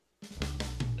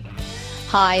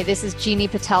Hi, this is Jeannie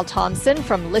Patel Thompson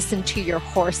from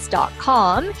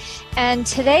ListenToYourHorse.com. And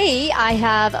today I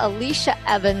have Alicia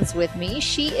Evans with me.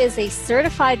 She is a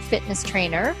certified fitness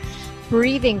trainer,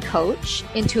 breathing coach,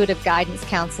 intuitive guidance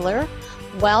counselor,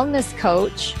 wellness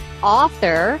coach,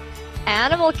 author,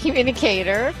 animal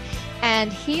communicator,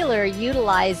 and healer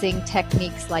utilizing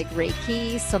techniques like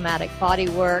Reiki, somatic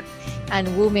bodywork, and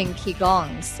Wuming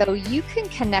Qigong. So you can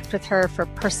connect with her for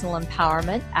personal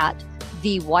empowerment at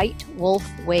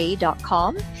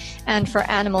thewhitewolfway.com and for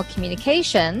animal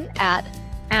communication at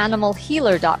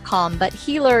animalhealer.com. But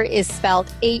healer is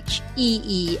spelled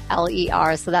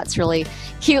Heeler. So that's really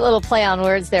cute little play on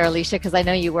words there, Alicia, because I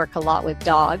know you work a lot with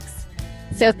dogs.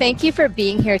 So thank you for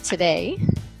being here today.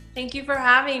 Thank you for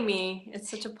having me.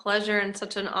 It's such a pleasure and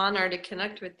such an honor to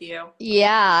connect with you.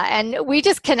 Yeah, and we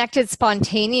just connected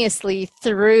spontaneously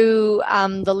through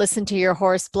the Listen to Your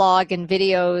Horse blog and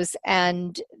videos,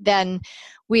 and then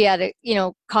we had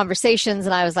conversations,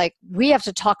 and I was like, we have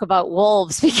to talk about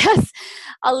wolves because,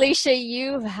 Alicia,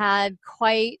 you've had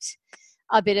quite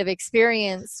a bit of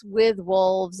experience with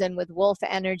wolves and with wolf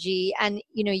energy, and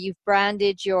you've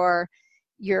branded your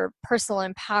personal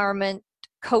empowerment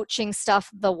coaching stuff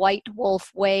the White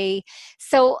Wolf Way.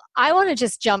 So I want to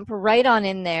just jump right on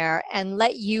in there and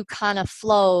let you kind of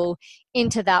flow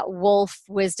into that wolf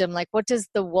wisdom. Like, what does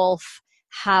the wolf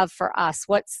have for us?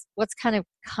 What's kind of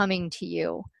coming to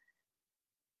you?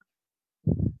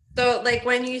 So like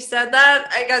when you said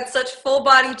that, I got such full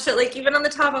body chill, like even on the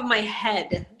top of my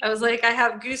head. I was like, I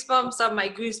have goosebumps on my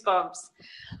goosebumps.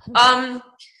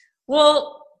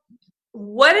 Well,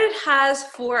 what it has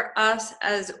for us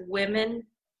as women,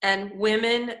 and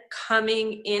women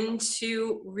coming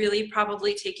into really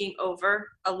probably taking over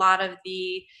a lot of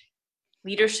the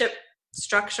leadership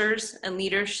structures and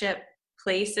leadership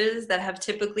places that have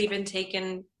typically been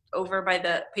taken over by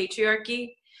the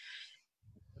patriarchy.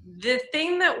 The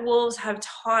thing that wolves have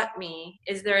taught me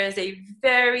is there is a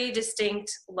very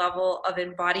distinct level of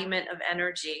embodiment of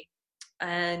energy,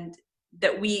 and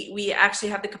that we actually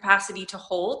have the capacity to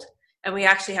hold, and we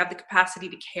actually have the capacity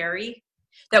to carry,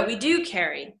 that we do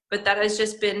carry, but that has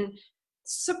just been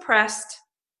suppressed,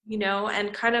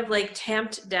 and kind of like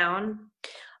tamped down.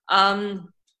 Do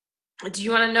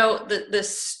you want to know the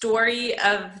story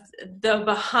of the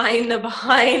behind,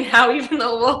 how even the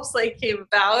wolves came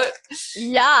about?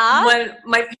 Yeah. When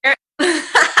my parents,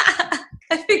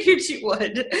 I figured you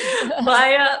would.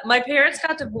 My parents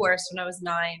got divorced when I was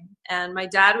 9, and my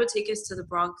dad would take us to the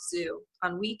Bronx Zoo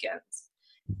on weekends.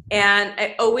 And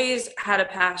I always had a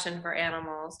passion for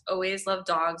animals, always loved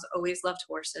dogs, always loved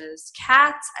horses.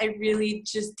 Cats, I really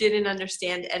just didn't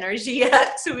understand energy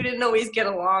yet, so we didn't always get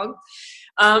along.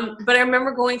 But I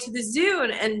remember going to the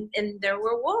zoo and there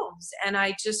were wolves, and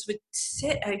I just would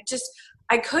sit.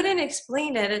 I couldn't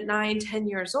explain it at 9, 10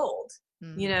 years old.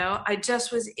 I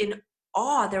just was in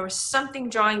awe. There was something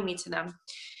drawing me to them.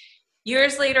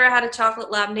 Years later, I had a chocolate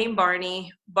lab named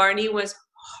Barney. Barney was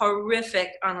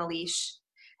horrific on a leash.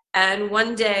 And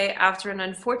one day, after an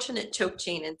unfortunate choke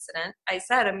chain incident, I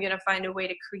said, I'm going to find a way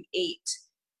to create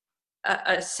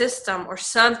a system or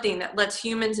something that lets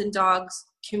humans and dogs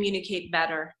communicate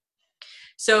better.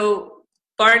 So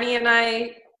Barney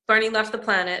left the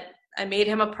planet. I made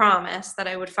him a promise that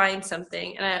I would find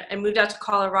something. And I moved out to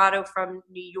Colorado from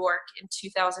New York in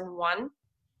 2001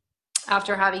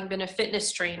 after having been a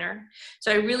fitness trainer.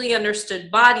 So I really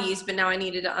understood bodies, but now I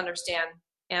needed to understand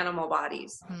animal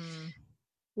bodies.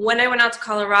 When I went out to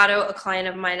Colorado, a client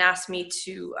of mine asked me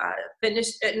to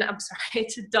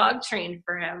to dog train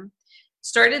for him.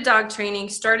 Started dog training,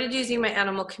 started using my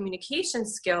animal communication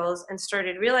skills, and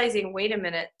started realizing, wait a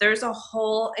minute, there's a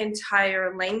whole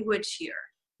entire language here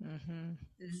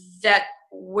that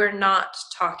we're not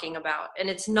talking about. And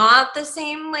it's not the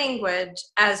same language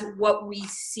as what we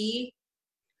see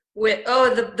with,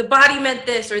 the body meant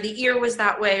this, or the ear was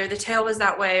that way, or the tail was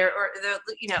that way, or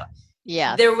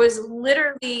Yeah. There was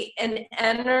literally an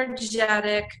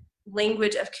energetic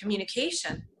language of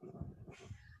communication.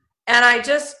 And I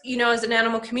just, as an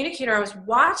animal communicator, I was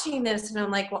watching this and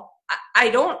I'm like, well, I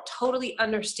don't totally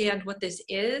understand what this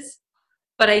is,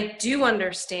 but I do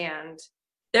understand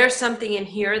there's something in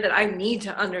here that I need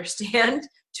to understand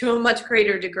to a much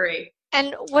greater degree.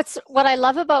 And what I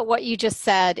love about what you just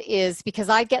said is, because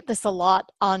I get this a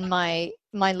lot on my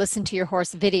Listen to Your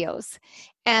Horse videos.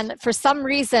 And for some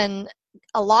reason,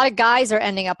 a lot of guys are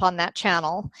ending up on that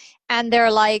channel, and they're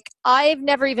like, I've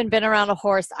never even been around a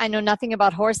horse. I know nothing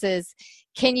about horses.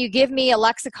 Can you give me a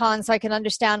lexicon so I can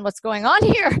understand what's going on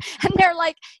here? And they're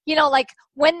like,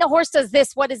 when the horse does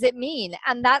this, what does it mean?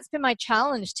 And that's been my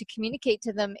challenge, to communicate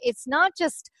to them. It's not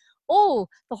just, oh,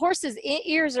 the horse's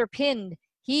ears are pinned,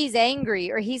 he's angry,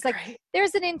 or he's like, Right.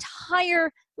 there's an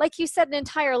entire, like you said, an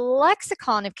entire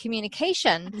lexicon of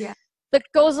communication Yeah. that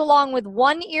goes along with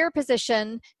one ear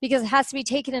position, because it has to be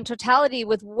taken in totality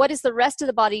with what is the rest of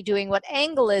the body doing, what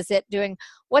angle is it doing,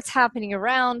 what's happening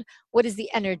around, what is the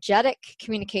energetic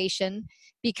communication,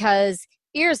 because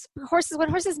when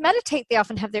horses meditate, they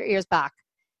often have their ears back.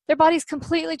 Their body's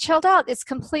completely chilled out. It's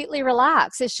completely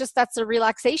relaxed. It's just that's a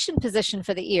relaxation position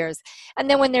for the ears. And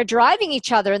then when they're driving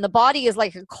each other and the body is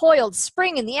like a coiled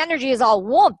spring and the energy is all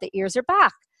warm, the ears are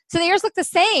back. So the ears look the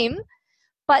same,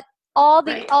 but all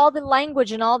the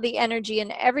language and all the energy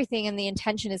and everything and the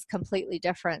intention is completely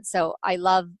different. So I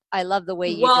love the way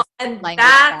you just and language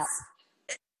that's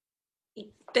that.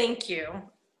 Thank you.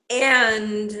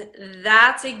 And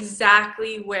that's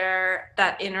exactly where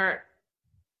that inner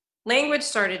language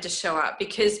started to show up,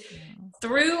 because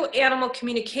through animal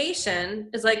communication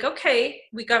is like, okay,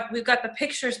 we've got the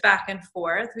pictures back and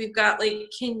forth. We've got like,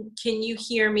 can you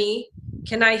hear me?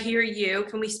 Can I hear you?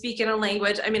 Can we speak in a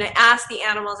language? I mean, I asked the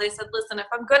animals, I said, listen, if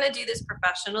I'm going to do this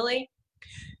professionally,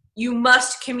 you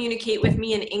must communicate with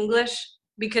me in English,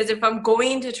 because if I'm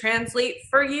going to translate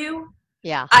for you,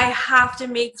 I have to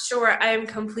make sure I am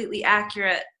completely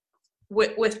accurate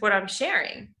with what I'm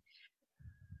sharing.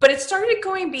 But it started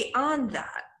going beyond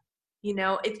that.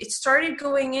 It started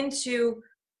going into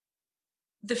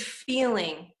the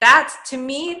feeling. To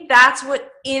me, that's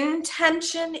what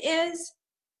intention is.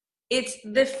 It's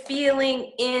the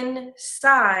feeling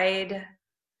inside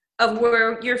of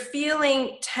where you're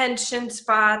feeling tension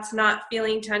spots, not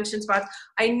feeling tension spots.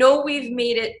 I know we've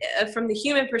made it from the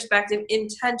human perspective,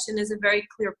 intention is a very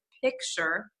clear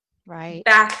picture, right,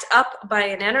 backed up by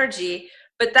an energy.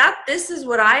 But this is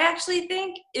what I actually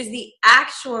think is the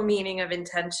actual meaning of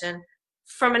intention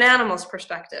from an animal's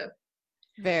perspective.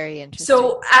 Very interesting.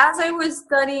 So as I was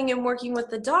studying and working with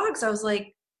the dogs, I was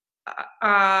like,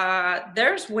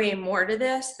 there's way more to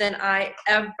this than I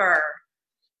ever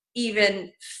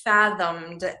even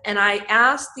fathomed. And I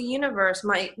asked the universe,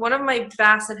 one of my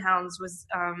basset hounds was,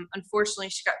 unfortunately,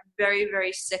 she got very,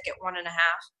 very sick at 1.5.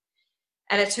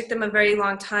 And it took them a very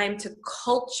long time to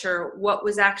culture what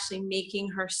was actually making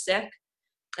her sick.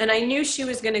 And I knew she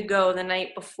was going to go the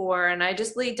night before. And I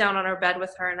just laid down on her bed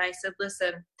with her and I said,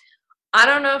 listen, I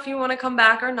don't know if you want to come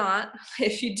back or not.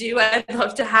 If you do, I'd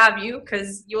love to have you,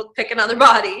 because you'll pick another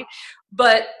body.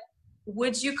 But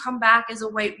would you come back as a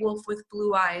white wolf with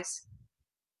blue eyes?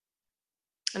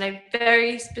 And I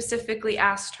very specifically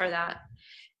asked her that.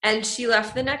 And she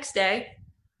left the next day.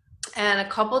 And a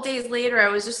couple days later, I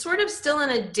was just sort of still in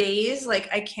a daze, like,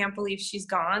 I can't believe she's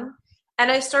gone.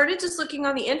 And I started just looking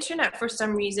on the internet for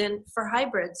some reason for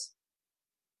hybrids.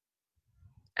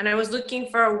 And I was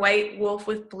looking for a white wolf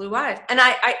with blue eyes. And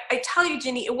I tell you,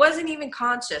 Ginny, it wasn't even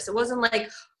conscious. It wasn't like,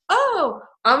 oh,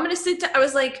 I'm going to sit down. I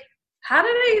was like, how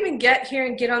did I even get here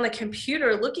and get on the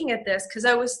computer looking at this? Because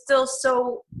I was still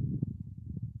so,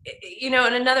 in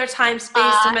another time,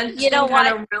 space, dimension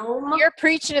kind of realm. You're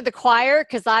preaching to the choir,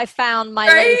 because I found my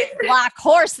latest black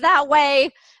horse that way.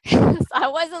 I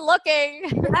wasn't looking.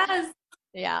 Yes.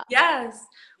 Yeah. Yes.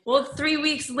 Well, 3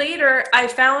 weeks later, I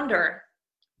found her.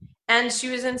 And she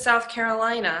was in South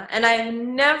Carolina. And I've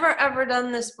never, ever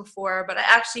done this before, but I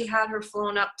actually had her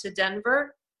flown up to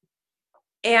Denver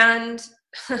and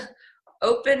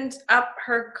opened up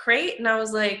her crate. And I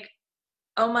was like,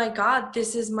 oh my God,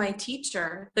 this is my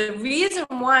teacher. The reason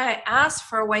why I asked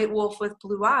for a white wolf with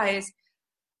blue eyes,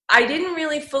 I didn't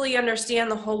really fully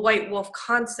understand the whole white wolf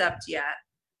concept yet.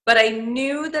 But I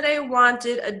knew that I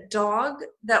wanted a dog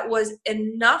that was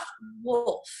enough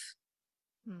wolf,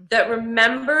 that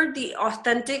remembered the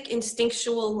authentic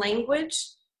instinctual language,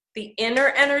 the inner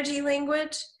energy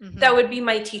language, that would be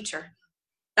my teacher.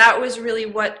 That was really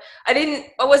what I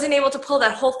wasn't able to pull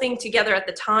that whole thing together at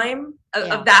the time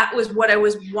of that was what I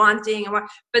was wanting.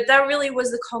 But that really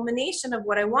was the culmination of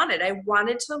what I wanted. I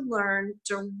wanted to learn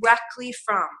directly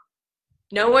from.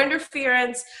 No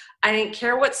interference. I didn't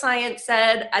care what science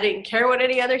said. I didn't care what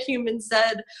any other human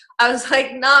said. I was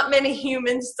like, not many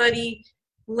humans study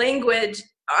language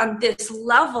on this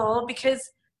level, because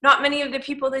not many of the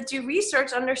people that do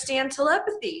research understand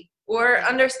telepathy or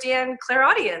understand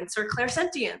clairaudience or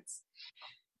clairsentience.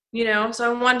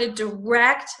 So I wanted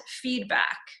direct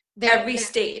feedback every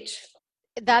stage.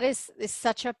 That is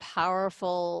such a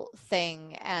powerful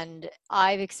thing. And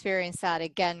I've experienced that,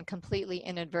 again, completely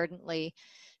inadvertently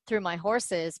through my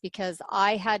horses, because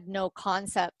I had no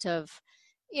concept of,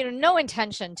 no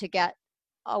intention to get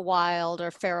a wild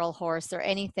or feral horse or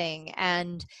anything.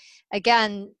 And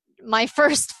again, my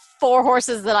first 4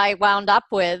 horses that I wound up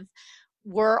with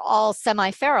were all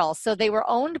semi-feral. So they were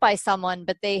owned by someone,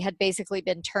 but they had basically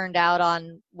been turned out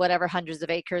on whatever hundreds of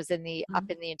acres up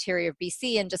in the interior of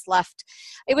BC and just left.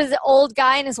 It was an old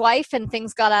guy and his wife, and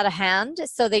things got out of hand.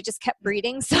 So they just kept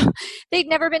breeding. So they'd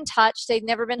never been touched. They'd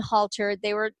never been haltered.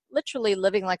 They were literally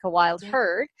living like a wild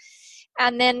herd.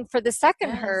 And then for the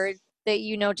second herd that,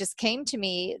 just came to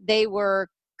me, they were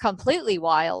completely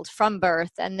wild from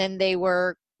birth. And then they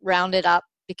were rounded up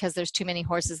because there's too many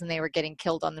horses and they were getting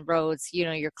killed on the roads.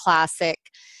 Your classic,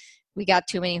 we got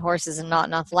too many horses and not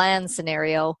enough land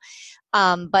scenario.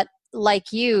 But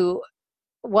like you,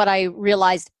 what I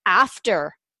realized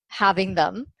after having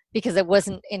them, because it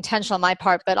wasn't intentional on my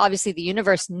part, but obviously the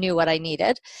universe knew what I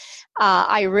needed.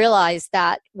 I realized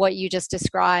that what you just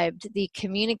described, the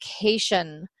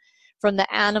communication from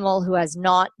the animal who has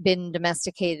not been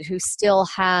domesticated, who still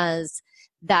has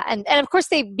that, and of course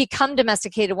they become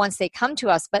domesticated once they come to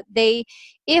us, but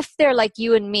if they're like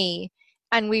you and me,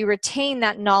 and we retain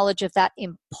that knowledge of that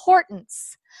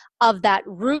importance of that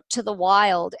route to the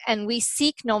wild, and we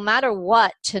seek no matter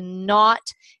what to not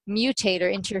mutate or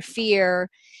interfere.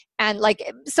 And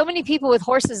like so many people with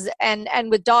horses and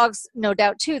with dogs, no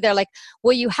doubt too, they're like,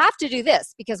 well, you have to do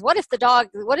this because what if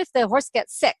the horse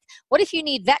gets sick? What if you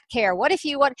need vet care? What if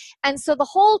you want? And so the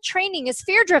whole training is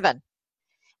fear driven.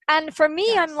 And for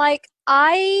me, I'm like,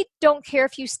 I don't care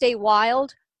if you stay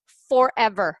wild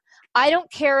forever. I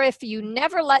don't care if you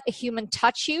never let a human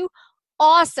touch you.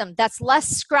 Awesome. That's less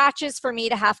scratches for me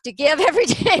to have to give every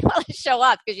day when I show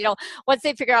up. Because, once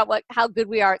they figure out how good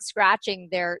we are at scratching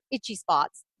their itchy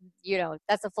spots,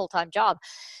 that's a full-time job.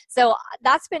 So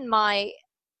that's been my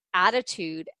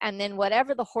attitude. And then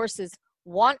whatever the horses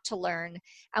want to learn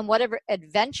and whatever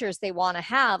adventures they want to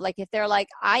have, like if they're like,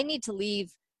 I need to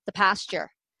leave the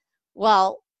pasture.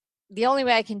 Well, the only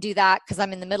way I can do that, because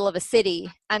I'm in the middle of a city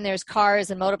and there's cars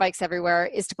and motorbikes everywhere,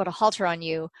 is to put a halter on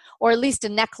you, or at least a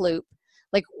neck loop.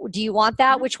 Like, do you want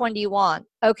that? Which one do you want?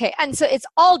 Okay. And so it's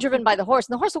all driven by the horse.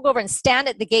 And the horse will go over and stand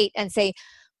at the gate and say,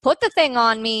 put the thing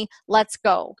on me, let's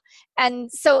go. And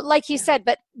so, like you said,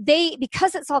 but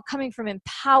because it's all coming from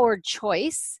empowered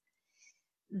choice,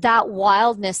 that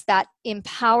wildness, that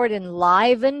empowered,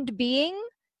 enlivened being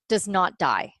does not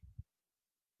die.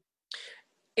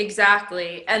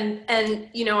 Exactly. And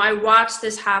I watch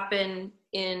this happen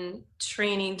in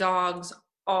training dogs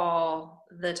all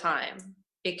the time,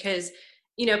 because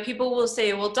people will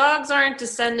say, well, dogs aren't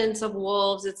descendants of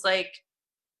wolves. It's like,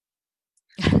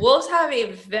 wolves have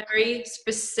a very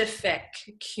specific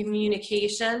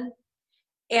communication,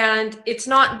 and it's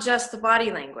not just the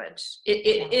body language.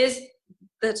 It is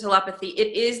the telepathy.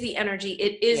 It is the energy.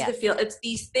 It is the feel. It's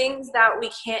these things that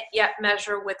we can't yet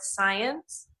measure with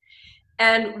science.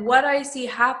 And what I see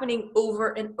happening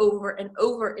over and over and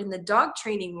over in the dog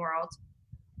training world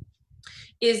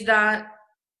is that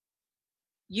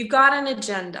you got an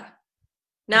agenda.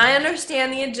 Now, I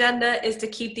understand the agenda is to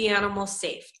keep the animal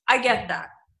safe. I get that.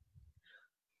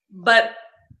 But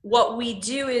what we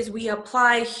do is we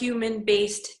apply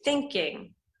human-based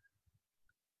thinking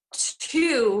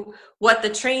to what the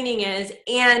training is,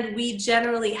 and we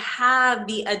generally have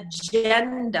the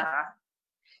agenda.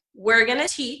 We're going to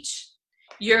teach.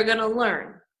 You're going to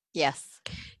learn. Yes.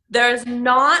 There's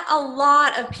not a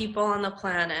lot of people on the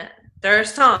planet. There are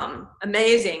some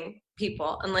amazing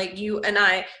people. And like you and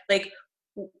I, like,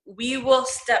 we will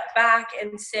step back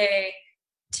and say,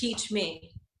 teach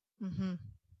me. Mm-hmm.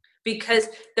 Because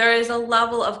there is a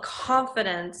level of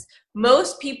confidence.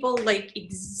 Most people, like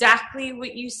exactly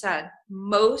what you said,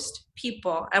 most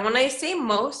people, and when I say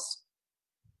most,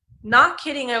 not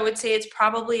kidding, I would say it's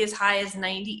probably as high as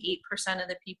 98% of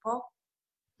the people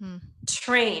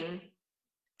train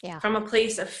from a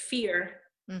place of fear,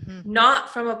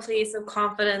 not from a place of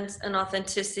confidence and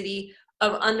authenticity,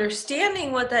 of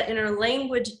understanding what that inner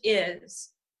language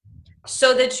is,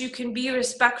 so that you can be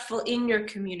respectful in your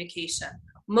communication.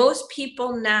 Most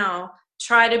people now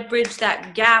try to bridge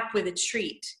that gap with a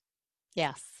treat.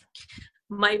 Yes.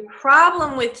 My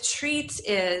problem with treats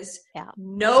is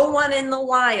no one in the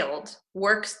wild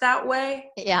works that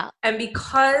way. Yeah. And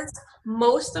because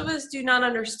most of us do not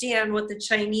understand what the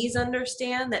Chinese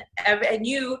understand, and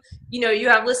you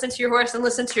have listened to your horse and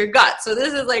listened to your gut. So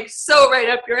this is like so right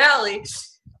up your alley.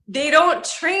 They don't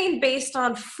train based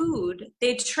on food.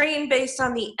 They train based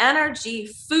on the energy.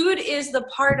 Food is the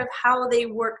part of how they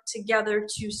work together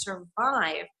to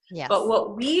survive. Yes. But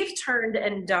what we've turned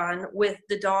and done with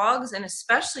the dogs, and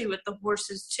especially with the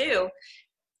horses too,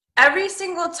 every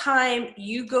single time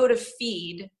you go to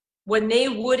feed when they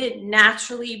wouldn't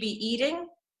naturally be eating,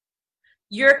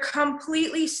 you're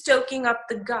completely stoking up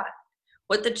the gut.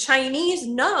 What the Chinese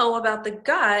know about the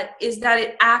gut is that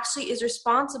it actually is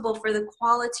responsible for the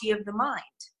quality of the mind.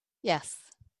 Yes.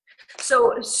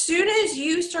 So as soon as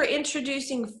you start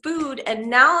introducing food, and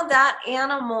now that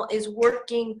animal is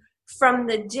working from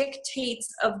the dictates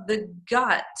of the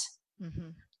gut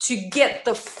to get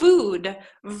the food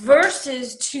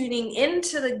versus tuning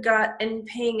into the gut and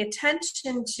paying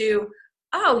attention to,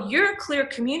 oh, you're a clear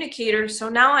communicator, so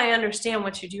now I understand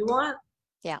what you do want.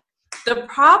 Yeah. The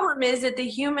problem is that the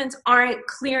humans aren't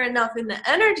clear enough in the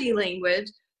energy language,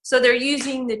 so they're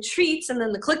using the treats and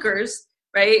then the clickers,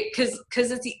 right?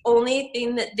 Because it's the only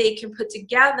thing that they can put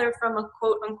together from a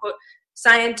quote-unquote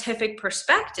scientific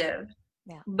perspective.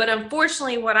 Yeah. But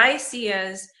unfortunately, what I see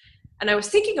is, and I was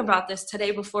thinking about this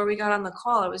today before we got on the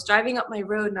call, I was driving up my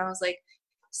road and I was like,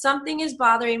 something is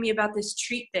bothering me about this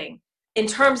treat thing in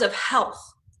terms of health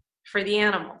for the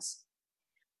animals.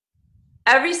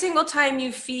 Every single time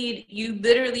you feed, you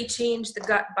literally change the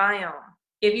gut biome.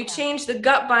 If you change the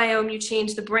gut biome, you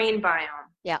change the brain biome.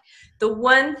 Yeah. The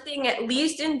one thing, at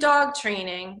least in dog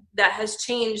training, that has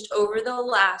changed over the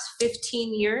last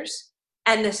 15 years,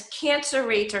 and the cancer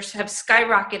rates have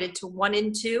skyrocketed to 1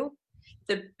 in 2,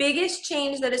 the biggest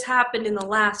change that has happened in the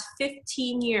last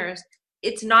 15 years,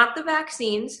 it's not the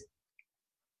vaccines,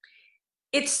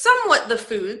 it's somewhat the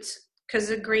foods, because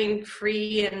of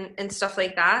grain-free and stuff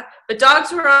like that. But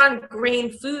dogs were on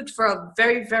grain food for a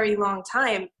very, very long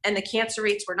time, and the cancer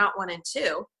rates were not 1 in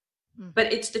 2.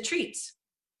 But it's the treats.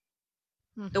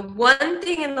 The one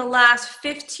thing in the last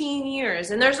 15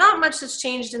 years, and there's not much that's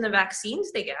changed in the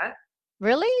vaccines they get.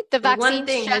 Really? The vaccine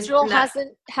schedule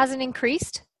hasn't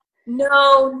increased?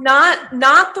 No,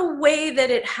 not the way that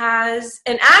it has,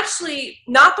 and actually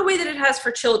not the way that it has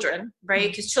for children, right?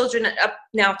 Because children up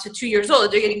now to 2 years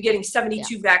old, they're getting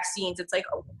 72 vaccines. It's like,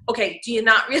 okay, do you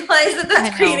not realize that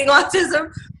that's creating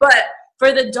autism? But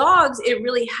for the dogs, it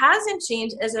really hasn't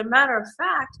changed. As a matter of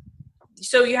fact,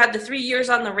 so you have the 3 years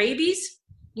on the rabies,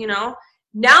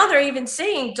 now they're even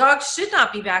saying dogs should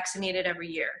not be vaccinated every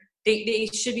year. They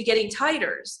should be getting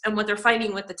titers. And what they're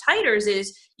finding with the titers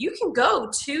is you can go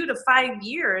 2 to 5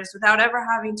 years without ever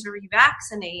having to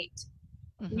revaccinate,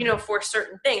 for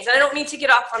certain things. And I don't mean to get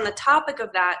off on the topic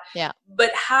of that,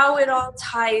 but how it all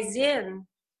ties in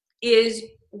is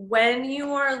when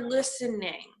you are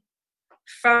listening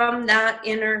from that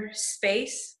inner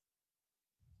space,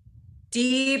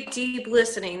 deep, deep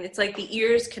listening, it's like the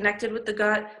ears connected with the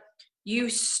gut,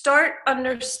 you start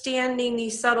understanding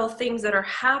these subtle things that are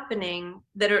happening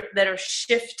that are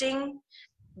shifting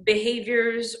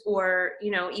behaviors or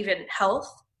even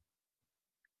health,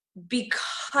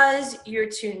 because you're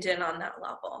tuned in on that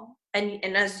level.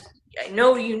 And as I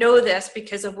know this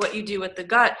because of what you do with the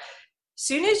gut,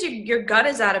 soon as your gut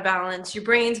is out of balance, your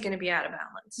brain's going to be out of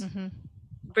balance.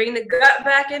 Bring the gut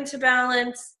back into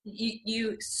balance,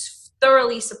 you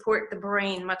thoroughly support the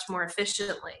brain much more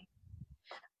efficiently.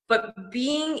 But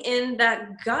being in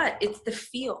that gut, it's the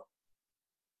feel.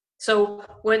 So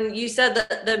when you said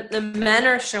that the men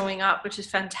are showing up, which is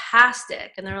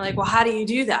fantastic, and they're like, well, how do you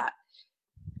do that?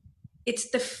 It's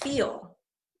the feel.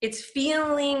 It's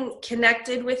feeling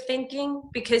connected with thinking,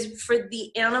 because for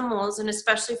the animals, and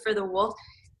especially for the wolf,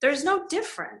 there's no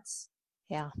difference.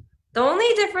 Yeah. The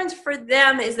only difference for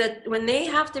them is that when they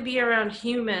have to be around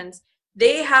humans,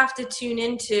 they have to tune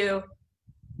into,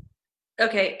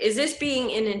 okay, is this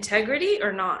being in integrity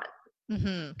or not?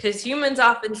 Because humans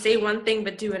often say one thing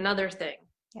but do another thing.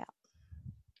 Yeah.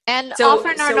 And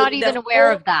often are not even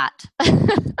aware of that.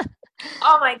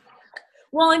 Oh my.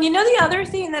 Well, and the other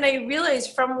thing that I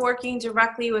realized from working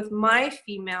directly with my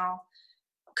female,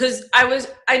 because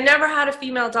I never had a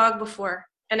female dog before,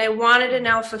 and I wanted an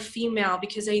alpha female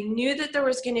because I knew that there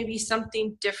was going to be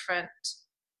something different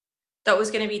that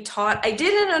was going to be taught. I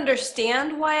didn't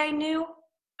understand why I knew.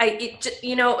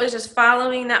 It was just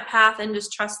following that path and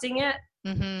just trusting it.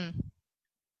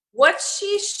 What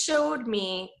she showed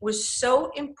me was so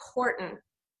important.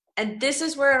 And this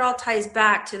is where it all ties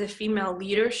back to the female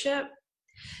leadership.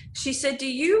 She said, do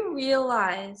you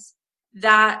realize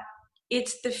that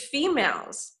it's the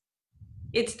females,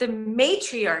 it's the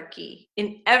matriarchy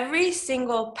in every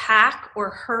single pack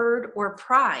or herd or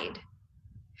pride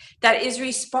that is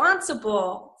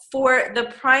responsible for the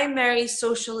primary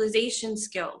socialization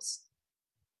skills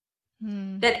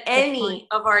that any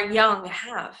of our young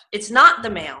have. It's not the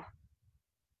male.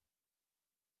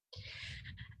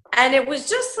 And it was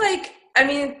just like,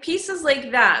 pieces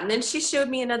like that. And then she showed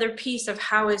me another piece of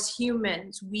how as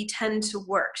humans we tend to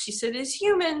work. She said, as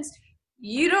humans,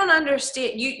 you don't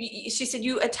understand. She said,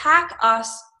 you attack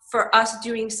us for us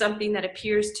doing something that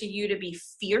appears to you to be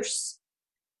fierce.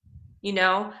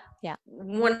 Yeah.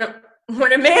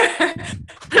 when a mare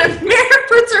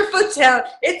puts her foot down,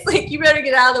 it's like, you better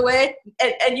get out of the way,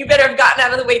 and you better have gotten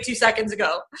out of the way 2 seconds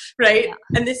ago, right? Yeah.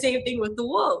 And the same thing with the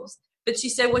wolves. But she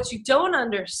said what you don't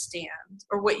understand,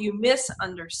 or what you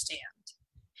misunderstand,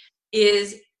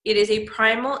 is it is a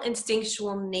primal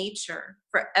instinctual nature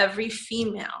for every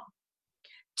female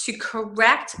to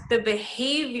correct the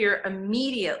behavior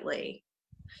immediately.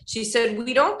 She said,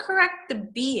 we don't correct the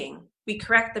being, we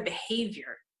correct the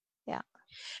behavior. Yeah.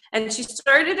 And she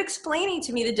started explaining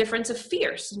to me the difference of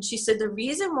fierce. And she said, the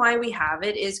reason why we have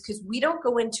it is because we don't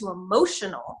go into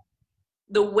emotional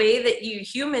the way that you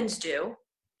humans do.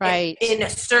 Right. In a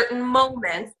certain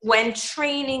moment when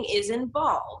training is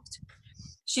involved.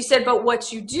 She said, but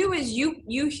what you do is you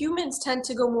humans tend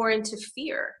to go more into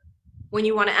fear when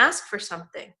you want to ask for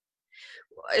something.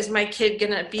 Is my kid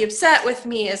going to be upset with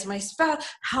me? Is my spouse?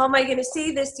 How am I going to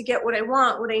say this to get what I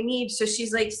want, what I need? So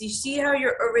she's like, you see how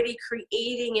you're already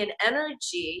creating an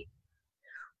energy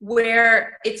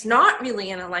where it's not really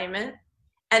in alignment.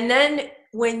 And then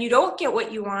when you don't get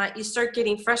what you want, you start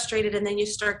getting frustrated, and then you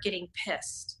start getting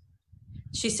pissed.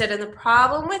 She said, and the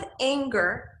problem with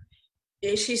anger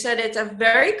is, she said, it's a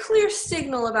very clear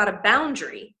signal about a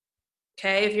boundary.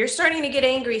 Okay, if you're starting to get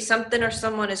angry, something or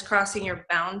someone is crossing your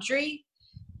boundary.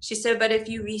 She said, but if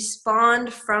you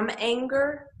respond from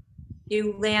anger,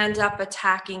 you land up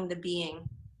attacking the being.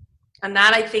 And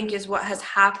that, I think, is what has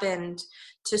happened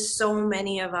to so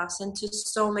many of us and to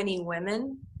so many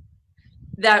women,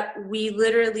 that we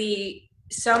literally,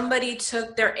 somebody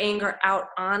took their anger out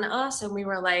on us, and we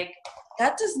were like,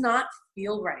 that does not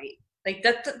feel right. Like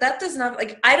that does not,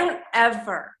 like, I don't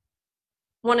ever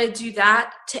want to do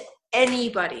that to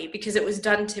anybody, because it was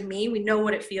done to me. We know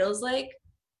what it feels like,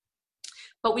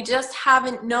 but we just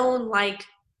haven't known, like,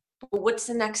 what's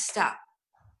the next step?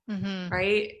 Mm-hmm.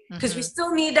 Right? Because we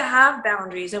still need to have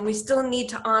boundaries, and we still need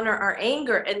to honor our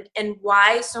anger. And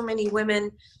why so many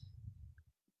women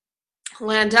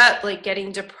land up like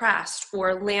getting depressed,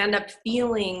 or land up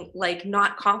feeling like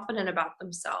not confident about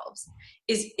themselves,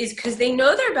 is because they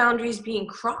know their boundaries being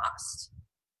crossed,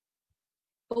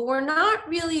 but we're not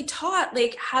really taught,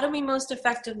 like, how do we most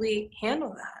effectively handle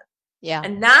that? Yeah.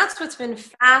 And that's what's been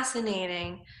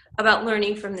fascinating about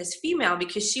learning from this female,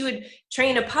 because she would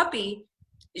train a puppy.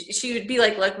 She would be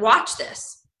like, watch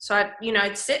this. So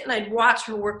I'd sit and I'd watch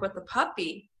her work with the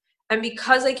puppy. And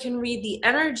because I can read the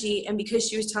energy, and because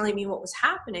she was telling me what was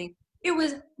happening, it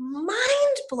was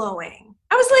mind-blowing.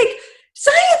 I was like,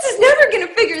 science is never going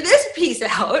to figure this piece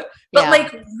out. But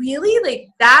like, really? Like,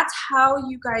 that's how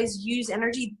you guys use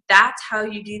energy? That's how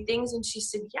you do things? And she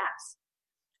said, yes.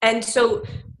 And so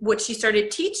what she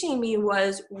started teaching me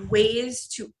was ways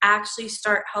to actually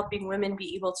start helping women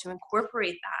be able to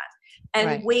incorporate that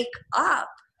and wake up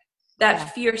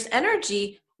that fierce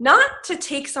energy, not to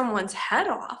take someone's head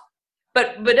off.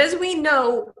 But as we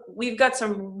know, we've got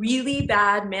some really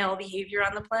bad male behavior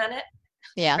on the planet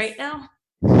right now.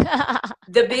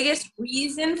 The biggest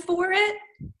reason for it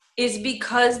is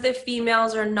because the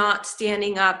females are not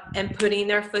standing up and putting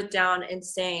their foot down and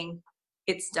saying,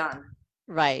 it's done.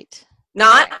 Right.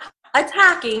 Not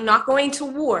attacking, not going to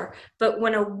war. But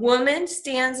when a woman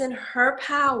stands in her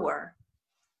power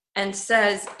and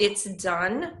says, it's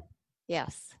done.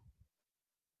 Yes.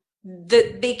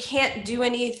 They can't do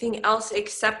anything else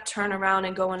except turn around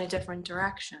and go in a different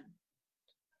direction.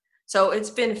 So it's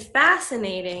been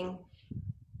fascinating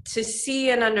to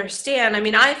see and understand. I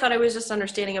mean, I thought I was just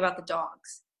understanding about the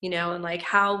dogs, and like,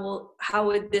 how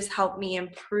would this help me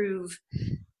improve,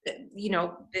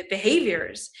 the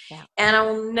behaviors? Yeah. And I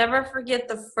will never forget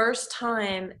the first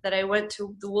time that I went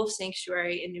to the wolf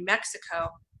sanctuary in New Mexico,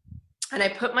 and I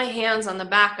put my hands on the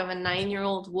back of a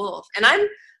 9-year-old wolf. And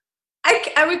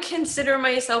I would consider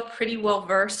myself pretty well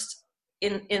versed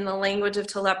in the language of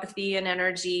telepathy and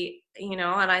energy, and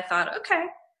I thought, okay,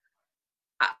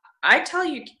 I tell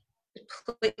you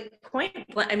point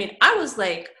blank. I mean, I was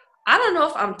like, I don't know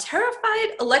if I'm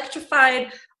terrified,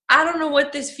 electrified. I don't know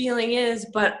what this feeling is,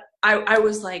 but I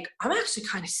was like, I'm actually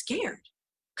kind of scared.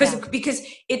 Because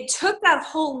it took that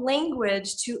whole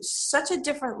language to such a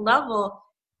different level.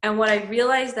 And what I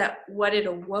realized, that what it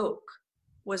awoke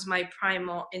was my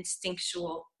primal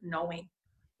instinctual knowing.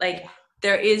 Like,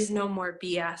 there is no more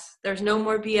BS. There's no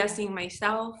more BSing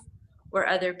myself or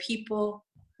other people,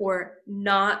 or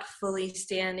not fully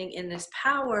standing in this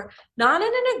power, not in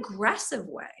an aggressive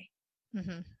way,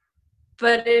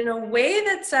 but in a way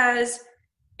that says,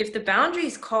 if the boundary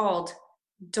is called,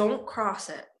 don't cross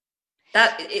it.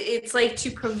 That it's like to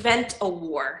prevent a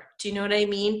war. Do you know what I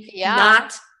mean? Yeah.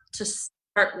 Not to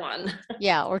one.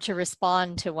 Yeah, or to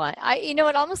respond to one.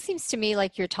 It almost seems to me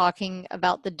like you're talking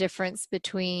about the difference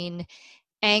between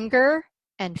anger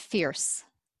and fierce.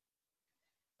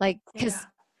 Like, Yeah. because And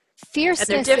they're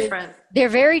fierceness is, different. they're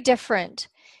very different.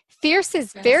 Fierce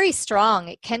is very Yes. strong.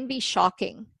 It can be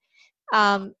shocking.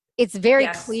 It's very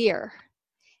Yes. clear,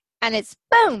 and it's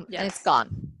boom, and it's Yes.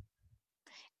 gone.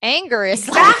 Anger is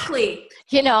like, Exactly.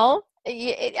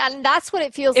 and that's what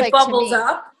it feels It like to bubbles me.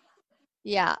 up.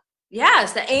 Yeah.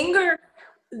 Yes, the anger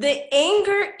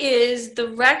is the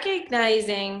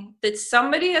recognizing that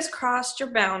somebody has crossed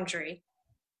your boundary.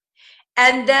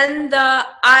 And then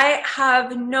I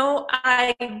have no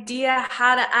idea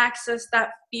how to access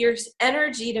that fierce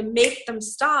energy to make them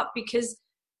stop, because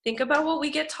think about what we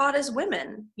get taught as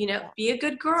women, be a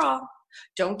good girl.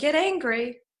 Don't get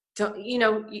angry. Don't,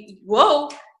 whoa,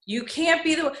 you can't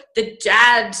be the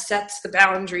dad sets the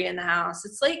boundary in the house.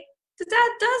 It's like, the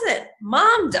dad doesn't.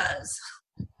 Mom does.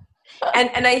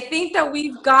 And I think that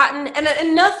we've gotten,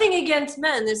 and nothing against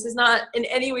men, this is not in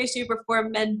any way, shape, or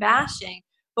form men bashing,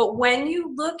 but when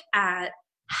you look at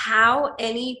how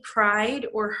any pride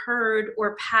or herd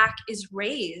or pack is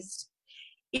raised,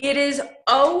 it is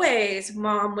always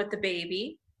mom with the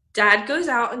baby, dad goes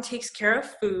out and takes care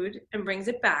of food and brings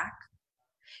it back.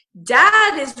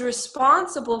 Dad is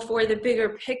responsible for the bigger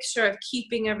picture of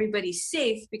keeping everybody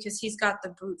safe because he's got the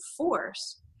brute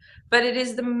force. But it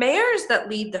is the mares that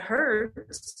lead the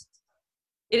herds.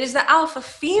 It is the alpha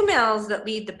females that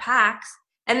lead the packs.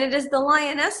 And it is the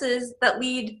lionesses that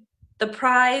lead the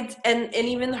prides and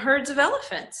even the herds of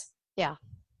elephants. Yeah.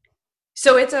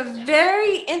 So it's a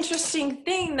very interesting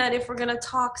thing that if we're going to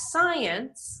talk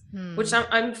science, which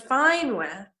I'm fine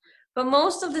with, but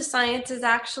most of the science is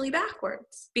actually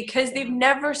backwards because they've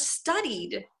never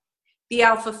studied the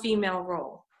alpha female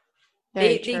role.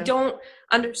 They don't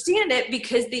understand it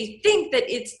because they think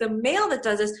that it's the male that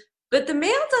does this, but the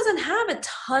male doesn't have a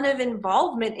ton of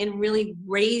involvement in really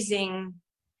raising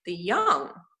the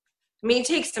young. I mean, he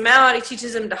takes them out, he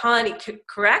teaches them to hunt, he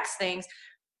corrects things,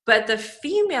 but the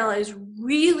female is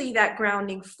really that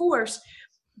grounding force,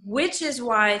 which is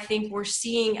why I think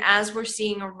as we're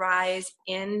seeing a rise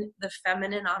in the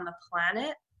feminine on the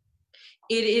planet,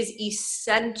 it is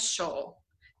essential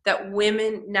that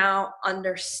women now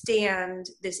understand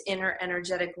this inner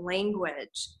energetic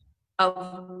language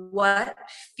of what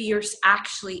fierce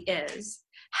actually is,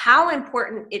 how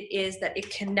important it is that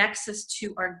it connects us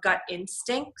to our gut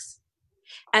instincts,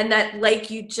 and that, like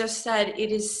you just said,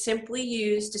 it is simply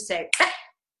used to say,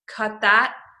 cut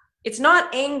that. It's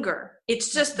not anger.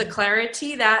 It's just the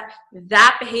clarity that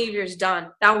behavior is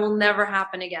done. That will never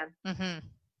happen again. Mm-hmm.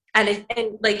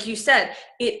 And like you said,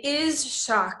 it is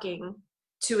shocking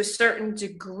to a certain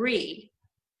degree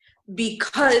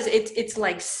because it's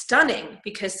like stunning,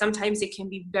 because sometimes it can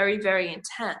be very, very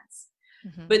intense.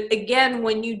 Mm-hmm. But again,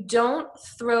 when you don't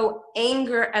throw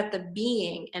anger at the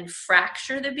being and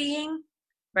fracture the being,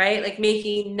 right? Like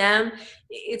making them,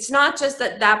 it's not just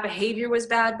that behavior was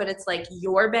bad, but it's like,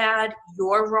 you're bad,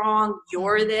 you're wrong,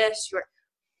 you're this,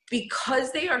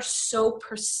 because they are so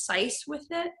precise with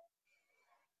it,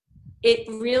 it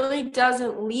really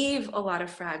doesn't leave a lot of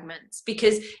fragments.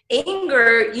 Because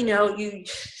anger, you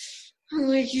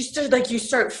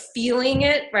start feeling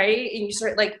it, right? And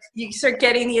you start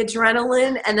getting the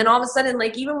adrenaline, and then all of a sudden,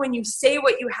 like, even when you say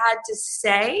what you had to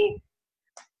say,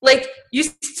 like, you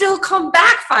still come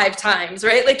back 5 times,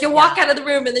 right? Like, you walk out of the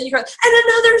room and then you go, and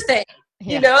another thing,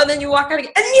 and then you walk out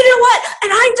again, and you know what?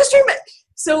 And I just remember.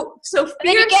 So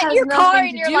then you get in your car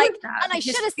and you're like, and I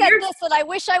should have said this, and I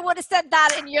wish I would have said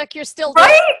that, and you're still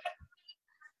right.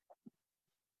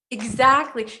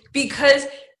 Exactly, because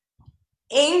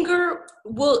anger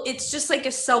it's just like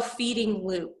a self-feeding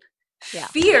loop. Yeah.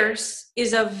 Fierce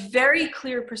is a very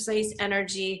clear, precise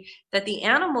energy that the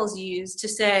animals use to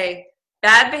say,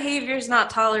 bad behavior is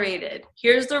not tolerated.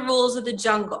 Here's the rules of the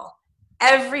jungle.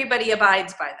 Everybody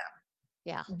abides by them.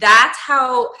 Yeah. That's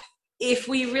how, if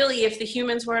the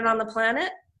humans weren't on the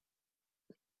planet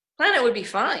would be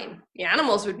fine. The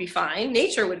animals would be fine.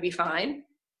 Nature would be fine.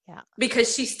 Yeah.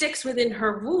 Because she sticks within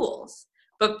her rules.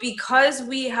 But because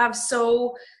we have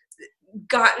so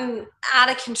gotten out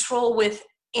of control with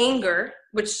anger,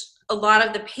 which a lot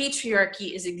of the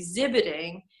patriarchy is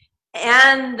exhibiting,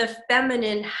 and the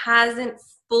feminine hasn't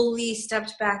fully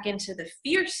stepped back into the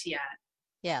fierce yet.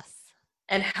 Yes.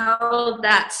 And held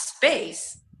that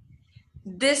space.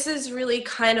 This is really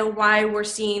kind of why we're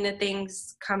seeing the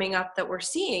things coming up that we're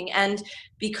seeing. And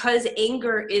because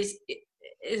anger is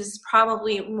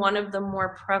probably one of the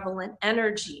more prevalent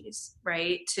energies,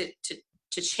 right?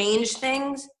 To change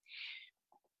things.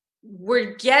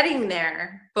 we're getting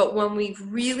there, but when we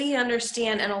really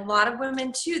understand, and a lot of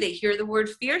women too, they hear the word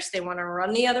fierce, they want to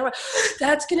run the other way.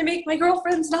 That's going to make my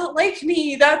girlfriends not like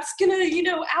me. That's going to,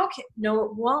 no,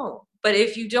 it won't. But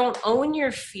if you don't own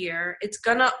your fear, it's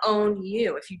going to own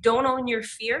you. If you don't own your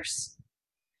fierce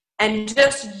and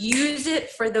just use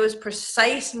it for those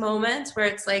precise moments where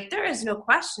it's like, there is no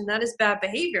question, that is bad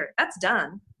behavior. That's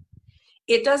done.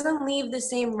 It doesn't leave the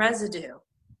same residue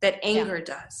that anger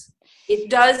does. It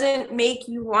doesn't make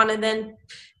you want to then,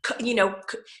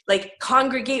 like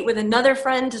congregate with another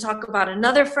friend to talk about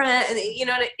another friend.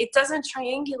 It doesn't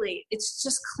triangulate. It's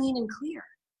just clean and clear.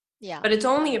 Yeah. But it's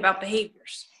only about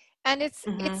behaviors. And it's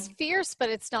fierce, but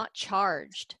it's not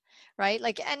charged, right?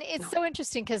 Like, and it's so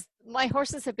interesting because my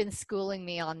horses have been schooling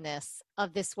me on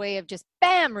this way of just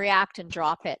bam, react and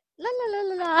drop it. La la la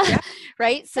la la. Yeah.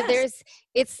 Right? So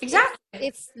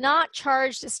it's not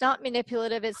charged, it's not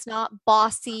manipulative, it's not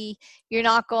bossy. You're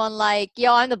not going like,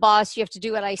 yo, I'm the boss, you have to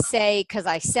do what I say because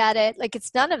I said it. Like,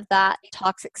 it's none of that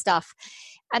toxic stuff.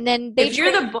 And then if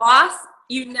you're the boss,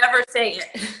 you never say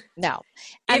it. No.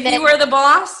 And if you are the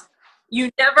boss, you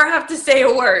never have to say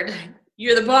a word.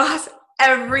 You're the boss.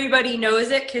 Everybody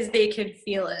knows it because they can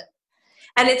feel it.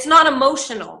 And it's not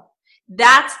emotional.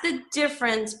 That's the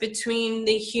difference between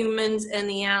the humans and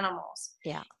the animals.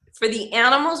 Yeah. For the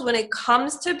animals, when it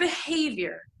comes to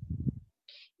behavior,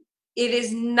 it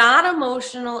is not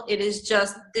emotional. It is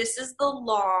just, this is the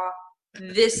law.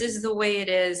 This is the way it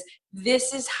is.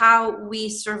 This is how we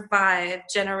survive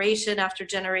generation after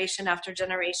generation after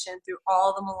generation through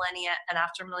all the millennia and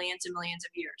after millions and millions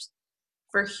of years.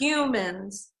 For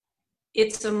humans,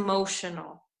 it's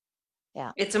emotional.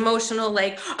 Yeah. It's emotional,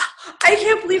 like, I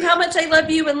can't believe how much I love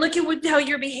you and look at how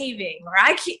you're behaving. Or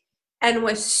I can't. And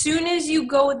as soon as you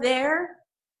go there,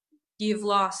 you've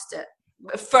lost it.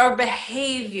 For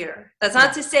behavior. That's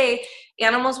not to say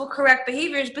animals will correct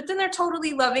behaviors, but then they're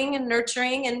totally loving and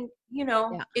nurturing, and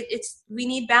we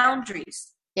need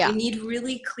boundaries. We need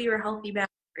really clear, healthy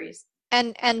boundaries.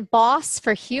 And boss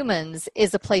for humans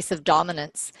is a place of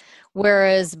dominance,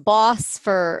 whereas boss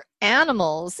for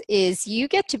animals is you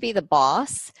get to be the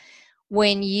boss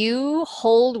when you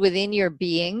hold within your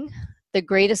being the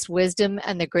greatest wisdom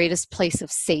and the greatest place of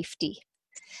safety.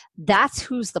 That's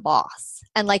who's the boss.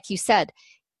 And like you said,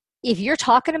 if you're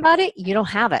talking about it, you don't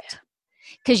have it.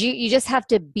 Because you just have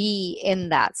to be in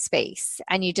that space,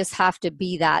 and you just have to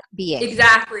be that being.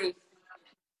 Exactly.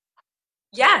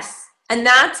 Yes. And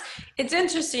it's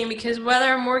interesting because whether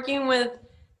I'm working with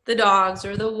the dogs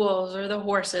or the wolves or the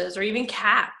horses or even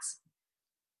cats,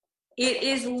 it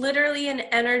is literally an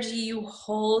energy you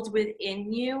hold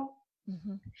within you.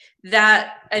 Mm-hmm.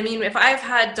 That, I mean, if I've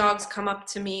had dogs come up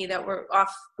to me that were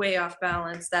way off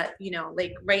balance, that,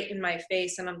 like right in my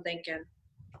face, and I'm thinking,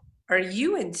 are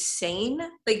you insane?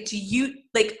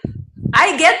 Like,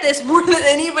 I get this more than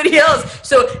anybody else,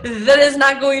 so that is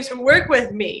not going to work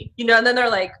with me, and then they're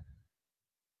like,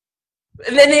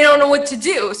 and then they don't know what to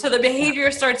do. So the behavior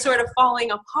starts sort of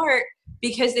falling apart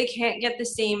because they can't get the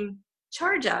same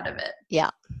charge out of it.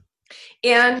 Yeah.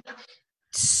 And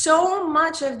so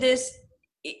much of this,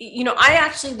 I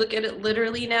actually look at it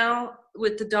literally now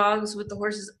with the dogs, with the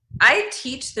horses. I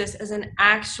teach this as an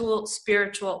actual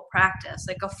spiritual practice,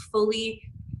 like a fully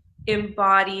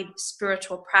embodied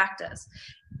spiritual practice.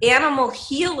 Animal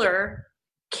healer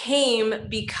came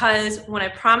because when I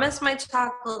promised my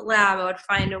chocolate lab I would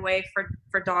find a way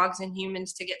for dogs and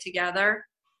humans to get together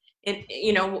and,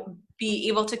 be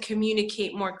able to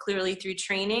communicate more clearly through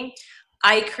training,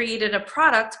 I created a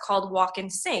product called Walk in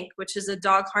Sync, which is a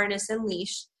dog harness and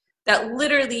leash that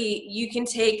literally you can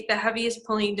take the heaviest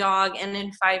pulling dog and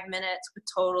in 5 minutes with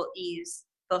total ease,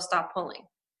 they'll stop pulling.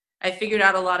 I figured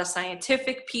out a lot of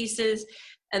scientific pieces,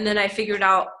 and then I figured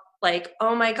out like,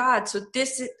 oh my God, so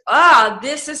this is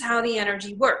how the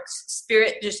energy works.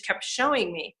 Spirit just kept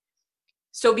showing me.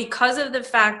 So because of the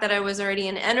fact that I was already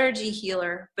an energy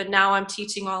healer, but now I'm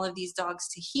teaching all of these dogs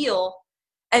to heal,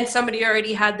 and somebody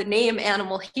already had the name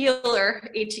Animal Healer,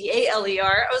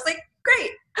 Healer, I was like,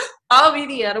 great, I'll be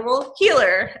the animal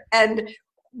healer. And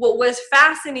what was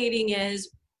fascinating is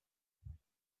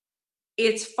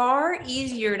it's far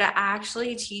easier to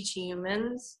actually teach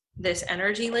humans this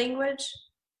energy language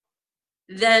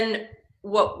than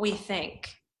what we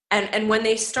think. And when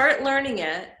they start learning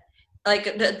it,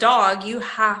 like the dog, you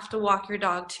have to walk your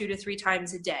dog 2 to 3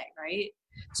 times a day, right?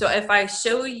 So if I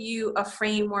show you a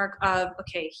framework of,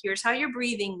 okay, here's how your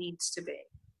breathing needs to be,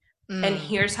 and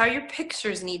here's how your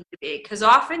pictures need to be, because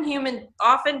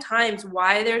oftentimes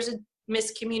why there's a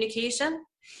miscommunication,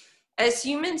 as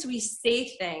humans, we say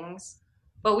things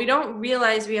but we don't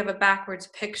realize we have a backwards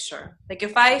picture. Like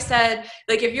if I said,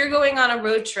 like if you're going on a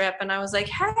road trip and I was like,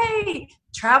 hey,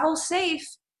 travel safe,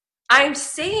 I'm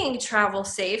saying travel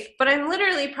safe, but I'm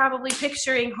literally probably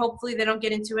picturing hopefully they don't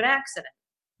get into an accident.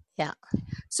 Yeah.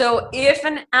 So if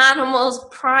an animal's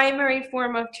primary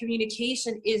form of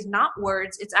communication is not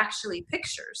words, it's actually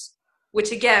pictures,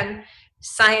 which again,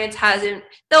 science hasn't,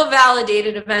 they'll validate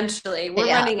it eventually. We're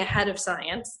running ahead of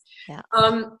science. Yeah.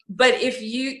 But if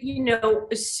you know,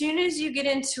 as soon as you get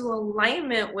into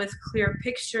alignment with clear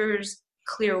pictures,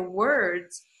 clear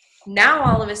words, now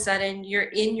all of a sudden you're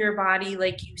in your body,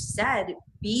 like you said,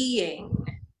 being.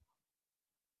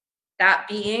 That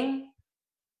being,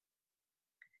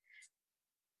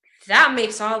 that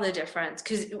makes all the difference,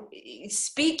 because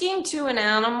speaking to an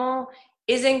animal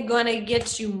isn't going to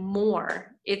get you more.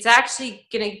 It's actually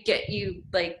going to get you,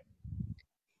 like,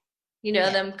 you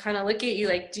know, them kind of look at you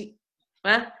like,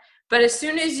 huh? But as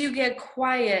soon as you get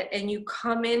quiet and you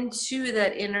come into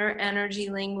that inner energy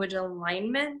language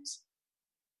alignment,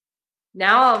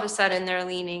 now all of a sudden they're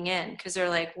leaning in, because they're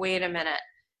like, wait a minute,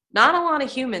 not a lot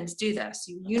of humans do this.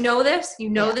 You know this, you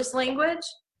know this language,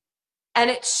 and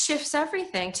it shifts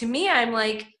everything. To me, I'm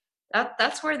like,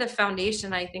 that's where the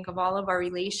foundation, I think, of all of our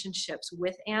relationships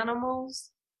with animals,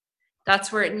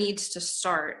 that's where it needs to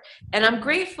start. And I'm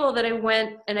grateful that I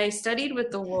went and I studied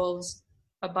with the wolves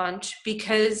a bunch,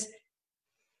 because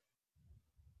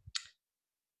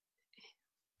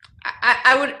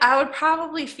I would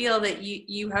probably feel that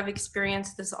you have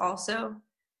experienced this also.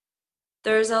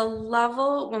 There's a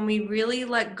level when we really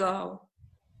let go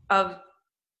of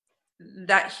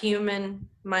that human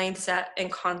mindset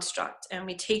and construct, and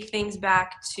we take things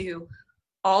back to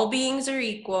all beings are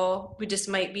equal, we just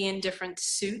might be in different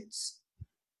suits.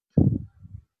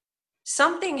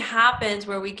 Something happens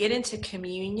where we get into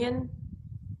communion,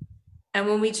 and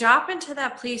when we drop into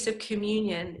that place of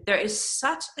communion, there is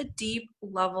such a deep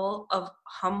level of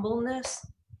humbleness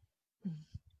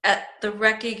at the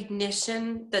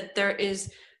recognition that there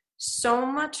is so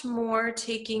much more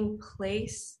taking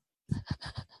place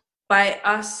by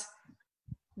us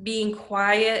being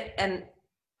quiet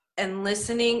and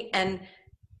listening and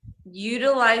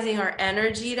utilizing our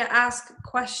energy to ask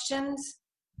questions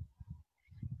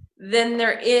than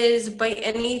there is by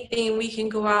anything we can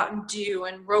go out and do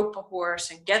and rope a horse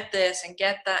and get this and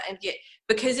get that and get,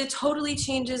 because it totally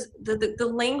changes.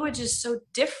 The language is so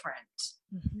different.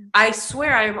 Mm-hmm. I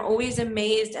swear I'm always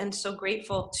amazed and so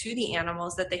grateful to the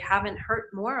animals that they haven't hurt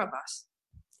more of us.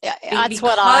 Yeah, that's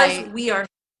because we are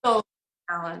so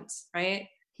balanced, right?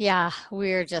 Yeah,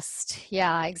 we're just,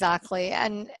 exactly.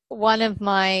 And one of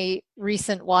my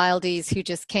recent wildies who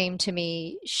just came to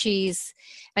me, she was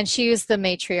the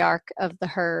matriarch of the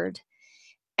herd.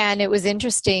 And it was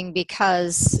interesting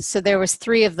because, so there was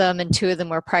 3 of them and 2 of them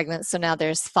were pregnant. So now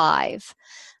there's 5.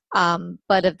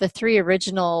 But of the 3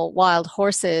 original wild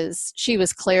horses, she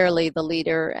was clearly the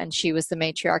leader and she was the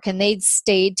matriarch. And they'd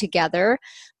stayed together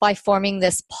by forming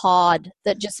this pod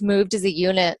that just moved as a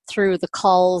unit through the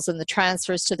culls and the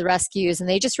transfers to the rescues. And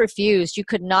they just refused. You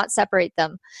could not separate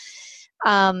them.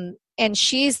 And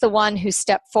she's the one who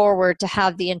stepped forward to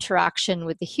have the interaction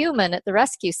with the human at the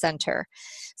rescue center.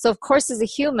 So, of course, as a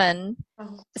human,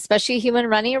 especially a human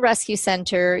running a rescue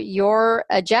center, your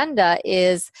agenda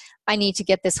is, I need to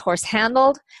get this horse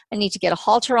handled. I need to get a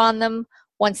halter on them.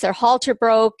 Once their halter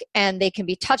broke and they can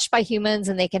be touched by humans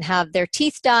and they can have their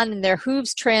teeth done and their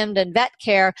hooves trimmed and vet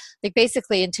care, like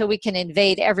basically until we can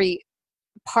invade every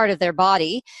part of their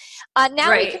body.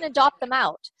 Now we can adopt them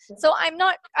out. So I'm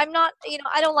not, I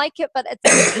don't like it, but at the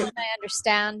same time, I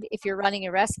understand if you're running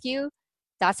a rescue,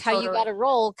 that's how you got to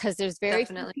roll, because there's very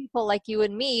few people like you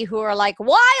and me who are like,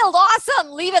 wild,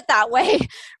 awesome, leave it that way,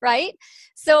 right?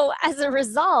 So as a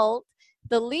result,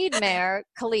 the lead mare,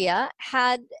 Kalia,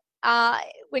 had,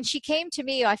 when she came to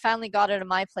me, I finally got her to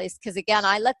my place, because again,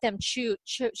 I let them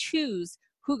choose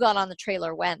who got on the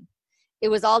trailer when. It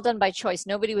was all done by choice.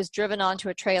 Nobody was driven onto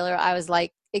a trailer. I was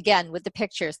like, again, with the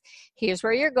pictures, here's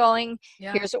where you're going.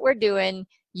 Yeah. Here's what we're doing.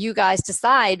 You guys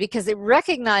decide, because it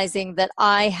recognizing that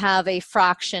I have a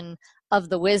fraction of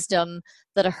the wisdom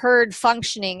that a herd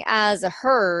functioning as a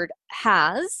herd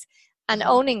has, and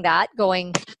owning that,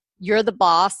 going, you're the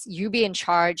boss, you be in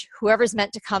charge, whoever's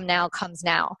meant to come now comes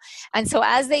now. And so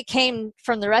as they came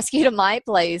from the rescue to my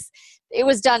place, it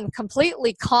was done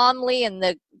completely calmly, and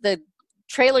the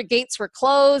trailer gates were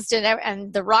closed,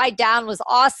 and the ride down was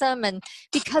awesome, and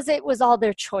because it was all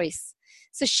their choice.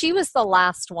 So she was the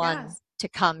last one to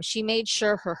come. She made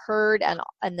sure her herd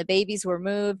and the babies were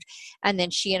moved, and then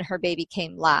she and her baby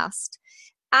came last.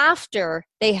 after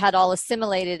they had all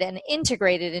assimilated and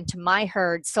integrated into my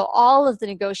herd. So all of the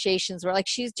negotiations were like,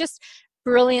 she's just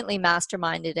brilliantly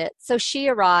masterminded it. So she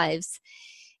arrives,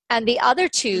 and the other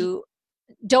two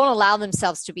don't allow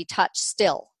themselves to be touched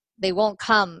still. They won't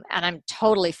come, and I'm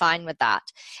totally fine with that.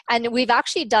 And we've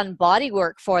actually done body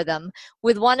work for them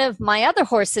with one of my other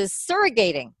horses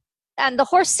surrogating. And the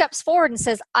horse steps forward and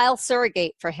says, I'll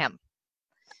surrogate for him.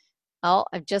 Oh,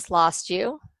 I've just lost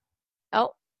you.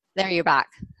 Oh, there you're back.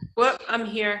 Well, I'm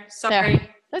here. Sorry. There.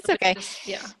 That's okay.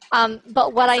 Yeah.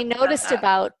 But what I noticed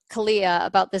about Kalia,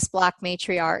 about this Black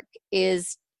matriarch,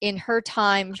 is in her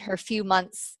time, her few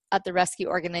months at the rescue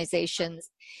organizations,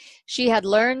 she had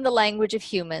learned the language of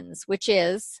humans, which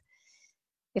is,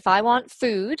 if I want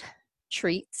food,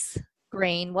 treats,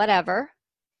 grain, whatever,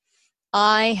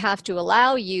 I have to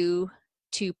allow you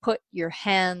to put your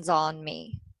hands on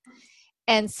me.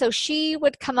 And so she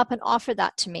would come up and offer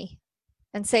that to me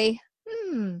and say,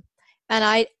 And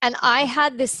I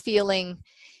had this feeling,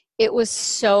 it was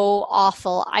so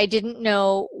awful. I didn't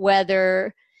know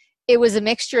whether it was a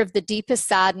mixture of the deepest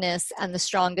sadness and the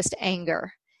strongest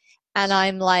anger. And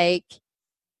I'm like,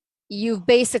 you've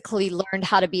basically learned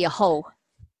how to be a hoe.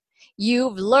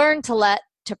 You've learned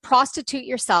to prostitute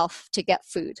yourself to get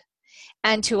food,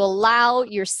 and to allow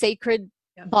your sacred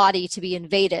body to be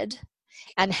invaded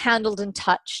and handled and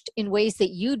touched in ways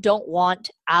that you don't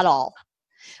want at all.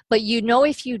 But you know,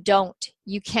 if you don't,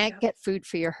 you can't get food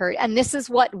for your herd. And this is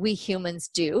what we humans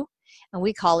do, and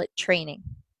we call it training.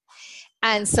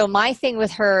 And so my thing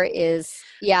with her is,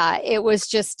 I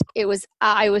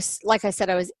was, like I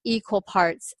said, I was equal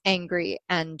parts angry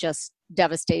and just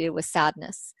devastated with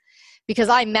sadness, because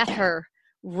I met her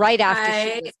right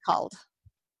after she was called.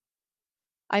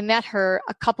 I met her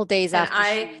a couple days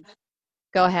after.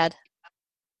 Go ahead.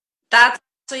 That's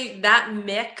like that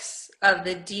mix of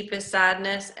the deepest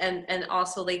sadness and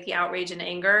also like the outrage and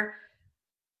anger.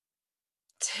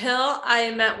 Till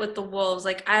I met with the wolves,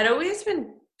 like I'd always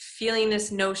been feeling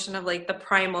this notion of like the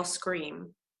primal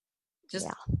scream, and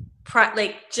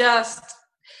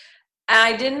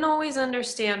I didn't always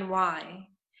understand why.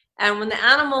 And when the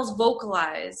animals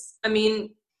vocalize, I mean,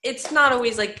 it's not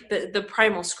always like the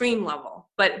primal scream level,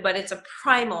 but it's a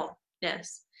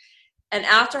primalness. And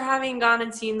after having gone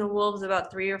and seen the wolves about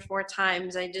 3 or 4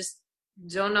 times, I just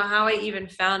don't know how I even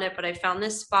found it, but I found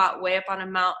this spot way up on a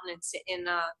mountain. It's in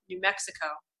New Mexico.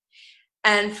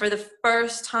 And for the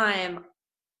first time,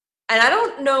 and I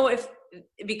don't know if,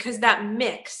 because that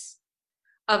mix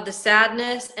of the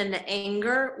sadness and the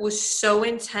anger was so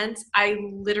intense, I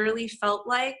literally felt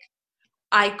like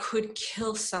I could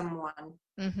kill someone.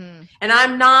 Mm-hmm. And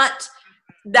I'm not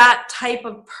that type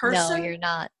of person. No, you're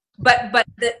not. But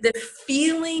the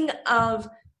feeling of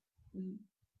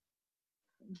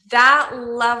that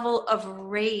level of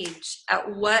rage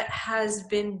at what has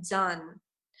been done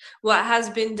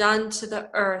to the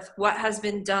earth, what has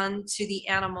been done to the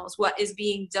animals, what is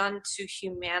being done to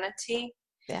humanity.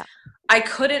 Yeah. I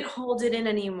couldn't hold it in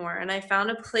anymore. And I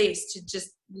found a place to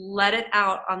just let it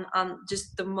out on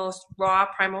just the most raw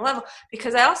primal level,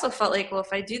 because I also felt like, well,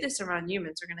 if I do this around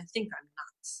humans, they're going to think I'm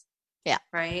nuts. Yeah.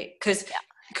 Right.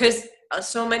 Because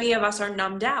so many of us are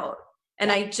numbed out,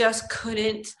 and I just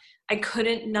couldn't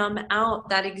numb out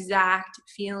that exact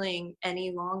feeling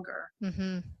any longer.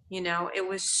 Mm-hmm. You know, it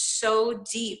was so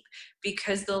deep,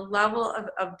 because the level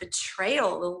of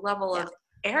betrayal, the level of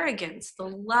arrogance, the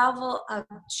level of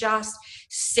just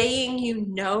saying you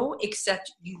know,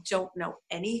 except you don't know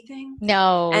anything.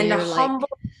 No. And the humble,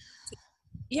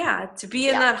 to be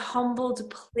in that humbled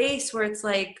place where it's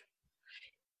like,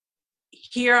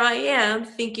 here I am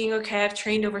thinking, okay, I've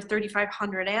trained over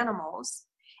 3,500 animals.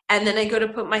 And then I go to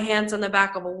put my hands on the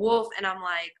back of a wolf, and I'm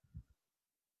like,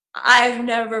 I've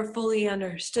never fully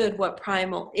understood what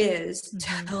primal is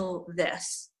till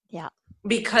this. Yeah.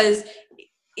 Because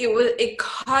it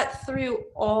cut through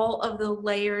all of the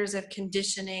layers of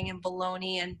conditioning and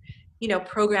baloney and,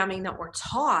 programming that we're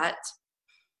taught.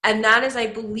 And that is, I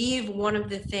believe, one of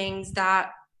the things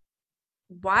that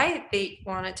why they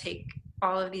want to take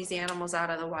all of these animals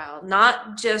out of the wild,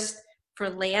 not just for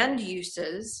land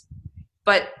uses,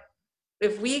 but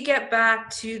if we get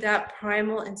back to that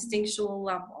primal instinctual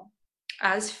level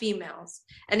as females.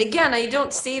 And again, I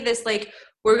don't say this like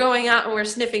we're going out and we're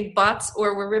sniffing butts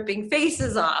or we're ripping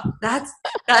faces off. That's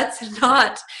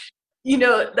not,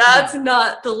 that's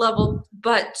not the level.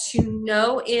 But to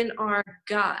know in our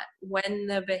gut when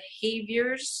the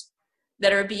behaviors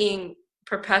that are being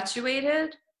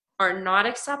perpetuated are not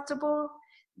acceptable,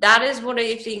 that is what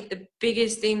I think the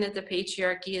biggest thing that the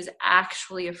patriarchy is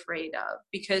actually afraid of,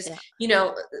 because,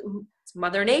 it's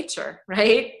Mother Nature,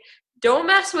 right? don't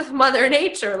mess with Mother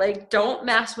Nature. Like, don't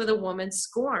mess with a woman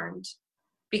scorned.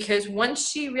 Because once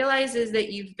she realizes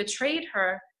that you've betrayed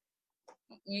her,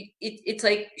 it's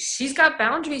like she's got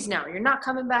boundaries now. You're not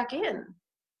coming back in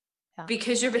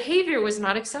because your behavior was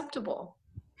not acceptable.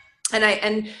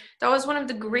 And that was one of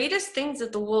the greatest things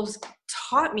that the wolves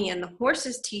taught me, and the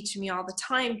horses teach me all the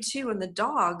time too, and the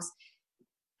dogs.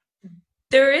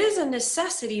 There is a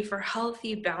necessity for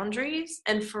healthy boundaries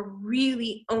and for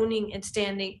really owning and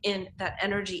standing in that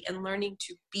energy and learning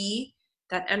to be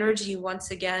that energy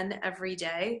once again every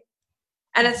day.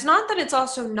 And it's not that it's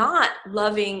also not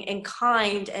loving and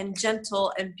kind and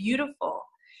gentle and beautiful,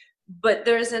 but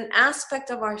there's an aspect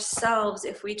of ourselves,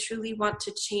 if we truly want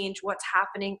to change what's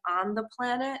happening on the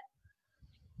planet,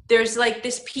 there's like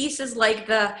this piece is like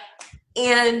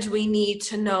and we need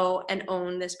to know and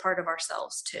own this part of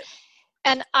ourselves too.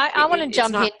 And I want to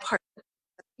jump in.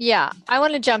 Yeah, I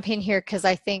want to jump in here because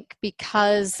I think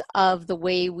because of the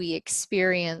way we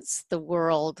experience the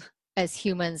world as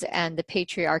humans and the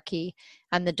patriarchy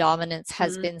and the dominance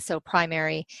has been so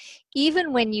primary,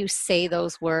 even when you say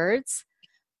those words,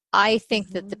 I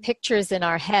think that the pictures in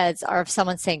our heads are of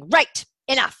someone saying, right,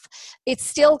 enough. It's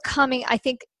still coming. I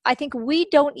think we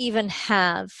don't even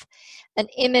have an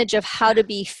image of how to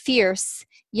be fierce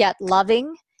yet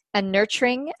loving and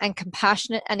nurturing and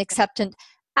compassionate and acceptant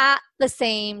at the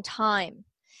same time.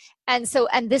 And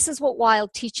this is what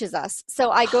Wild teaches us.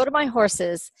 So I go to my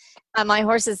horses, and my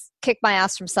horses kick my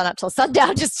ass from sun up till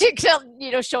sundown, just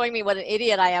to, showing me what an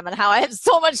idiot I am and how I have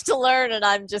so much to learn. And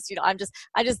I'm just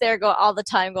there go all the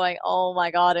time going, oh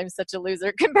my God, I'm such a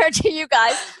loser compared to you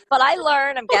guys. But I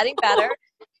learn, I'm getting better.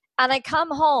 And I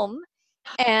come home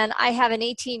and I have an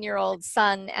 18-year-old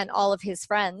son and all of his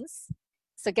friends.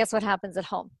 So guess what happens at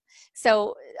home?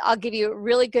 So I'll give you a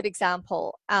really good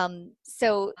example.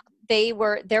 So there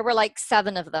were like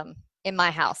 7 of them in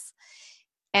my house.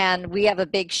 And we have a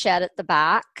big shed at the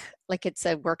back, like it's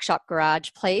a workshop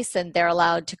garage place, and they're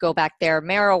allowed to go back there.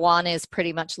 Marijuana is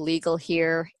pretty much legal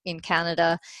here in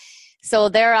Canada. So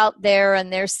they're out there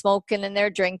and they're smoking and they're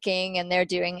drinking and they're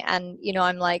doing, and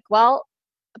I'm like, well,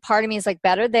 a part of me is like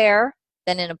better there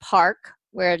than in a park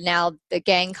where now the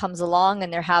gang comes along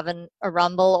and they're having a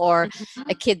rumble, or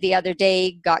a kid the other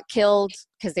day got killed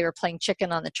because they were playing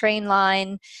chicken on the train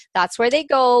line. That's where they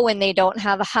go when they don't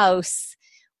have a house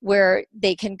where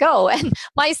they can go. And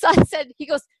my son said, he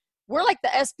goes, we're like the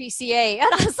SPCA. And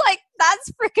I was like,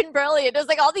 that's freaking brilliant. It was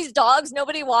like all these dogs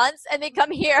nobody wants and they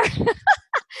come here.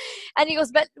 And he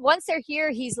goes, but once they're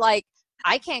here, he's like,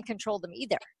 I can't control them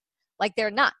either. Like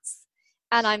they're nuts.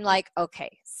 And I'm like,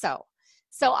 okay, so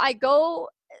I go,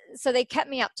 so they kept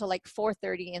me up till like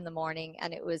 4:30 in the morning,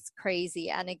 and it was crazy.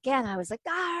 And again, I was like,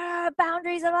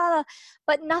 boundaries, blah, blah.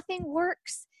 But nothing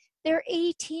works. They're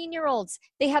 18-year-olds.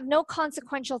 They have no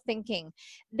consequential thinking.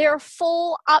 They're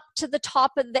full up to the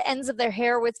top of the ends of their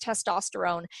hair with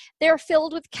testosterone. They're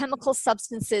filled with chemical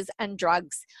substances and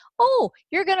drugs. Oh,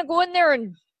 you're going to go in there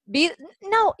and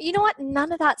no, you know what?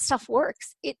 None of that stuff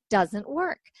works. It doesn't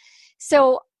work.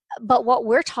 So, but what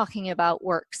we're talking about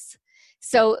works.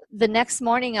 So the next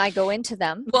morning I go into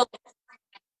them. Well,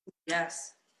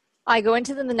 yes. I go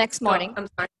into them the next morning. I'm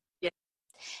sorry. Yeah.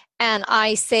 And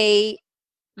I say,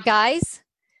 guys,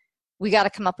 we got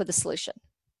to come up with a solution.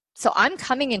 So I'm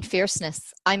coming in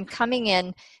fierceness. I'm coming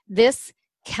in, this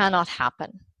cannot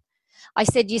happen. I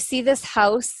said, you see this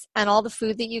house and all the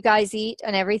food that you guys eat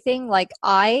and everything? Like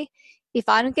if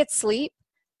I don't get sleep,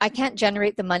 I can't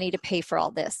generate the money to pay for all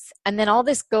this. And then all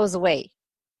this goes away.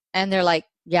 And they're like,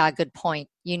 yeah, good point.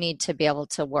 You need to be able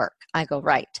to work. I go,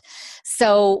 right.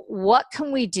 So what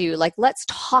can we do? Like, let's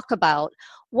talk about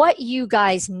what you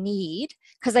guys need,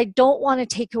 because I don't want to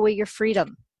take away your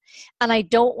freedom. And I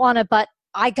don't want to, but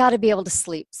I got to be able to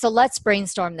sleep. So let's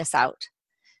brainstorm this out.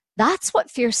 That's what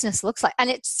fierceness looks like.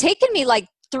 And it's taken me like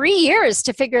 3 years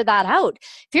to figure that out.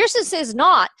 Fierceness is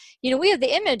not, we have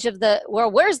the image of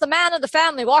where's the man of the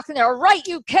family walking there? All right,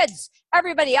 you kids,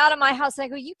 everybody out of my house. And I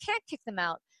go, you can't kick them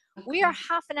out. We are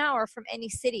half an hour from any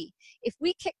city. If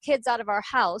we kick kids out of our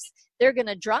house, they're going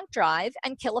to drunk drive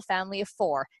and kill a family of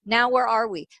 4. Now, where are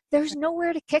we? There's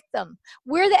nowhere to kick them.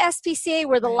 We're the SPCA.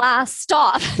 We're the last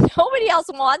stop. Nobody else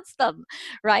wants them,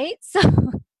 right? So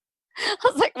I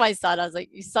was like, my son,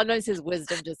 sometimes his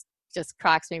wisdom just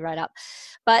cracks me right up.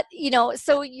 But,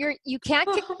 so you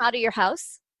can't kick them out of your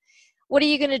house. What are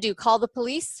you going to do? Call the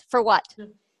police for what?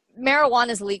 Marijuana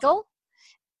is legal.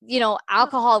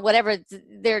 Alcohol, whatever,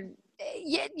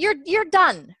 you're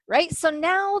done, right? So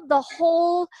now the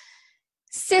whole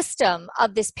system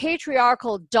of this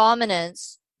patriarchal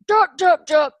dominance,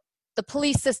 the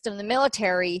police system, the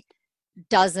military,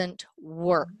 doesn't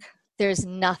work. there's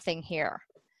nothing here.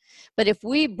 But if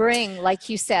we bring, like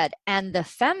you said, and the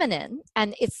feminine,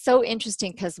 and it's so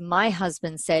interesting because my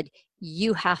husband said,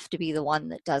 you have to be the one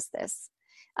that does this.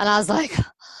 And I was like,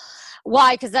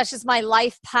 why? Because that's just my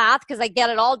life path, because I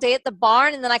get it all day at the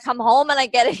barn and then I come home and I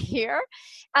get it here.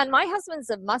 And my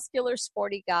husband's a muscular,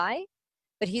 sporty guy,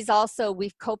 but he's also,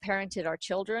 we've co-parented our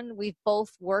children. We've both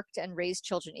worked and raised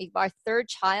children. Our third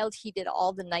child, he did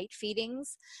all the night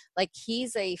feedings. Like,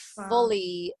 he's a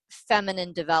fully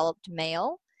feminine developed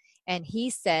male. And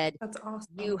he said, that's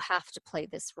awesome. You have to play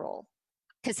this role,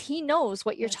 because he knows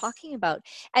what you're talking about.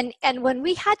 And when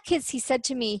we had kids, he said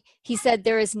to me, he said,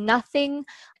 there is nothing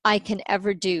I can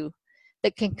ever do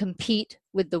that can compete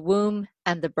with the womb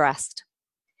and the breast.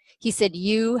 He said,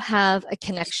 you have a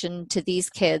connection to these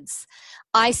kids.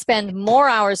 I spend more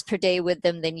hours per day with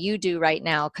them than you do right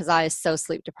now because I was so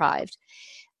sleep deprived.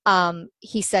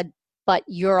 He said, but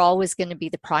you're always going to be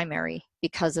the primary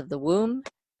because of the womb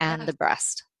and the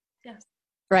breast. Yes.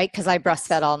 Right? Because I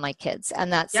breastfed all my kids,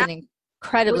 and that's an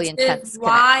incredibly intense connection.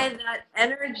 Why that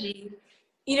energy,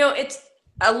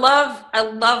 I love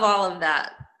all of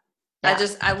that. Yeah.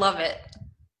 I love it.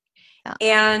 Yeah.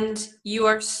 And you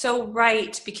are so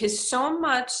right, because so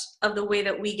much of the way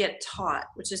that we get taught,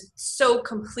 which is so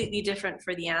completely different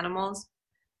for the animals,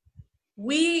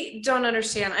 we don't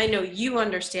understand. I know you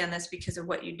understand this because of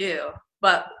what you do,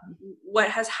 but what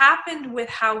has happened with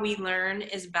how we learn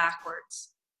is backwards.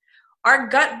 Our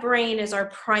gut brain is our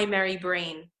primary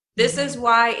brain. This is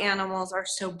why animals are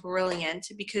so brilliant,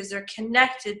 because they're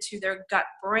connected to their gut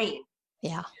brain.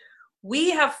 Yeah. We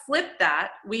have flipped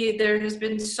that. There has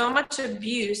been so much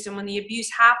abuse, and when the abuse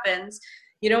happens,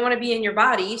 you don't want to be in your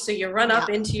body, so you run up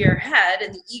into your head,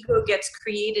 and the ego gets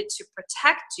created to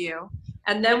protect you.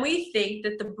 And then we think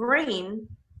that the brain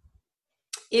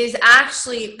is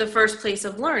actually the first place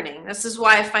of learning. This is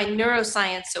why I find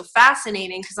neuroscience so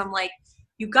fascinating, because I'm like,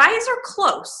 you guys are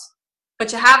close,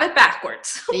 but you have it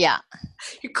backwards. Yeah.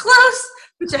 You're close,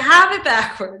 but you have it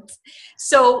backwards.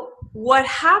 So what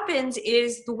happens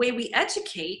is the way we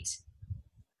educate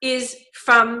is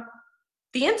from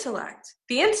the intellect.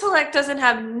 The intellect doesn't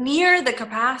have near the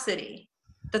capacity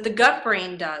that the gut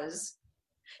brain does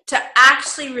to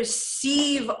actually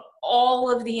receive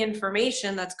all of the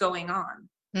information that's going on.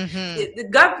 Mm-hmm. The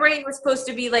gut brain was supposed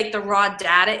to be like the raw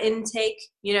data intake.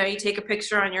 You take a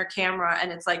picture on your camera and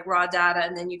it's like raw data,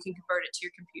 and then you can convert it to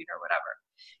your computer or whatever.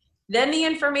 Then the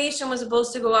information was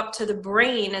supposed to go up to the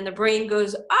brain, and the brain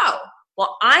goes, oh,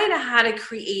 well, I know how to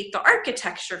create the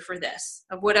architecture for this,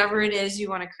 of whatever it is you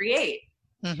want to create.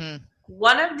 Mm-hmm.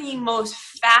 One of the most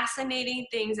fascinating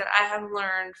things that I have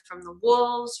learned from the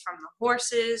wolves, from the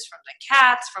horses, from the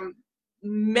cats, from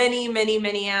many, many,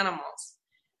 many animals,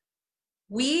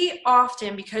 we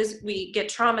often, because we get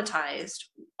traumatized,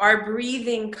 our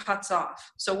breathing cuts off.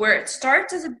 So where it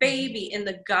starts as a baby in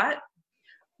the gut,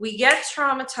 we get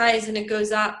traumatized and it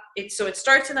goes up. So it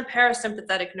starts in the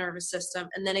parasympathetic nervous system,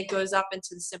 and then it goes up into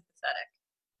the sympathetic.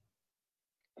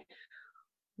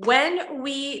 When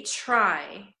we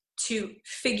try to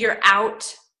figure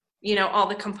out, all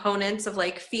the components of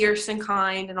like fierce and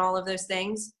kind and all of those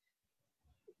things,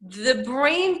 the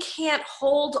brain can't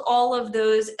hold all of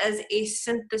those as a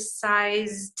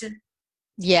synthesized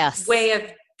way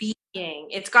of being.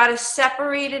 It's got to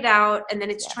separate it out, and then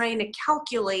it's trying to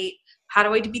calculate, how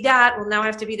do I be that? Well, now I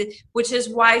have to be the, which is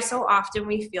why so often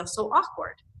we feel so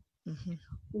awkward. Mm-hmm.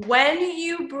 When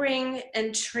you bring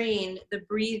and train the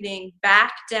breathing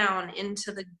back down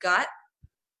into the gut,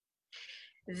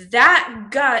 that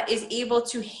gut is able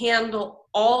to handle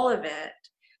all of it.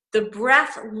 The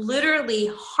breath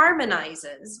literally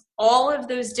harmonizes all of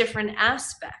those different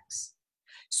aspects.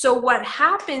 So what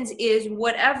happens is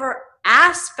whatever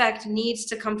aspect needs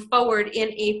to come forward in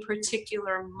a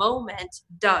particular moment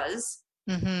does,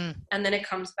 and then it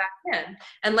comes back in.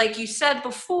 And like you said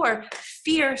before,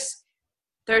 fierce,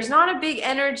 there's not a big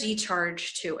energy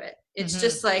charge to it. It's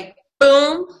just like,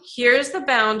 boom, here's the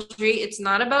boundary. It's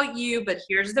not about you, but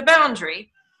here's the boundary.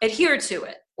 Adhere to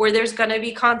it, or there's going to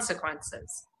be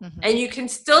consequences. And you can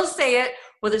still say it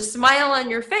with a smile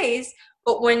on your face,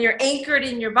 but when you're anchored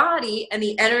in your body and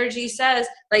the energy says,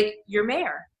 like your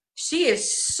mare, she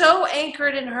is so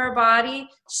anchored in her body,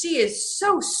 she is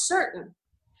so certain.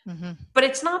 But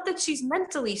it's not that she's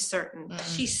mentally certain.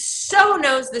 She so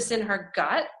knows this in her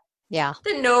gut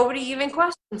that nobody even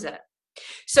questions it.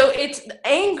 So it's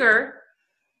anger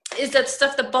is that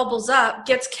stuff that bubbles up,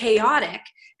 gets chaotic,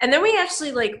 and then we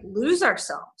actually like lose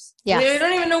ourselves. We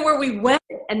don't even know where we went,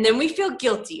 and then we feel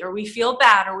guilty, or we feel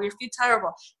bad, or we feel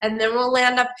terrible, and then we'll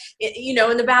land up, in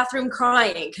the bathroom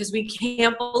crying because we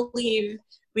can't believe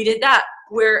we did that.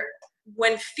 Where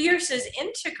when fierce is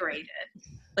integrated,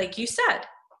 like you said,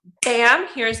 bam,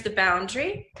 here's the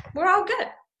boundary, we're all good.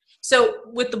 So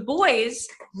with the boys,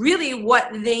 really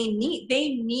what they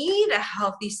need a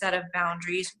healthy set of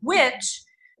boundaries, which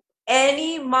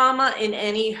any mama in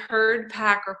any herd,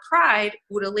 pack, or pride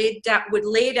would lay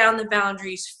down the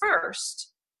boundaries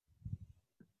first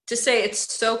to say,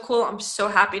 it's so cool, I'm so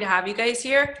happy to have you guys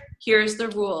here. Here's the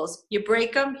rules. You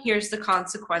break them, here's the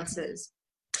consequences.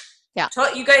 Yeah.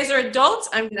 You guys are adults.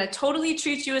 I'm going to totally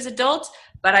treat you as adults,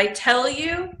 but I tell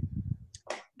you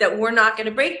that we're not going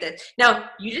to break this. Now,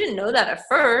 you didn't know that at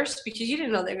first because you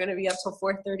didn't know they're going to be up till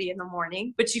 4:30 in the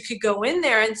morning, but you could go in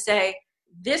there and say,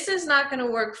 this is not going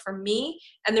to work for me.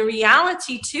 And the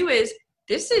reality too is,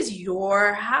 this is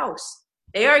your house.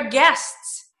 They are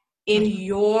guests in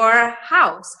your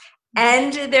house.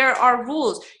 And there are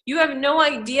rules. You have no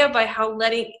idea by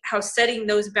how setting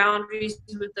those boundaries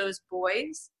with those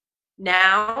boys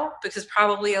now, because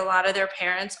probably a lot of their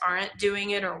parents aren't doing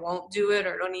it or won't do it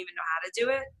or don't even know how to do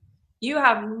it. You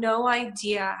have no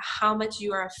idea how much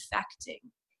you are affecting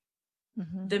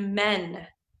the men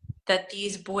that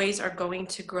these boys are going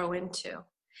to grow into.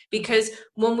 Because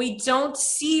when we don't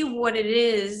see what it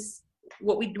is,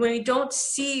 when we don't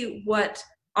see what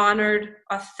honored,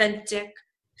 authentic,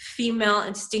 female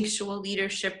instinctual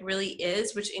leadership really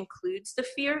is, which includes the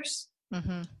fierce,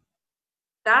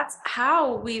 that's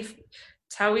how we've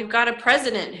got a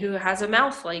president who has a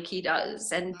mouth like he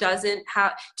does and doesn't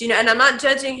have, and I'm not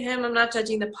judging him, I'm not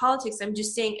judging the politics, I'm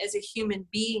just saying as a human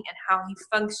being and how he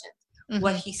functions,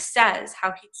 what he says,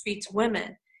 how he treats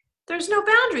women. There's no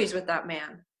boundaries with that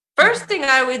man. First thing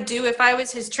I would do if I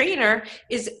was his trainer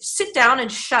is sit down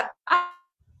and shut up.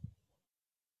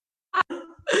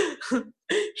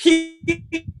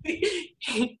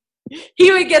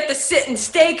 He would get the sit and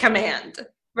stay command,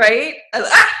 right?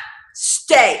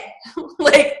 Stay,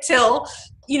 like till,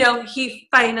 he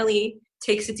finally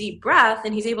takes a deep breath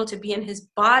and he's able to be in his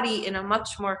body in a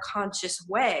much more conscious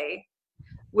way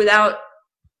without,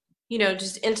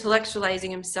 just intellectualizing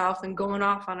himself and going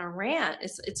off on a rant.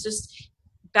 It's just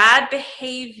bad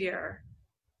behavior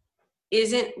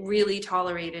isn't really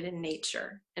tolerated in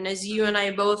nature. And as you and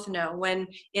I both know, when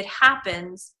it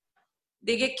happens,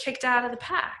 they get kicked out of the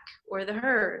pack or the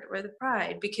herd or the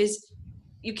pride, because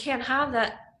you can't have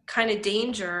that kind of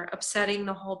danger upsetting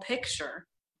the whole picture.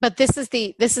 But this is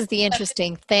the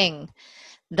interesting thing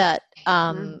that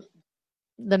the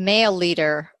male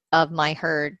leader of my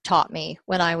herd taught me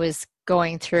when I was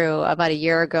going through about a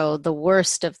year ago the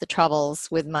worst of the troubles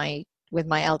with my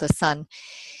eldest son.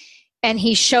 And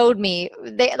he showed me,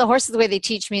 the horses, the way they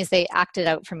teach me is they act it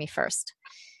out for me first.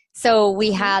 So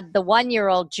we had the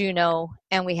 1-year-old Juno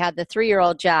and we had the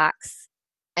 3-year-old Jax,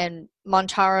 and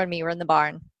Montaro and me were in the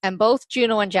barn. And both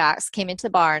Juno and Jax came into the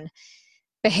barn,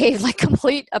 behaved like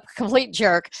a complete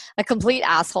jerk, a complete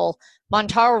asshole.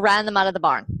 Montaro ran them out of the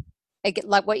barn.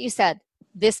 Like what you said,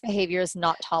 this behavior is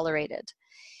not tolerated.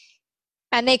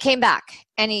 And they came back,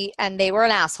 and they were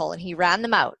an asshole, and he ran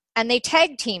them out. And they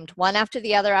tag teamed one after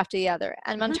the other.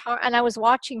 And Montaro, and I was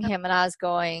watching him, and I was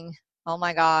going, "Oh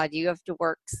my God, you have to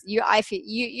work. You have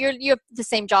the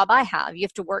same job I have. You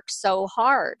have to work so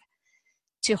hard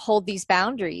to hold these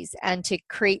boundaries and to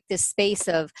create this space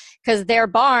of, because their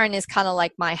barn is kind of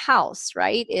like my house,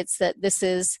 right? It's that this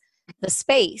is the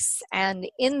space, and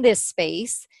in this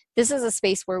space, this is a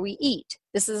space where we eat.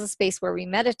 This is a space where we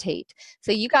meditate.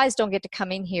 So you guys don't get to come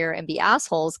in here and be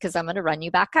assholes, because I'm going to run you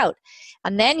back out."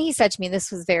 And then he said to me,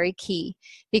 this was very key,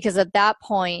 because at that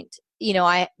point,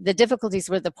 the difficulties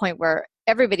were the point where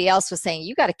everybody else was saying,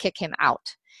 you got to kick him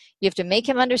out. You have to make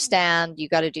him understand. You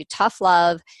got to do tough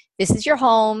love. This is your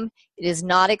home. It is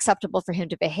not acceptable for him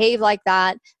to behave like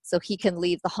that, so he can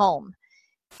leave the home.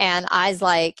 And I was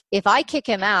like, if I kick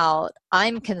him out,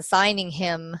 I'm consigning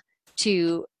him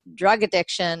to drug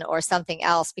addiction or something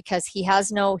else, because he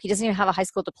doesn't even have a high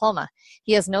school diploma.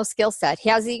 He has no skill set. He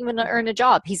hasn't even earned a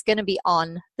job. He's going to be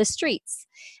on the streets.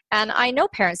 And I know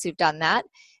parents who've done that,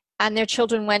 and their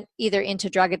children went either into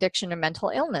drug addiction or mental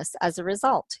illness as a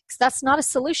result. Because that's not a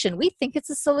solution. We think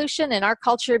it's a solution in our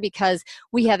culture because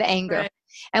we have anger. Right.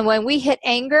 And when we hit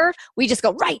anger, we just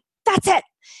go, right, that's it.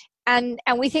 And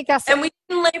we think that's... And we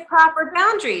didn't lay proper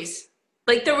boundaries.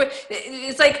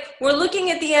 It's like we're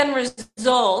looking at the end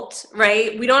result,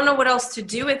 right? We don't know what else to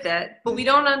do with it, but we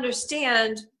don't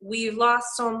understand we've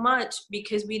lost so much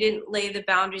because we didn't lay the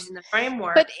boundaries in the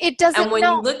framework. But it doesn't. And when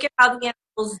you look at how the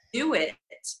animals do it,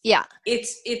 yeah,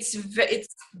 it's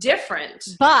different.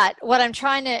 But what I'm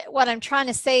trying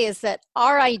to say is that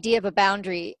our idea of a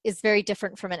boundary is very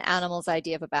different from an animal's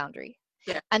idea of a boundary.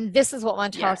 Yeah. And this is what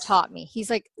Montaro taught me. He's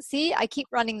like, see, I keep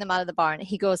running them out of the barn.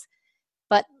 He goes,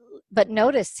 but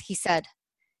notice, he said,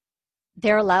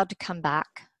 they're allowed to come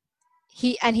back.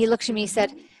 He looked at me, he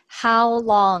said, how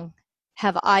long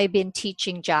have I been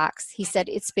teaching Jax? He said,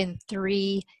 it's been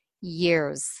 3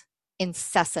 years,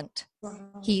 incessant.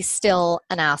 He's still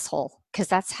an asshole, because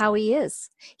that's how he is.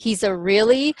 He's a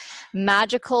really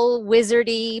magical,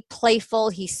 wizardy, playful,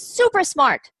 he's super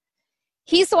smart.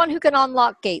 He's the one who can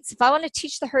unlock gates. If I want to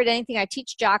teach the herd anything, I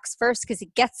teach Jax first, because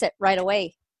he gets it right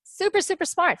away. Super, super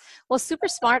smart. Well, super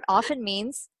smart often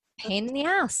means pain in the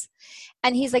ass.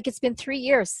 And he's like, it's been 3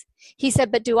 years. He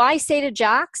said, but do I say to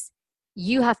Jax,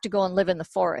 you have to go and live in the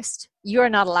forest. You are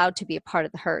not allowed to be a part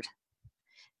of the herd.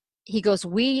 He goes,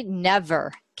 we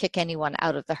never kick anyone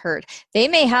out of the herd. They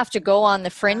may have to go on the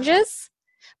fringes,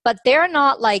 but they're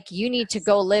not like, you need to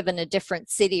go live in a different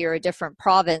city or a different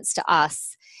province to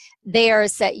us. They are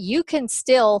set. You can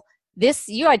still,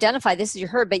 you identify this as your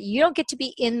herd, but you don't get to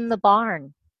be in the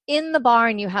barn. In the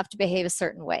barn, you have to behave a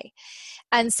certain way.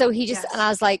 And so he just, and I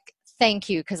was like, thank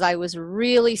you, because I was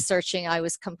really searching. I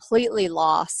was completely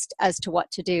lost as to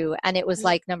what to do. And it was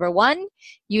like, number one,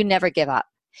 you never give up.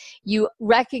 You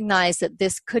recognize that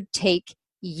this could take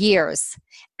years,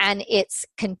 and it's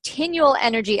continual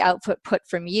energy output put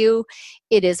from you.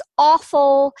 It is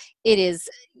awful. It is,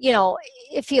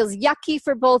 it feels yucky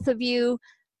for both of you,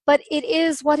 but it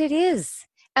is what it is.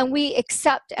 And we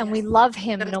accept and we love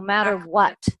him no matter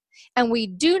what. And we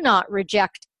do not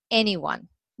reject anyone.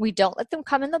 We don't let them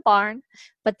come in the barn,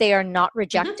 but they are not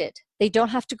rejected. They don't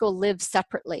have to go live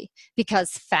separately,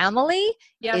 because family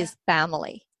is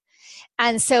family.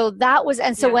 And so that was,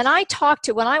 and so when I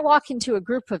walk into a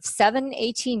group of 7,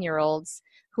 18-year-olds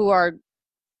who are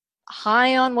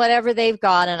high on whatever they've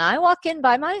got, and I walk in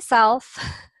by myself,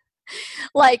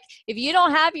 like, if you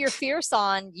don't have your fierce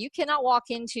on, you cannot walk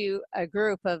into a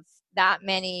group of that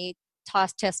many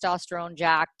testosterone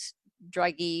jacked,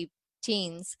 druggy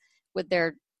teens with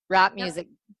their rap music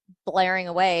blaring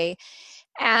away.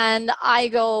 And I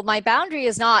go, my boundary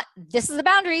is not, this is the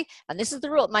boundary and this is the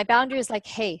rule. My boundary is like,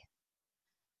 hey,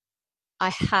 I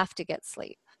have to get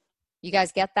sleep. You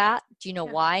guys get that? Do you know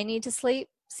why I need to sleep?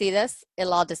 See this?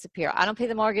 It'll all disappear. I don't pay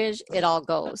the mortgage. It all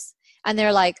goes. And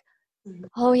they're like,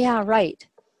 oh yeah, right.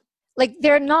 Like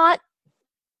they're not,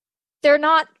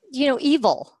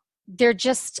 evil. They're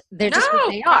just what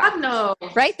they are. God, no.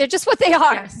 Right? They're just what they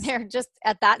are. Yes. They're just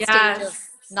at that stage of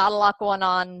not a lot going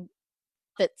on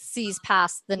that sees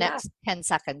past the next 10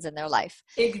 seconds in their life.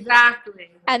 Exactly.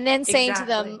 And then saying to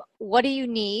them, what do you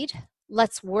need?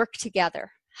 Let's work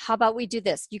together. How about we do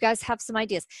this? You guys have some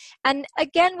ideas. And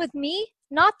again, with me,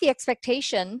 not the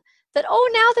expectation that,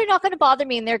 now they're not going to bother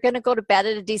me and they're going to go to bed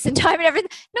at a decent time and everything.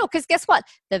 No, because guess what?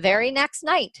 The very next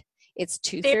night, it's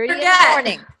 2:30 in the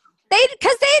morning.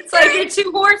 It's like your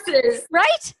two horses.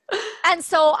 Right? And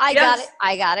so I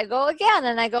got to go again.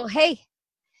 And I go, hey,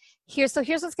 here's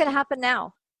what's going to happen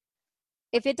now.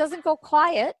 If it doesn't go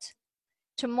quiet,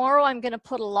 tomorrow I'm going to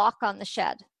put a lock on the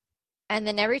shed. And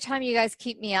then every time you guys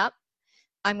keep me up,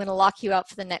 I'm going to lock you out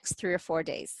for the next 3 or 4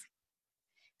 days.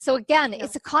 So again,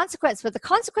 it's a consequence, but the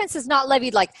consequence is not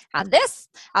levied like, and this,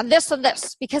 and this, and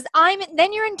this, because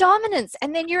then you're in dominance,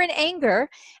 and then you're in anger,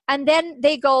 and then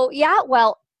they go, yeah,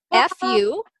 well, F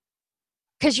you,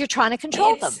 because you're trying to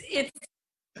control them.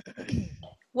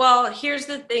 Well, here's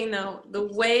the thing, though.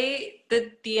 The way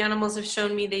that the animals have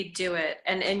shown me they do it,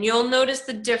 and you'll notice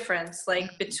the difference,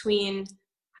 like, between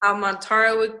how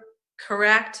Montara would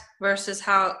correct versus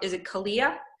how, is it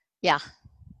Kalia? Yeah.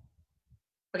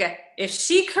 Okay. If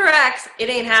she corrects, it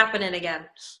ain't happening again.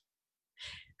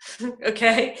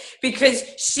 Okay? Because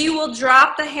she will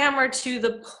drop the hammer to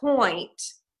the point,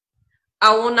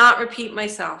 I will not repeat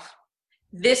myself.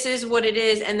 This is what it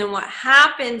is. And then what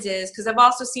happens is, because I've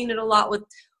also seen it a lot with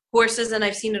horses and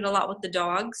I've seen it a lot with the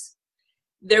dogs,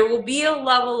 there will be a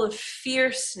level of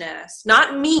fierceness,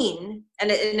 not mean,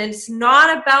 and it's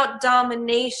not about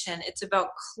domination. It's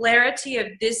about clarity of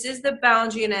this is the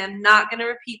boundary and I'm not going to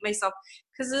repeat myself.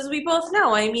 Because as we both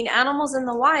know, I mean, animals in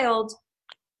the wild,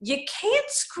 you can't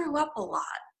screw up a lot.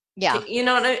 Yeah. Or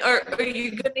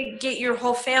you're going to get your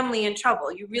whole family in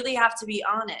trouble. You really have to be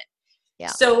on it. Yeah.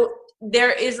 So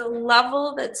there is a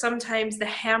level that sometimes the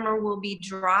hammer will be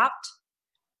dropped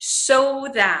so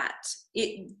that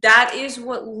that is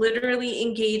what literally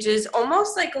engages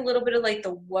almost like a little bit of like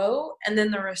the whoa, and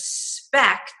then the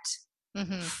respect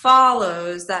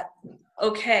follows that.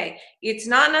 Okay, it's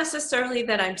not necessarily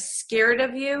that I'm scared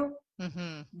of you,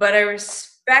 but I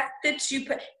respect that you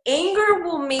anger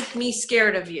will make me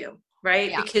scared of you,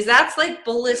 right? Yeah. Because that's like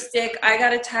ballistic. I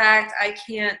got attacked. I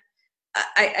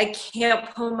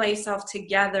can't pull myself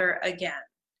together again.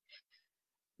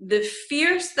 the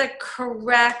fierce that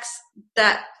corrects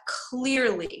that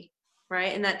clearly,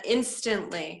 right? And that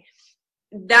instantly,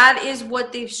 that is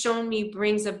what they've shown me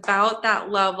brings about that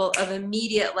level of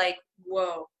immediate, like,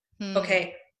 whoa,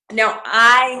 okay, now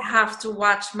I have to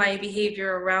watch my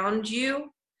behavior around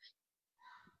you.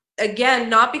 Again,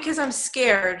 not because I'm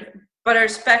scared, but I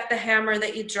respect the hammer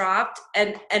that you dropped,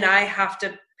 and I have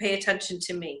to pay attention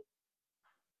to me.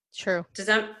 True. Does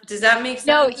that make sense?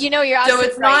 No, you're absolutely so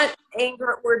it's right. not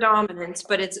anger or dominance,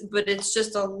 but it's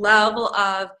just a level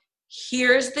of,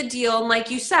 here's the deal. And like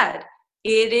you said,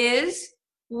 it is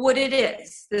what it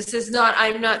is. This is not,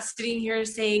 I'm not sitting here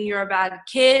saying you're a bad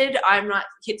kid. I'm not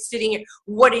sitting here,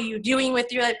 what are you doing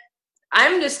with your life?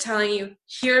 I'm just telling you,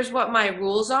 here's what my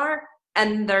rules are,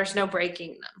 and there's no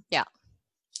breaking them.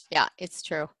 Yeah, it's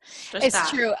true.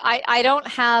 Just true. I don't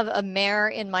have a mare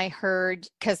in my herd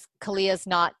because Kalia's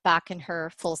not back in her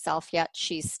full self yet.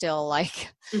 She's still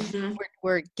like,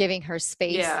 we're giving her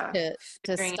space to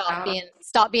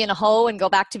stop being a hoe and go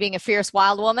back to being a fierce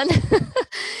wild woman.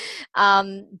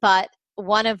 But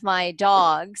one of my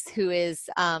dogs, who is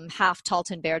half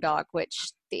Talton bear dog,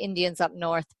 which the Indians up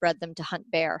north bred them to hunt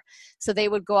bear. So they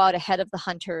would go out ahead of the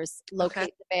hunters,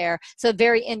 locate the bear. So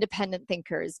very independent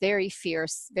thinkers, very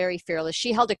fierce, very fearless.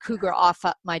 She held a cougar off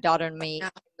my daughter and me in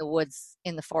the woods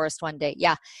in the forest one day.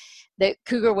 Yeah, the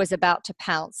cougar was about to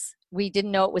pounce. We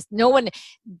didn't know it was,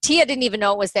 Tia didn't even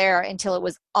know it was there until it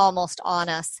was almost on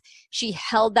us. She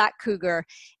held that cougar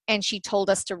and she told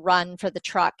us to run for the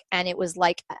truck. And it was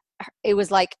like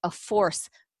a force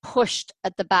pushed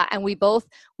at the back, and we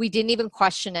didn't even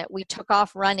question it. We took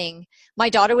off running. My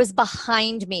daughter was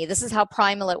behind me. This is how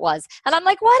primal it was. And I'm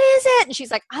like, what is it? And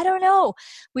she's like, I don't know.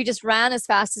 We just ran as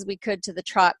fast as we could to the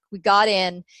truck. We got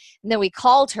in, and then we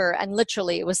called her, and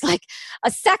literally it was like a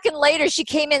second later, she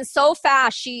came in so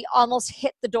fast, she almost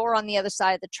hit the door on the other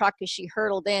side of the truck as she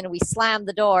hurtled in, and we slammed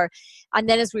the door. And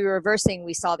then as we were reversing,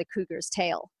 we saw the cougar's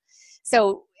tail.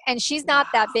 So, and she's not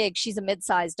that big. She's a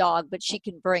mid-sized dog, but she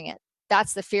can bring it.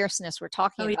 That's the fierceness we're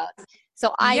talking about.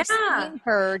 So I've seen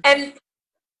her, and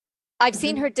I've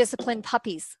seen her discipline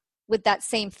puppies with that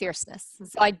same fierceness.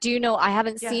 So I do know, I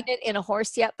haven't seen it in a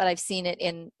horse yet, but I've seen it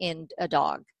in a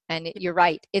dog. And you're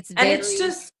right. It's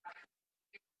just,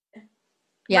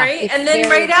 right. And then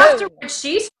right afterwards,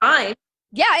 she's fine.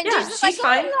 Yeah. And she's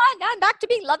fine. Oh, I'm back to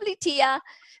being lovely, Tia.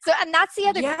 So, and that's the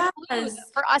other clue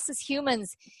for us as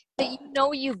humans, that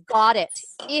you've got it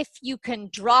if you can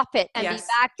drop it and be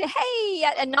back to, hey,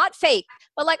 and not fake,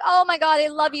 but like, oh my God, I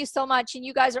love you so much and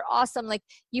you guys are awesome. Like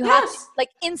you have to, like,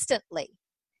 instantly.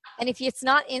 And if it's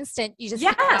not instant, you just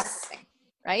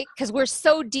right? Because we're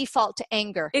so default to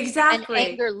anger. Exactly. And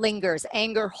anger lingers,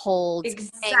 anger holds,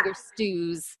 anger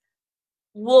stews.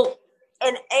 Well,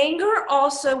 and anger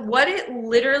also, what it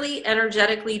literally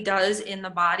energetically does in the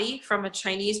body from a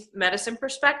Chinese medicine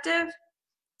perspective,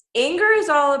 anger is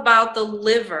all about the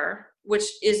liver, which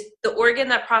is the organ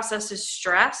that processes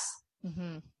stress.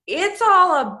 It's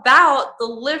all about the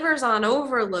liver's on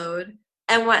overload.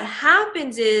 And what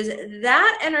happens is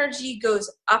that energy goes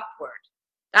upward.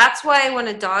 That's why when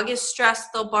a dog is stressed,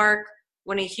 they'll bark.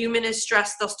 When a human is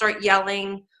stressed, they'll start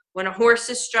yelling. When a horse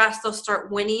is stressed, they'll start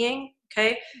whinnying.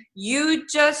 Okay. You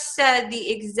just said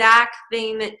the exact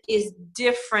thing that is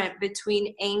different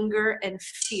between anger and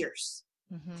fierce.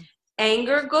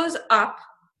 Anger goes up,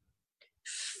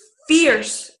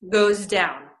 fierce goes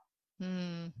down.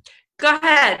 Go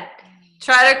ahead.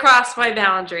 Try to cross my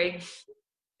boundary.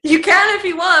 You can if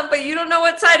you want, but you don't know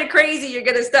what side of crazy you're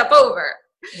going to step over.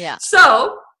 Yeah.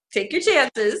 So take your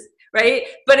chances, right?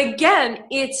 But again,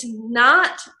 it's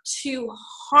not to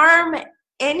harm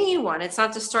anyone. It's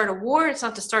not to start a war. It's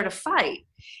not to start a fight.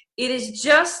 It is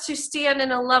just to stand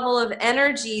in a level of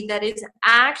energy that is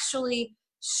actually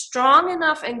strong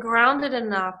enough and grounded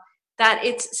enough that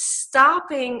it's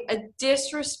stopping a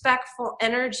disrespectful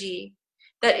energy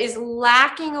that is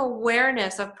lacking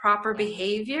awareness of proper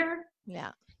behavior.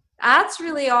 Yeah. That's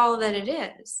really all that it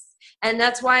is. And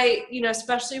that's why,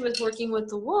 especially with working with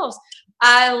the wolves,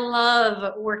 I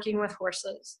love working with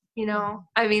horses.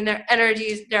 I mean, their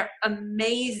energies, they're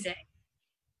amazing.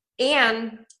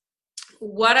 And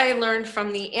what I learned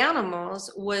from the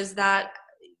animals was that,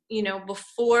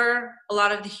 before a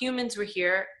lot of the humans were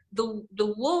here, the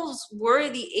wolves were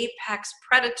the apex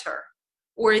predator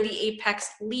or the apex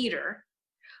leader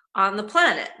on the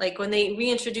planet. Like when they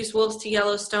reintroduced wolves to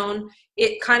Yellowstone,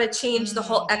 it kind of changed the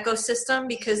whole ecosystem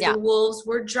because the wolves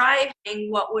were driving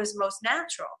what was most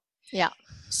natural. Yeah.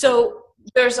 So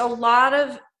there's a lot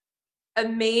of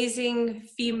amazing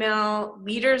female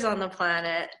leaders on the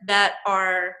planet that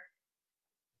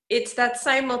it's that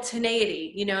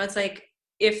simultaneity, it's like,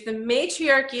 if the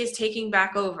matriarchy is taking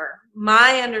back over,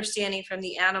 my understanding from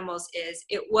the animals is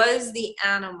it was the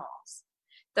animals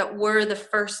that were the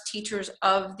first teachers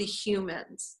of the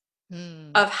humans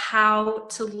of how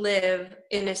to live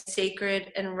in a sacred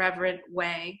and reverent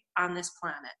way on this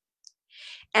planet.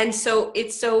 And so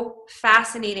it's so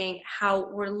fascinating how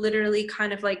we're literally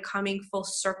kind of like coming full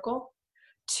circle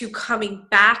to coming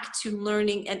back to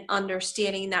learning and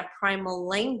understanding that primal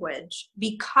language,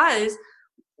 because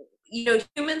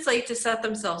humans like to set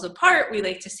themselves apart. We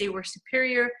like to say we're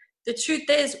superior. The truth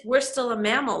is, we're still a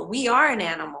mammal. We are an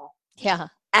animal. Yeah.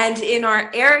 And in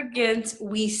our arrogance,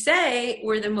 we say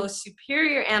we're the most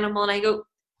superior animal. And I go,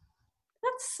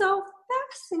 that's so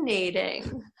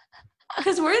fascinating.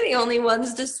 Because we're the only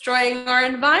ones destroying our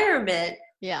environment,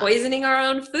 poisoning our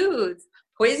own foods,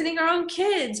 poisoning our own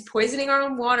kids, poisoning our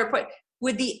own water.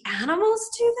 Would the animals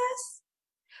do this?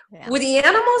 Yeah. Would the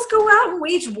animals go out and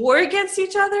wage war against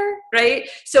each other, right?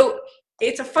 So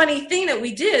it's a funny thing that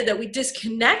we did, that we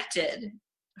disconnected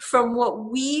from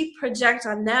what we project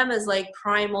on them as like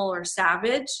primal or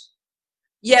savage,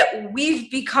 yet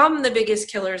we've become the biggest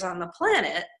killers on the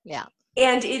planet. Yeah.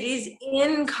 And it is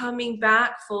in coming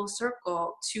back full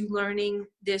circle to learning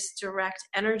this direct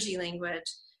energy language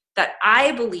that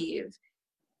I believe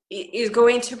is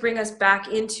going to bring us back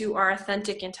into our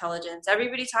authentic intelligence.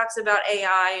 Everybody talks about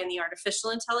AI and the artificial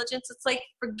intelligence. It's like,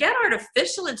 forget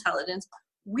artificial intelligence.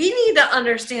 We need to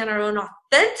understand our own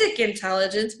authentic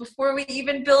intelligence before we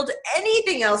even build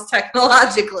anything else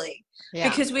technologically,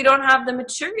 because we don't have the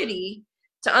maturity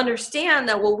to understand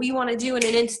that what we want to do in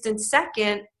an instant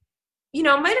second, it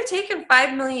might have taken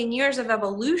 5 million years of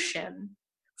evolution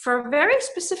for a very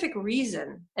specific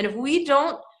reason. And if we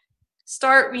don't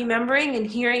start remembering and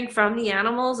hearing from the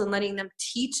animals and letting them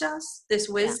teach us this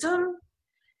wisdom,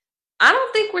 I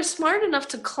don't think we're smart enough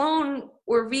to clone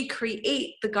or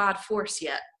recreate the God force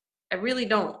yet. I really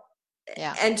don't.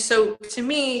 Yeah. And so to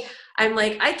me, I'm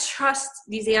like, I trust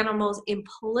these animals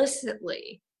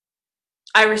implicitly.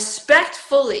 I respect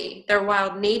fully their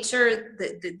wild nature,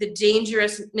 the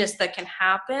dangerousness that can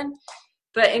happen.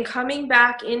 But in coming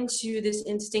back into this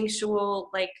instinctual,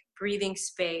 like, breathing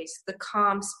space, the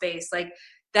calm space, like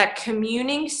that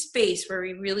communing space where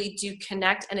we really do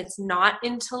connect, and it's not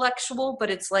intellectual,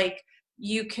 but it's like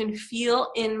you can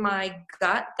feel in my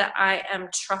gut that I am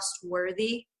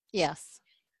trustworthy. Yes.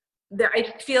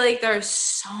 I feel like there's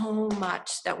so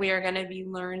much that we are going to be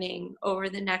learning over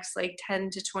the next like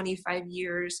 10 to 25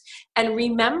 years and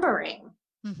remembering,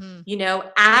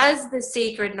 as the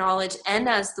sacred knowledge and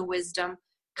as the wisdom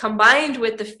combined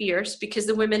with the fierce, because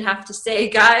the women have to say,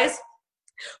 guys,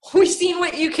 we've seen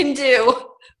what you can do.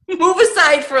 Move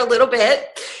aside for a little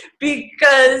bit,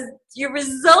 because your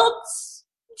results,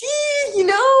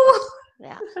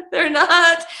 they're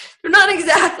not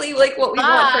exactly like what we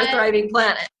want for a thriving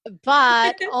planet.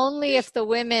 But only if the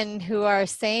women who are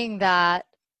saying that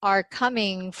are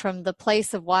coming from the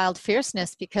place of wild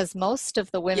fierceness, because most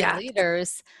of the women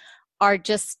leaders are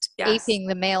just aping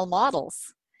the male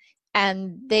models.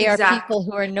 And they are people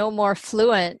who are no more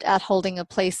fluent at holding a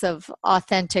place of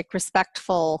authentic,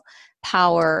 respectful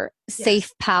power,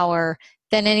 safe power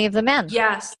than any of the men.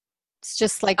 Yes. It's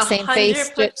just like same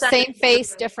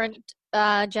face, different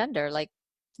gender, like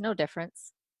no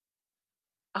difference.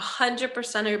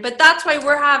 100%. But that's why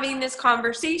we're having this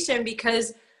conversation,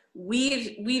 because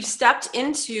we've stepped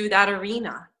into that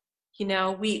arena.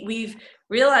 We've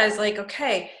realized, like,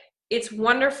 okay, it's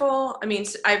wonderful. I mean,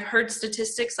 I've heard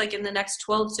statistics like in the next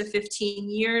 12 to 15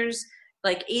 years,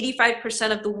 like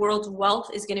 85% of the world's wealth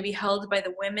is going to be held by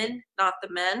the women, not the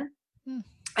men.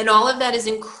 And all of that is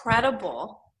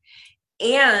incredible.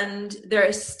 And there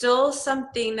is still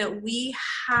something that we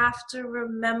have to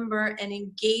remember and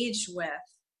engage with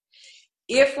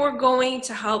if we're going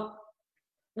to help.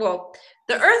 Well,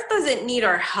 the earth doesn't need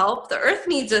our help. The earth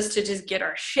needs us to just get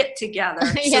our shit together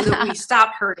so that we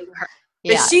stop hurting her.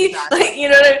 But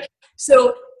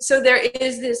so there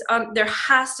is this, there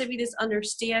has to be this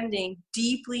understanding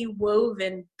deeply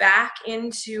woven back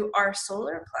into our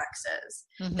solar plexus,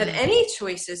 that any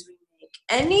choices we make,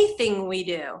 anything we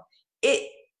do,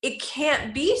 it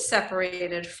can't be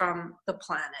separated from the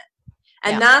planet.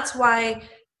 And that's why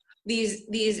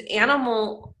these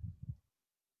animal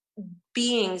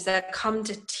beings that come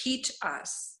to teach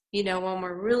us, when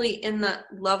we're really in the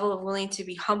level of willing to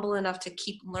be humble enough to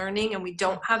keep learning and we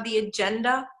don't have the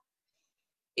agenda,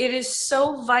 it is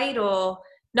so vital,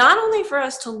 not only for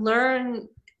us to learn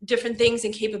different things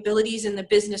and capabilities in the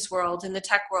business world, in the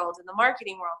tech world, in the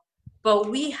marketing world, but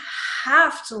we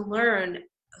have to learn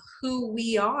who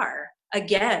we are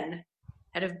again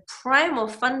at a primal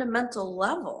fundamental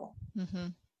level.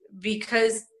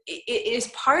 because it is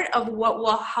part of what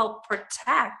will help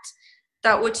protect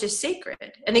that which is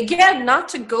sacred. And again, not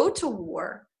to go to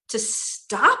war to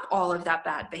stop all of that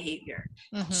bad behavior,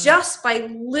 just by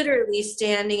literally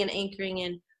standing and anchoring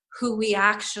in who we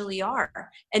actually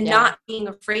are and not being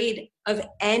afraid of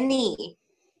any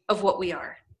of what we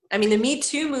are. I mean, the Me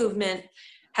Too movement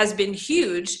has been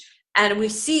huge, and we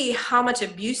see how much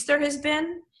abuse there has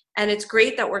been, and it's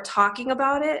great that we're talking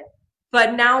about it,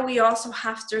 but now we also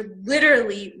have to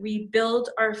literally rebuild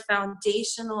our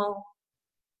foundation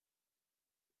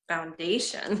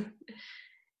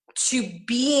to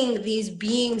being these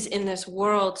beings in this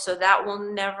world, so that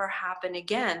will never happen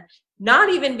again. Not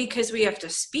even because we have to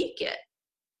speak it,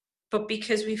 but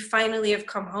because we finally have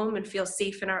come home and feel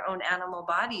safe in our own animal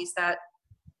bodies, that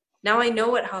now I know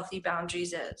what healthy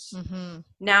boundaries is.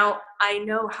 Now I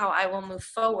know how I will move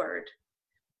forward,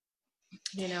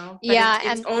 you know? But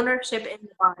it's ownership in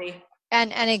the body.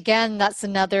 And again, that's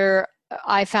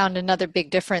I found another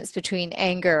big difference between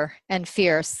anger and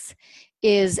fierce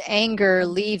is anger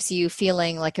leaves you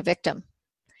feeling like a victim.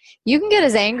 You can get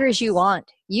as angry as you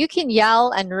want. You can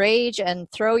yell and rage and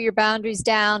throw your boundaries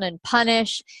down and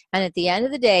punish. And at the end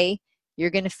of the day,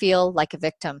 you're going to feel like a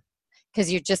victim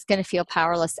because you're just going to feel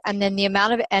powerless. And then the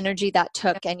amount of energy that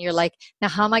took, and you're like, now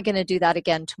how am I going to do that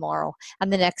again tomorrow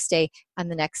and the next day and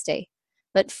the next day?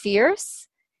 But fierce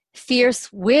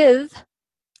with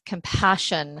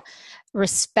compassion,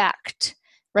 respect,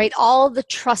 right? All the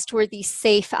trustworthy,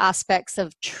 safe aspects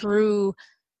of true,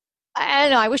 I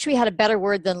don't know, I wish we had a better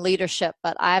word than leadership,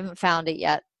 but I haven't found it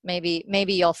yet. Maybe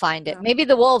you'll find it. Maybe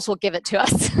the wolves will give it to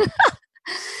us.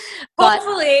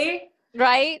 Hopefully.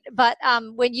 Right? But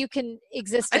when you can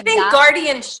exist in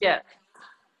guardianship.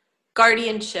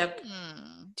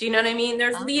 Do you know what I mean?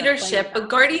 There's leadership, but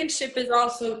guardianship is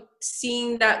also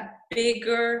seeing that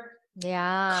bigger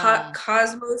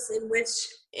cosmos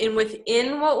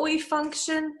within what we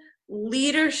function.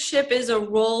 Leadership is a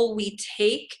role we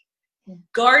take.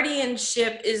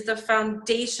 Guardianship is the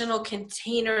foundational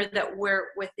container that we're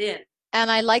within.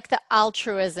 And I like the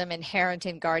altruism inherent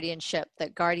in guardianship,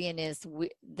 that guardian is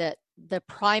that the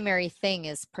primary thing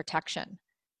is protection,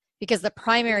 because the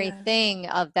primary thing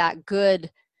of that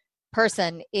good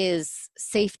person is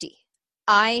safety.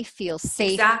 I feel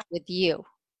safe with you.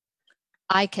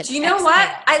 I can. Do you know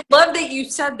what? I love that you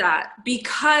said that,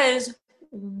 because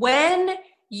when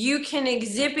you can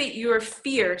exhibit your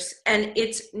fierce and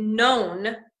it's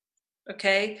known,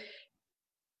 okay,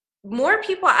 more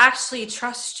people actually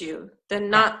trust you than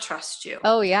not trust you.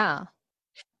 Oh, yeah.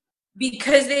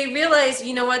 Because they realize,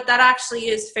 you know what, that actually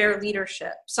is fair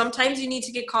leadership. Sometimes you need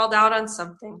to get called out on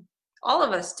something. All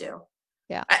of us do.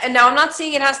 Yeah. And now I'm not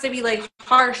saying it has to be like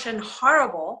harsh and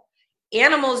horrible.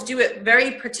 Animals do it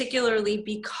very particularly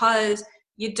because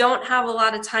you don't have a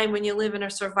lot of time when you live in a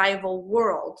survival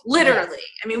world. Literally.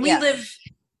 Yes. I mean, we live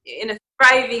in a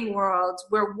thriving world.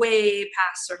 We're way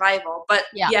past survival, but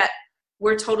yet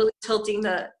we're totally tilting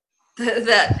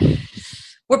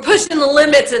we're pushing the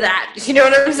limits of that. You know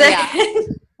what I'm saying? Yeah.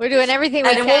 We're doing everything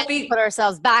we can to put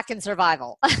ourselves back in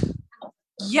survival.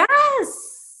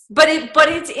 Yes. But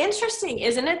it's interesting,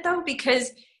 isn't it, though?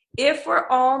 Because if we're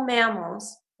all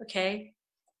mammals, okay,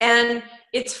 and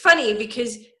it's funny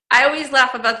because I always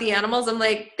laugh about the animals. I'm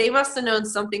like, they must have known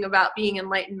something about being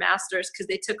enlightened masters because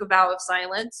they took a vow of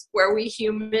silence, where we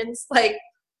humans, like,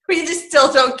 we just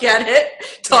still don't get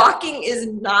it. Talking is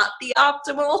not the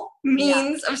optimal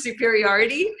means of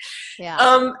superiority.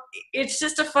 Yeah. It's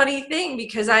just a funny thing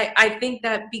because I think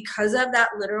that because of that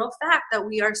literal fact that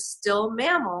we are still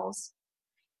mammals,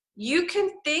 you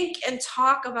can think and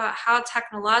talk about how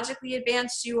technologically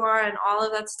advanced you are and all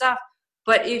of that stuff.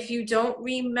 But if you don't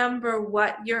remember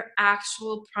what your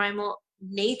actual primal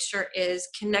nature is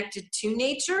connected to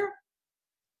nature,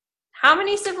 how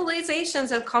many civilizations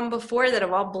have come before that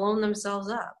have all blown themselves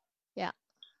up? Yeah,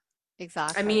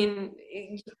 exactly. I mean,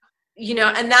 you know,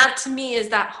 and that to me is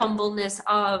that humbleness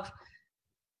of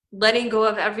letting go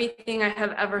of everything I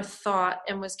have ever thought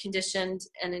and was conditioned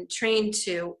and trained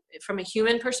to from a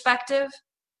human perspective,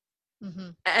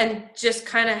 and just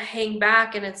kind of hang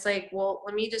back. And it's like, well,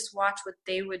 let me just watch what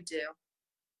they would do,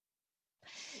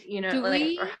 you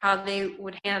know, or how they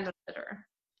would handle it. Or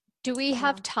do we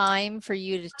have time for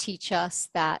you to teach us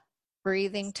that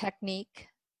breathing technique?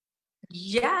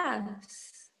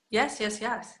 Yes.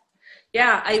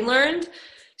 Yeah, I learned.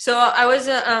 So I was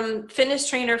a fitness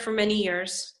trainer for many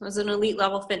years. I was an elite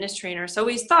level fitness trainer. So I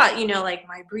always thought, you know, like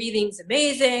my breathing's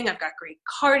amazing. I've got great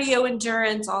cardio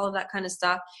endurance, all of that kind of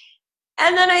stuff.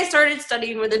 And then I started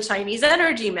studying with a Chinese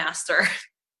energy master.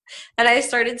 And I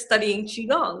started studying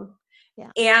Qigong. Yeah.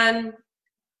 And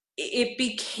it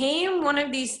became one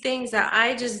of these things that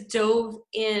I just dove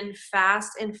in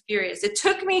fast and furious. It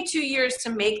took me 2 years to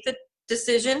make the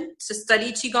decision to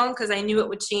study Qigong because I knew it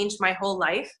would change my whole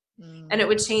life and it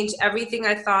would change everything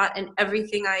I thought and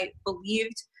everything I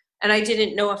believed. And I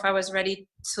didn't know if I was ready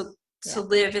to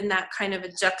live in that kind of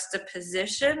a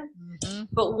juxtaposition. Mm-hmm.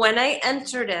 But when I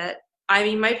entered it, I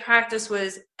mean, my practice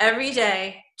was every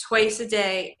day, twice a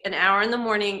day, an hour in the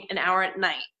morning, an hour at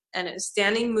night. And it was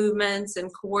standing movements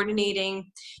and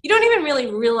coordinating. You don't even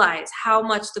really realize how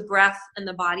much the breath and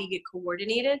the body get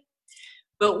coordinated.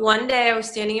 But one day I was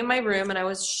standing in my room and I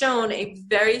was shown a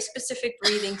very specific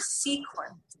breathing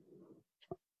sequence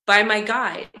by my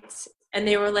guides. And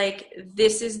they were like,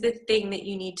 this is the thing that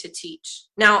you need to teach.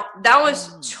 Now, that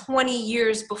was 20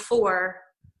 years before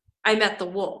I met the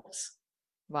wolves.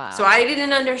 Wow. So I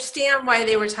didn't understand why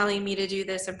they were telling me to do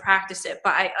this and practice it,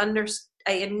 but I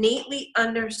innately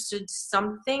understood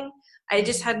something. I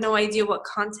just had no idea what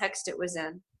context it was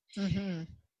in. Mm-hmm.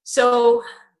 So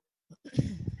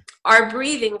our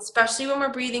breathing, especially when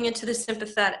we're breathing into the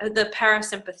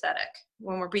parasympathetic,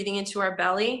 when we're breathing into our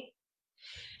belly,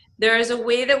 there is a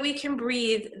way that we can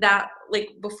breathe that, like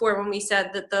before when we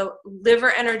said that the liver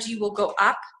energy will go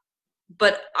up,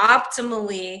 but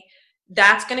optimally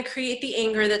that's going to create the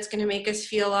anger that's going to make us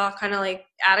feel all kind of like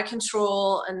out of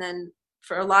control. And then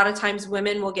for a lot of times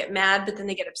women will get mad, but then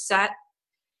they get upset.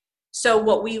 So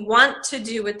what we want to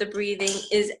do with the breathing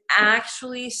is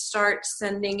actually start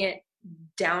sending it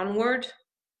downward.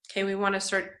 Okay, we want to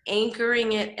start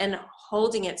anchoring it and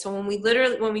holding it. So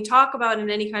when we talk about in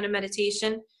any kind of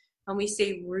meditation, and we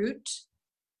say root,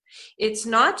 it's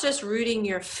not just rooting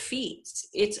your feet.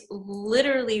 It's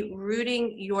literally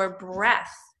rooting your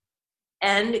breath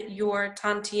and your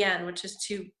Tantien, which is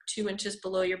two inches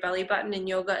below your belly button. In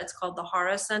yoga, it's called the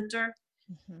Hara Center.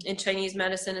 Mm-hmm. In Chinese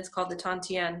medicine, it's called the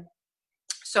Tantien.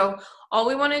 So all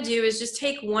we want to do is just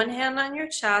take one hand on your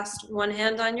chest, one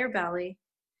hand on your belly,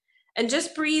 and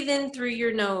just breathe in through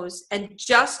your nose and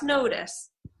just notice.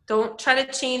 Don't try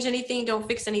to change anything. Don't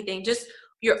fix anything. Just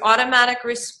your automatic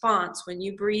response when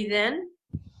you breathe in.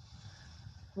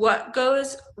 What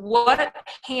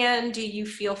hand do you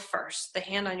feel first? The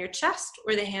hand on your chest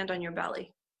or the hand on your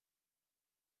belly?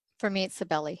 For me, it's the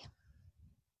belly.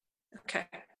 Okay.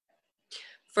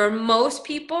 For most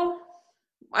people,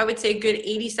 I would say a good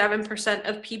 87%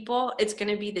 of people, it's going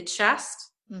to be the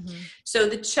chest. Mm-hmm. So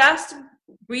the chest,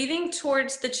 breathing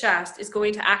towards the chest is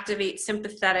going to activate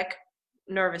sympathetic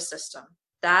nervous system.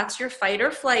 That's your fight or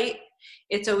flight.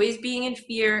 It's always being in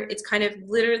fear. It's kind of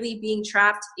literally being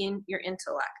trapped in your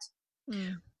intellect.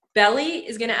 Mm. Belly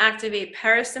is going to activate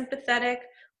parasympathetic,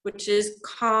 which is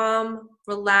calm,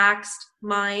 relaxed,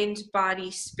 mind,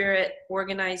 body, spirit,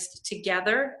 organized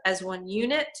together as one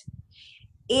unit.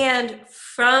 And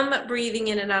from breathing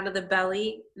in and out of the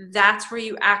belly, that's where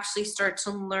you actually start to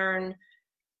learn.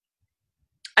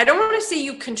 I don't want to say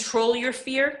you control your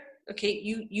fear. Okay,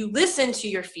 you listen to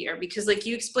your fear because, like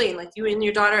you explained, like you and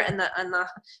your daughter and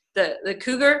the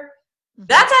cougar,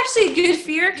 that's actually a good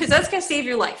fear because that's gonna save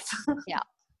your life. Yeah.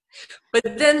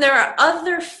 But then there are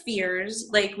other fears,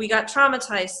 like we got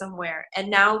traumatized somewhere, and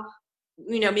now,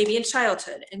 maybe in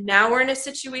childhood, and now we're in a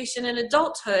situation in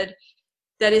adulthood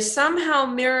that is somehow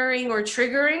mirroring or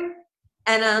triggering,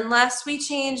 and unless we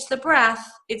change the breath,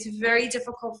 it's very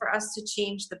difficult for us to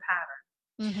change the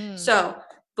pattern. Mm-hmm. So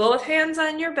both hands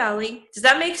on your belly. Does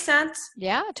that make sense?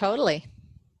 Yeah, totally.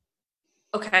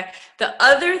 Okay. The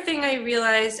other thing I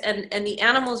realized, and the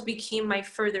animals became my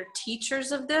further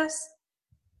teachers of this,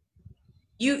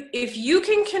 if you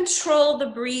can control the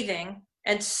breathing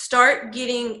and start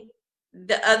getting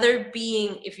the other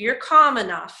being, if you're calm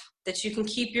enough that you can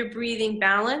keep your breathing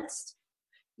balanced,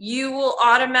 you will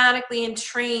automatically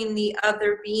entrain the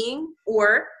other being.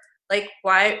 Or like,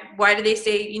 why do they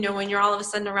say, when you're all of a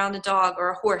sudden around a dog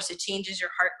or a horse, it changes your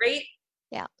heart rate?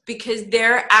 Yeah. Because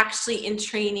they're actually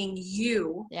entraining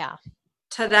you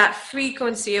to that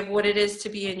frequency of what it is to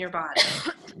be in your body.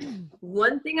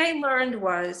 One thing I learned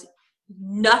was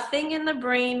nothing in the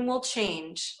brain will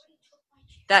change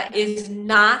that is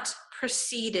not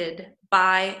preceded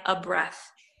by a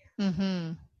breath.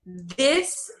 Mm-hmm.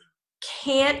 This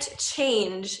can't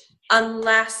change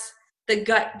unless the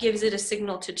gut gives it a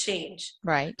signal to change.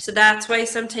 Right. So that's why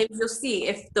sometimes you'll see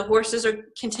if the horses are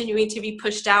continuing to be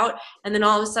pushed out and then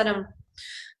all of a sudden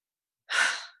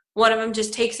one of them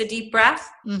just takes a deep breath.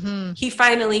 Mm-hmm. He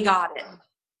finally got it.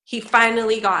 He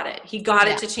got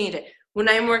it to change it. When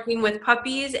I'm working with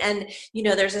puppies and,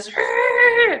 there's this,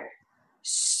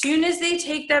 soon as they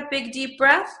take that big deep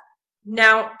breath,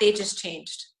 now they just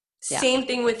changed. Yeah. Same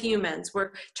thing with humans.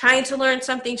 We're trying to learn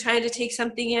something, trying to take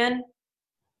something in.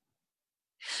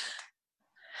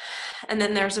 And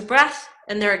then there's a breath,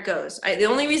 and there it goes. The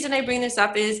only reason I bring this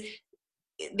up is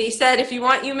they said if you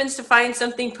want humans to find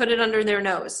something, put it under their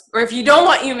nose. Or if you don't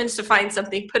want humans to find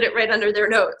something, put it right under their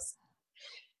nose.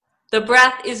 The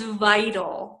breath is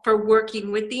vital for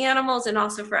working with the animals and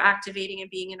also for activating and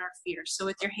being in our fear. So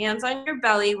with your hands on your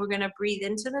belly, we're going to breathe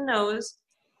into the nose,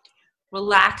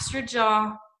 relax your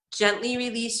jaw, gently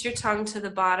release your tongue to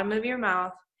the bottom of your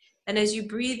mouth. And as you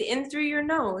breathe in through your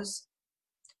nose,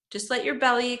 just let your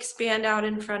belly expand out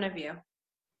in front of you.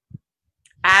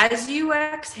 As you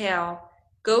exhale,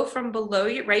 go from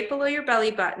right below your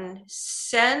belly button,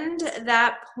 send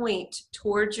that point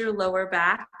towards your lower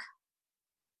back.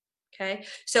 Okay,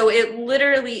 so it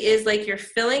literally is like you're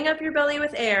filling up your belly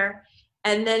with air,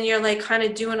 and then you're like kind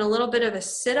of doing a little bit of a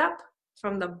sit up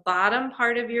from the bottom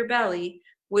part of your belly,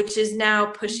 which is now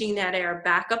pushing that air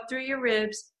back up through your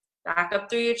ribs, back up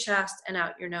through your chest, and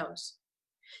out your nose.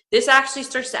 This actually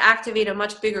starts to activate a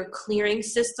much bigger clearing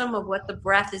system of what the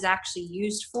breath is actually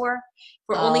used for.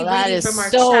 We're only breathing from our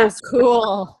chest.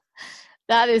 Cool.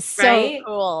 That is so right?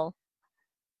 Cool.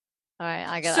 All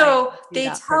right, So they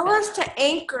tell us to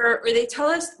anchor, or they tell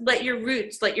us let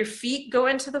your feet go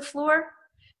into the floor.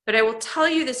 But I will tell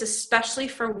you this, especially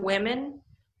for women,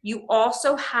 you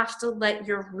also have to let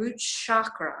your root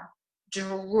chakra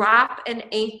drop and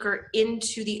anchor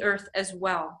into the earth as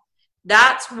well.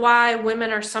 That's why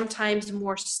women are sometimes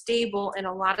more stable in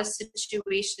a lot of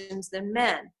situations than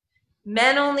men.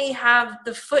 Men only have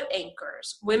the foot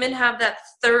anchors. Women have that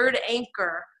third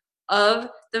anchor of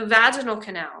the vaginal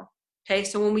canal. Okay,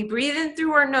 so when we breathe in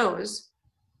through our nose,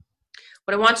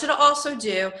 what I want you to also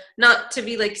do, not to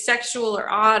be like sexual or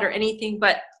odd or anything,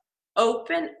 but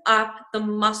open up the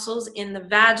muscles in the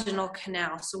vaginal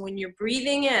canal. So when you're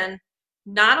breathing in,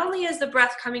 not only is the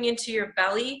breath coming into your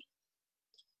belly,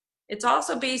 it's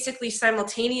also basically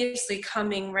simultaneously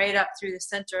coming right up through the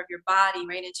center of your body,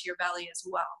 right into your belly as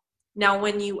well. Now,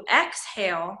 when you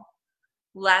exhale,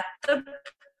 let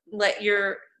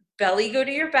your belly go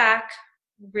to your back,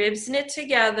 ribs knit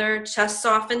together, chest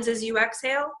softens as you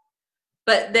exhale,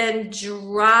 but then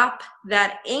drop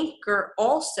that anchor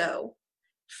also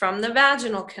from the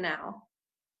vaginal canal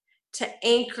to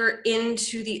anchor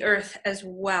into the earth as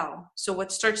well. So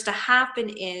what starts to happen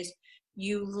is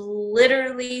you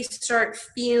literally start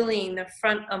feeling the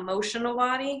front emotional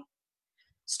body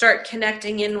start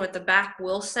connecting in with the back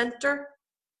will center.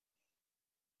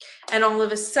 And all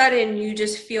of a sudden, you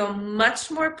just feel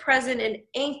much more present and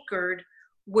anchored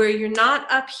where you're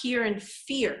not up here in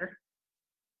fear.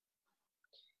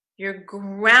 You're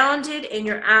grounded and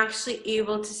you're actually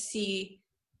able to see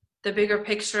the bigger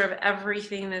picture of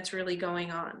everything that's really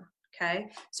going on.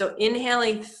 Okay, so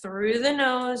inhaling through the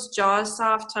nose, jaws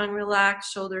soft, tongue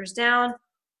relaxed, shoulders down.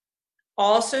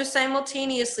 Also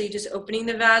simultaneously just opening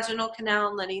the vaginal canal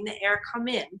and letting the air come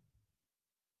in.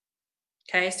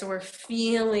 Okay, so we're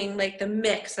feeling like the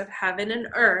mix of heaven and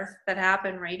earth that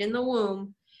happened right in the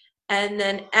womb. And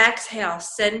then exhale,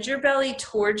 send your belly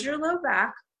towards your low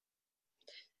back.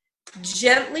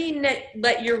 Gently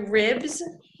let your ribs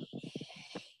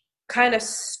kind of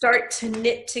start to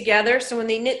knit together. So when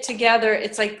they knit together,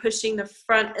 it's like pushing the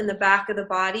front and the back of the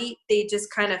body. They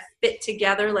just kind of fit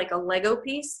together like a Lego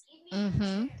piece. Mm-hmm.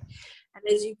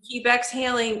 And as you keep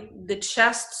exhaling, the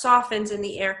chest softens and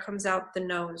the air comes out the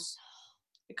nose.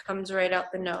 It comes right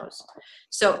out the nose.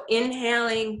 So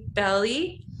inhaling,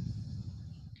 belly,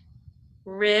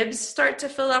 ribs start to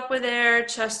fill up with air,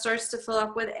 chest starts to fill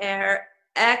up with air.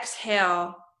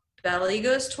 Exhale, belly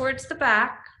goes towards the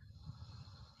back.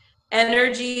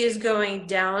 Energy is going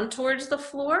down towards the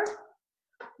floor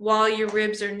while your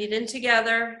ribs are knitting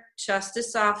together, chest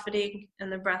is softening, and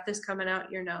the breath is coming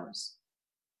out your nose.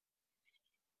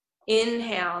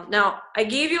 Inhale. Now, I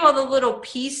gave you all the little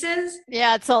pieces.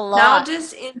 Yeah, it's a lot. Now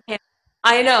just inhale.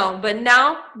 I know, but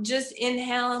now just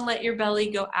inhale and let your belly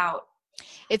go out.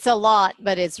 It's a lot,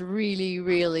 but it's really,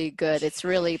 really good. It's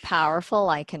really powerful,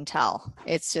 I can tell.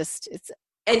 It's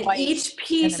and each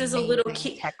piece is a little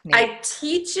key. Technique. I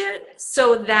teach it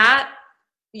so that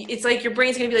it's like your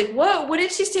brain's going to be like, whoa, what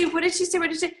did she say? What did she say? What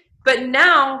did she say? But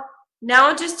now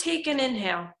just take an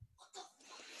inhale.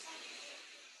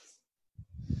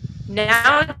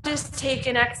 Now just take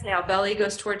an exhale. Belly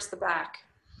goes towards the back.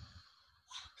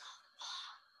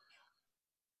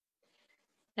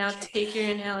 Now take your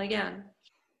inhale again.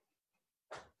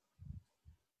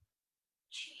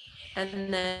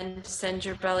 And then send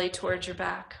your belly towards your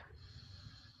back.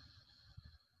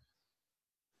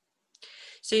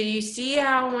 So you see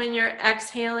how when you're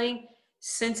exhaling,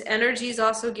 since energy is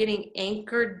also getting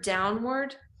anchored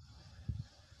downward,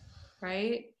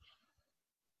 right?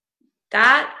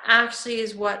 That actually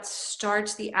is what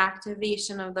starts the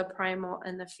activation of the primal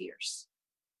and the fierce.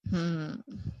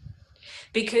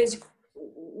 Because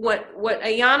what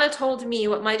Ayana told me,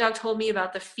 what my dog told me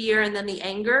about the fear and then the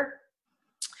anger,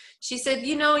 she said,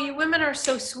 you know, you women are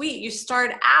so sweet. You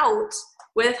start out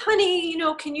with, honey, you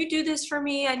know, can you do this for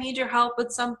me? I need your help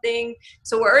with something.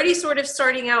 So we're already sort of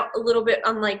starting out a little bit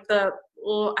on like the,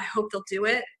 oh, I hope they'll do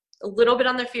it. A little bit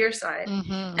on the fear side.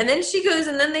 And then she goes,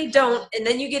 and then they don't. And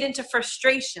then you get into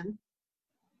frustration.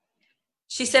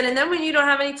 She said, and then when you don't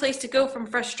have any place to go from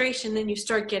frustration, then you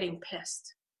start getting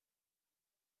pissed.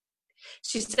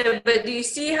 She said, but do you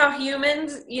see how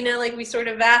humans, you know, like we sort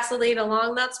of vacillate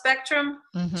along that spectrum?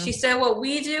 She said, what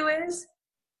we do is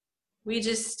we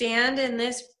just stand in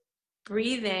this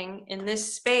breathing, in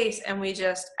this space, and we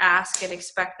just ask and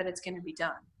expect that it's going to be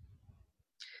done.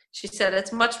 She said,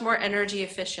 it's much more energy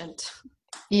efficient.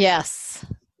 Yes,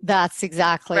 that's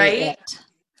exactly right? it.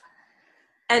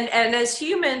 And as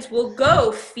humans, we'll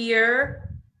go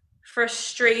fear,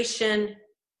 frustration,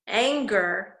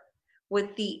 anger.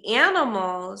 With the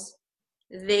animals,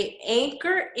 they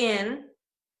anchor in,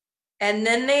 and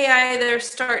then they either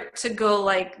start to go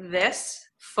like this,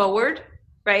 forward,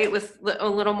 right, with a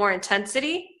little more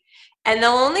intensity, and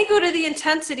they'll only go to the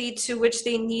intensity to which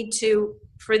they need to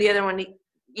for the other one to,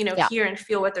 you know, hear and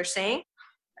feel what they're saying,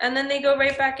 and then they go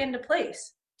right back into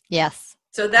place. Yes.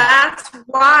 So that's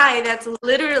why, that's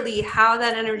literally how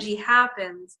that energy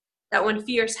happens, that when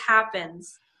fierce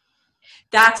happens,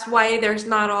 that's why there's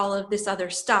not all of this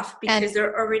other stuff, because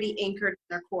they're already anchored in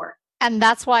their core. And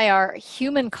that's why our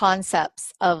human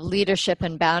concepts of leadership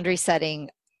and boundary setting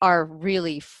are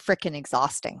really freaking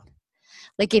exhausting.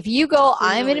 Like if you go,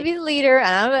 I'm going to be the leader,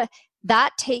 and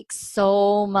that takes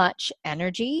so much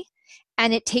energy,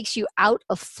 and it takes you out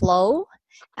of flow,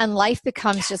 and life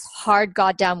becomes just hard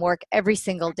goddamn work every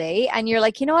single day. And you're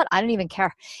like, you know what? I don't even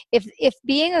care. If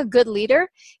being a good leader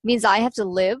means I have to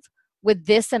live with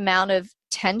this amount of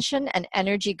tension and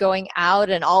energy going out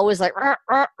and always like,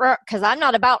 because I'm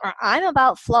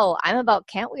about flow. I'm about,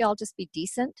 can't we all just be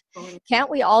decent? Can't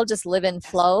we all just live in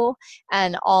flow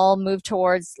and all move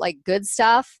towards like good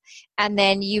stuff? And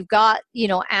then you've got, you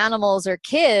know, animals or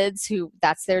kids who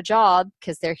that's their job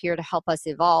because they're here to help us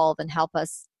evolve and help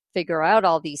us figure out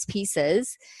all these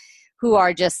pieces, who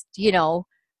are just, you know,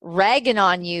 ragging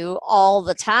on you all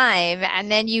the time.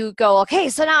 And then you go, okay,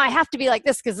 so now I have to be like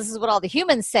this because this is what all the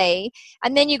humans say.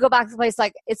 And then you go back to the place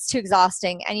like, it's too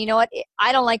exhausting. And you know what?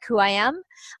 I don't like who I am.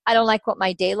 I don't like what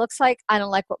my day looks like. I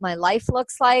don't like what my life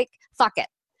looks like. Fuck it.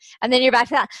 And then you're back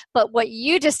to that. But what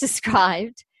you just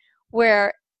described,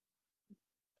 where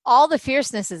all the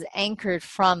fierceness is anchored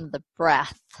from the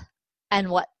breath and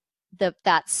what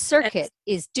that circuit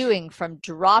is doing from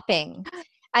dropping.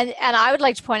 And I would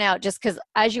like to point out, just because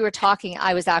as you were talking,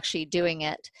 I was actually doing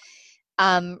it.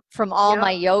 From all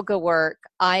my yoga work,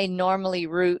 I normally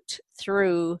root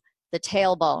through the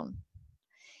tailbone.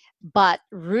 But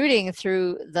rooting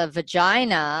through the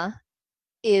vagina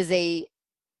it's a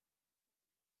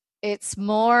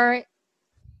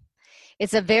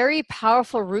very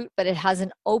powerful root, but it has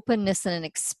an openness and an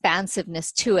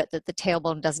expansiveness to it that the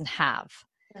tailbone doesn't have,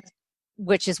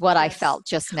 which is what I felt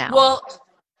just now. Well,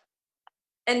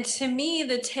 and to me,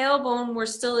 the tailbone, we're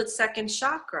still at second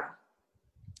chakra.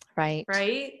 Right.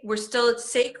 Right? We're still at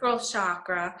sacral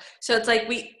chakra. So it's like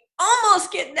we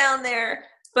almost get down there,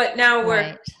 but now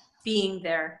we're being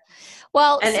there.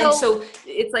 Well, and so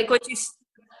it's like what you...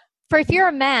 For if you're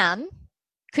a man,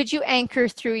 could you anchor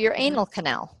through your anal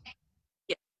canal?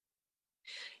 Yeah.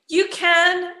 You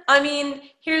can. I mean,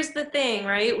 here's the thing,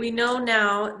 right? We know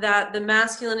now that the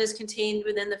masculine is contained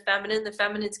within the feminine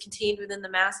is contained within the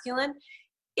masculine.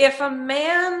 If a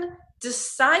man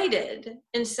decided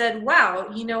and said, wow,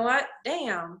 you know what?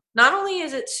 Damn, not only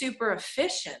is it super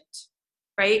efficient,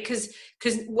 right? Because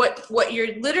what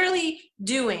you're literally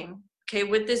doing, okay,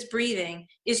 with this breathing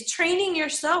is training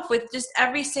yourself with just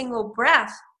every single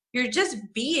breath. You're just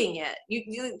being it.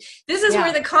 This is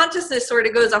where the consciousness sort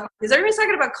of goes up. Because everybody's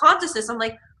talking about consciousness. I'm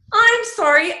like, I'm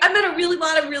sorry, I met a really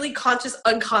lot of really conscious,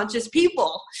 unconscious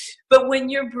people. But when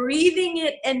you're breathing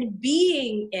it and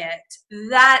being it,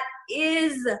 that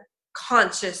is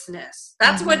consciousness.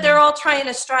 That's what they're all trying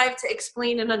to strive to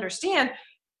explain and understand.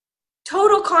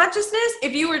 Total consciousness,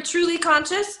 if you were truly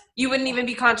conscious, you wouldn't even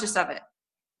be conscious of it.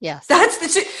 Yes. That's the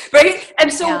truth, right?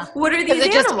 And so what are these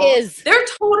animals? Just is. They're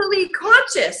totally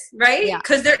conscious, right?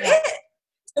 Because they're it.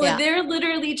 So they're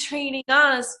literally training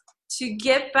us to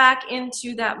get back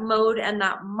into that mode and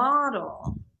that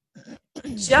model.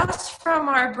 Just from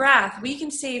our breath, we can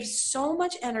save so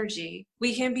much energy.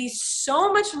 We can be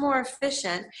so much more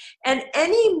efficient. And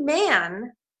any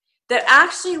man that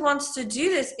actually wants to do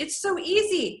this, it's so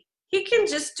easy. He can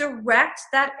just direct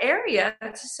that area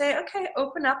to say, okay,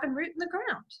 open up and root in the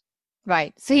ground.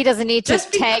 Right. So he doesn't need to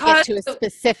Just tag it because to a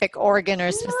specific organ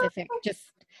or specific, just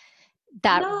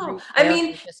that no, root I there,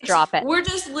 mean, just drop it. we're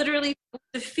just literally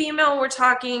the female. We're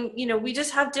talking, we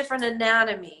just have different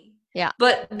anatomy. Yeah.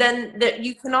 But then that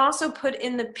you can also put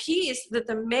in the piece that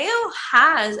the male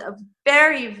has a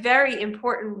very, very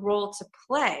important role to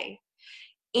play.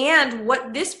 And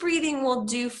what this breathing will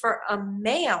do for a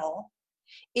male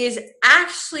is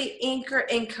actually anchor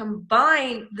and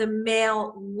combine the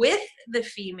male with the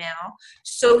female.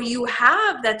 So you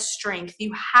have that strength.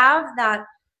 You have that,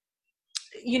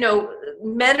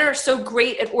 men are so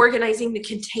great at organizing the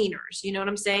containers. You know what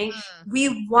I'm saying?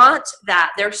 We want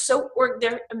that. They're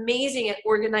amazing at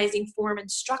organizing form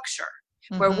and structure,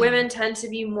 where women tend to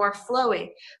be more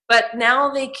flowy. But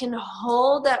now they can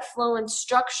hold that flow and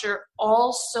structure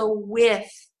also with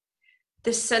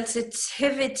the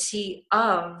sensitivity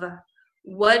of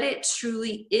what it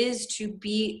truly is to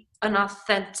be an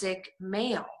authentic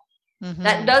male.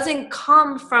 That doesn't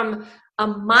come from a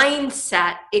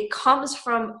mindset. It comes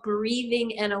from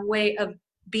breathing and a way of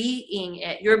being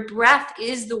it. Your breath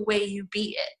is the way you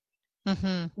be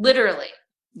it. Literally.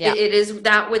 Yeah. It is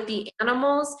that with the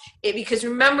animals. Because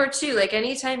remember too, like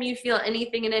anytime you feel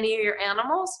anything in any of your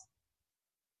animals,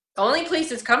 the only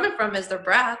place it's coming from is their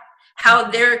breath.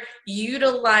 How they're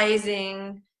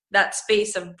utilizing that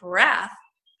space of breath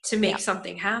to make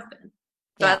something happen.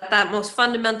 So at that most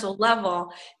fundamental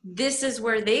level, this is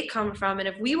where they come from. And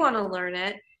if we want to learn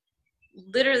it,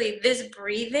 literally this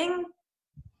breathing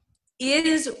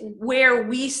is where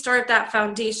we start that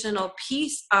foundational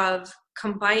piece of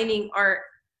combining our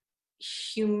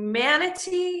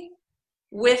humanity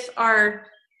with our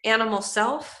animal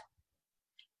self,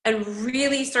 and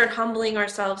really start humbling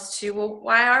ourselves to, well,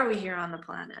 why are we here on the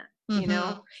planet?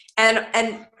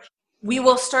 And we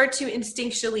will start to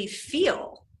instinctually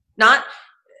feel, not,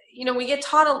 we get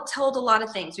told a lot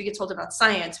of things. We get told about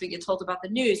science. We get told about the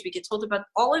news. We get told about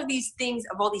all of these things,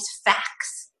 of all these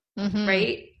facts,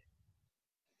 right?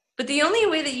 But the only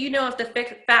way that if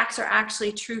the facts are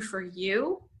actually true for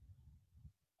you,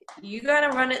 you got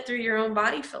to run it through your own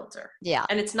body filter. Yeah.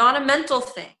 And it's not a mental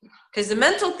thing, because the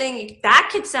mental thing, that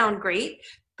could sound great,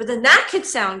 but then that could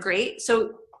sound great.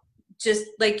 So just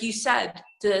like you said,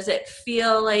 does it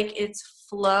feel like it's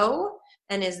flow?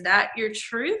 And is that your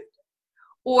truth?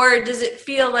 Or does it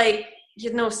feel like,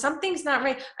 something's not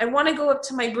right? I want to go up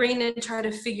to my brain and try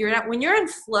to figure it out. When you're in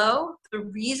flow, the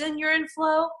reason you're in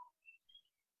flow,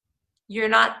 you're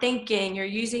not thinking, you're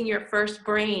using your first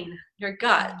brain, your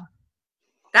gut.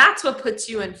 That's what puts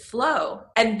you in flow.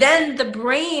 And then the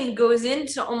brain goes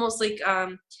into almost like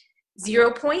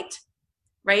 0 point,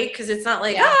 right? Because it's not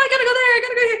like, I gotta go there, I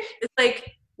gotta go here. It's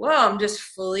like, well, I'm just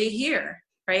fully here,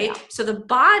 right? Yeah. So the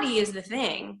body is the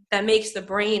thing that makes the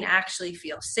brain actually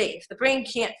feel safe. The brain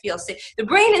can't feel safe. The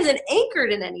brain isn't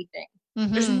anchored in anything.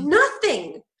 There's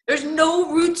nothing. There's no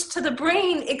roots to the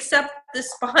brain except the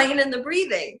spine and the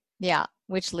breathing. Yeah,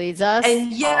 which leads us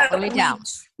all the way down.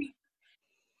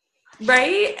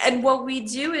 Right? And what we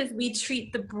do is we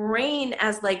treat the brain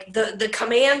as like the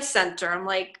command center. I'm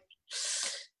like,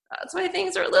 that's why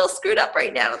things are a little screwed up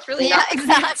right now. It's really not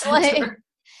exactly.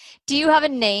 Do you have a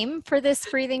name for this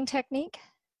breathing technique?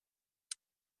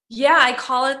 Yeah, I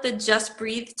call it the Just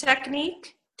Breathe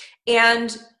technique.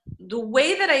 And the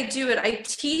way that I do it, I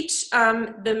teach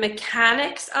the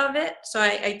mechanics of it. So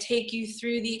I take you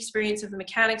through the experience of the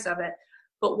mechanics of it.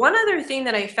 But one other thing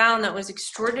that I found that was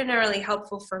extraordinarily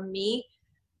helpful for me,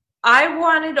 I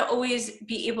wanted to always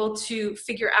be able to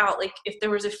figure out, like, if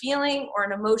there was a feeling or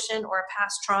an emotion or a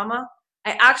past trauma,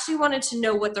 I actually wanted to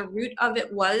know what the root of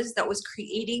it was that was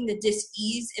creating the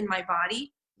dis-ease in my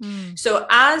body. So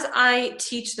as I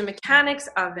teach the mechanics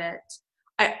of it,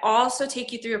 I also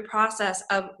take you through a process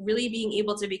of really being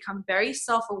able to become very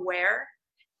self-aware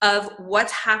of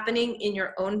what's happening in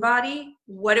your own body,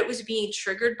 what it was being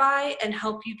triggered by, and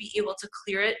help you be able to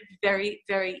clear it very,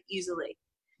 very easily.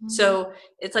 So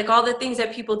it's like all the things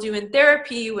that people do in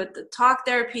therapy with the talk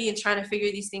therapy and trying to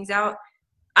figure these things out.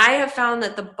 I have found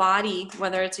that the body,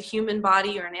 whether it's a human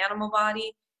body or an animal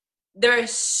body, there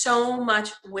is so much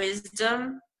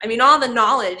wisdom. I mean, all the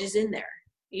knowledge is in there.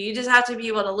 You just have to be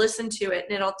able to listen to it,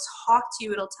 and it'll talk to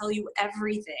you. It'll tell you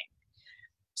everything.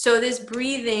 So this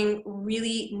breathing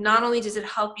really, not only does it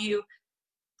help you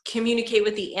communicate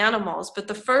with the animals, but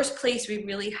the first place we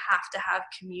really have to have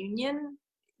communion,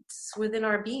 it's within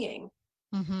our being,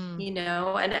 you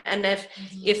know, and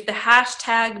if the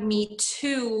hashtag Me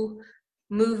Too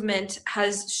movement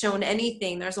has shown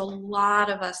anything, there's a lot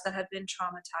of us that have been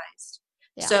traumatized.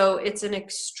 Yeah. So it's an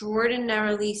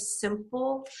extraordinarily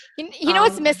simple, You know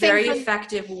what's missing very from,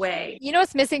 effective way. you know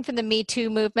what's missing from the Me Too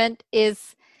movement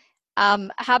is, how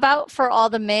about for all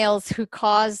the males who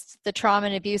caused the trauma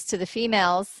and abuse to the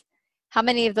females? How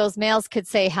many of those males could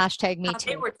say hashtag Me How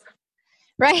they Too? were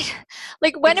Right?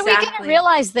 Like, when are we going to exactly,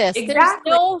 realize this?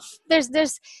 exactly. There's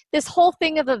this whole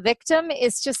thing of a victim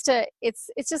is just it's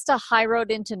just a high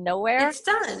road into nowhere. It's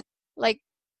done. Like,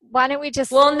 why don't we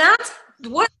just, Well, and that's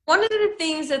what one of the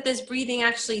things that this breathing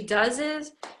actually does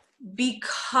is,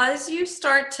 because you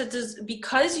start to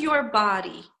because your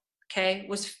body, okay,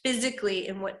 was physically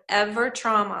in whatever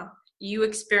trauma you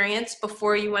experienced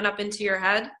before you went up into your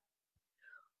head,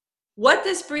 what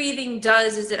this breathing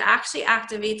does is it actually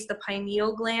activates the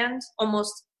pineal gland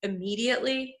almost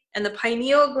immediately. And the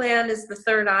pineal gland is the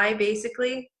third eye,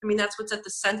 basically. I mean, that's what's at the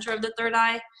center of the third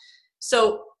eye.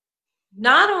 So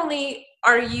not only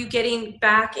are you getting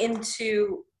back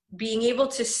into being able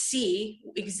to see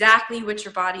exactly what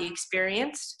your body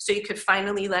experienced, so you could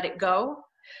finally let it go,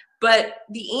 but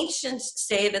the ancients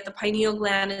say that the pineal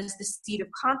gland is the seat of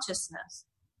consciousness.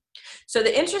 So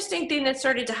the interesting thing that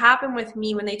started to happen with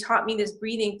me when they taught me this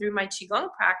breathing through my Qigong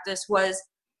practice was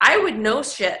I would know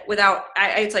shit without,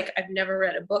 it's like, I've never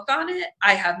read a book on it.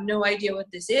 I have no idea what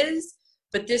this is,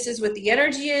 but this is what the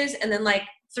energy is. And then like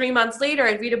 3 months later,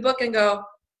 I'd read a book and go,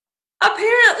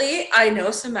 apparently I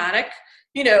know somatic,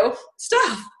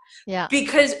 stuff. yeah.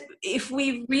 Because if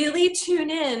we really tune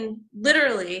in,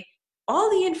 literally, all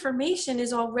the information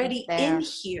is already in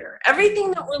here.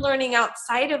 Everything that we're learning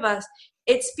outside of us,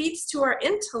 it speaks to our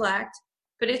intellect,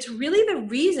 but it's really the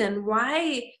reason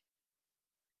why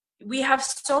we have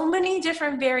so many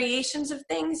different variations of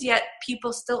things, yet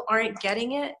people still aren't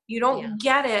getting it. You don't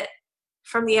get it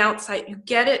from the outside. You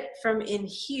get it from in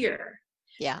here.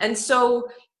 Yeah. And so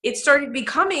it started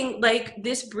becoming like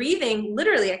this breathing.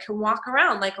 Literally, I can walk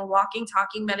around like a walking,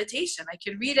 talking meditation. I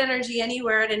could read energy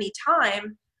anywhere at any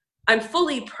time. I'm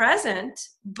fully present,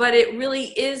 but it really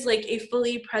is like a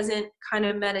fully present kind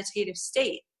of meditative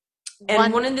state.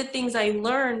 And one of the things I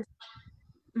learned.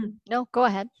 No, go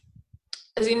ahead.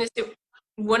 I was going to say,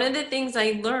 one of the things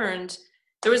I learned,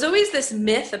 there was always this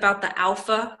myth about the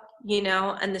alpha,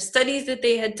 and the studies that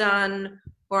they had done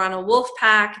were on a wolf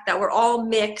pack that were all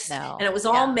mixed, and it was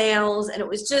all males, and it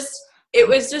was just,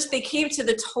 they came to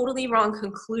the totally wrong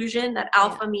conclusion that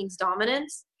alpha means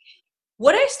dominance.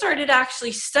 What I started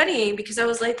actually studying, because I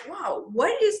was like, wow,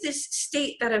 what is this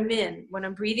state that I'm in when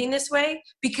I'm breathing this way?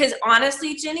 Because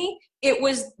honestly, Ginny, it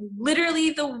was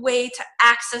literally the way to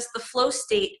access the flow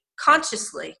state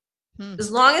consciously.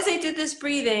 As long as I did this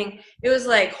breathing, it was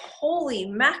like, holy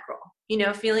mackerel,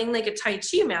 feeling like a Tai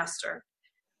Chi master.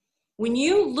 When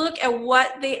you look at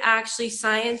what they actually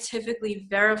scientifically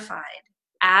verified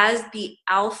as the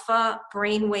alpha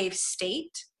brainwave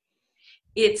state,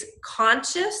 it's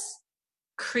conscious,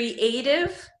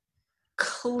 creative,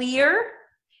 clear,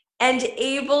 and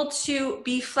able to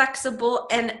be flexible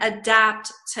and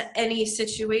adapt to any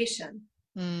situation.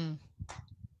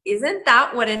 Isn't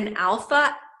that what an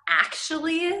alpha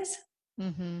actually is?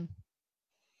 Mm-hmm.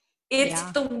 It's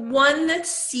the one that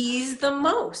sees the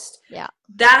most. Yeah.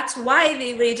 That's why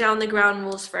they lay down the ground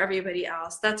rules for everybody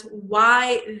else. That's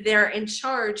why they're in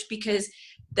charge, because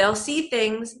they'll see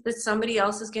things that somebody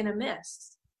else is going to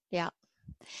miss. Yeah.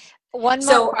 One more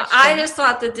so question. I just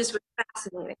thought that this was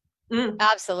fascinating.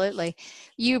 Absolutely.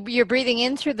 You're breathing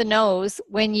in through the nose.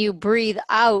 When you breathe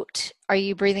out, are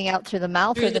you breathing out through the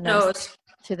mouth Through or the nose?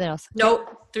 Through the nose.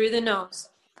 Nope, through the nose.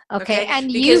 Okay.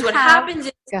 And because what happens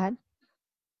is, go ahead.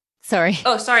 Sorry.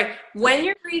 Oh, sorry. When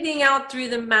you're breathing out through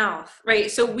the mouth, right?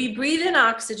 So we breathe in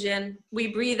oxygen, we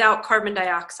breathe out carbon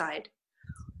dioxide.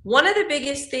 One of the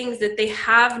biggest things that they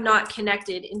have not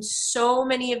connected in so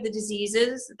many of the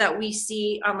diseases that we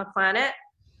see on the planet,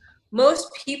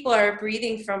 most people are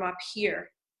breathing from up here.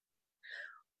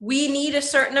 We need a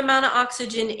certain amount of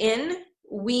oxygen in.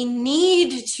 We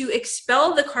need to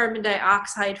expel the carbon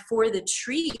dioxide for the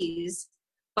trees.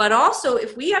 But also,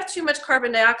 if we have too much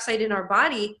carbon dioxide in our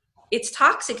body, it's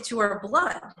toxic to our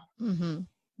blood. Mm-hmm.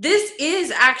 This is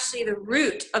actually the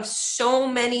root of so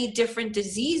many different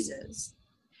diseases,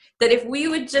 that if we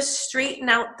would just straighten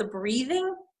out the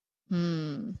breathing,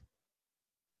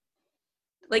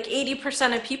 like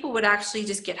 80% of people would actually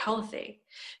just get healthy.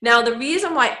 Now, the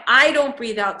reason why I don't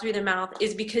breathe out through the mouth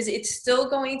is because it's still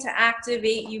going to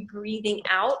activate you breathing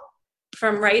out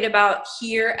from right about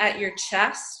here at your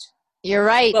chest. You're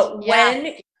right. But when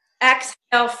you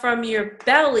exhale from your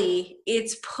belly,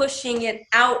 it's pushing it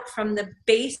out from the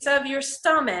base of your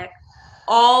stomach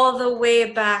all the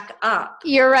way back up.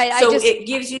 You're right. So it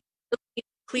gives you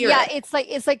clear Yeah, it.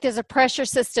 it's like there's a pressure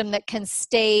system that can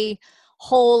stay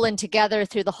whole and together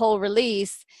through the whole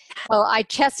release. Well, I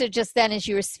chested just then as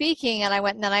you were speaking, and I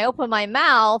went and then I opened my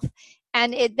mouth,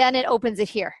 and it opens it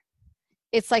here.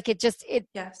 It's like it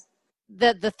Yes.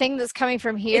 the thing that's coming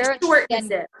from It here,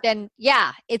 shortens it. then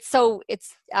yeah, it's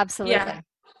absolutely Yeah.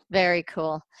 very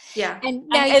cool. Yeah. And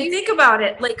now And think about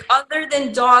it, like other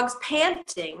than dogs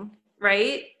panting,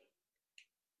 right?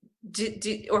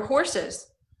 Or horses.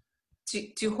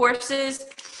 Do horses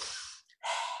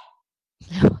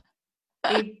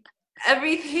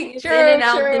everything is in and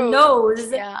out the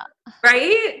nose, yeah,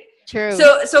 right? true.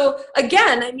 So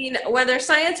again, I mean, whether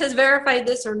science has verified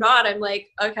this or not, I'm like,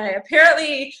 okay,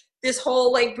 apparently this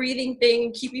whole like breathing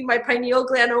thing, keeping my pineal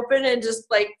gland open and just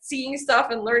like seeing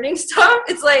stuff and learning stuff,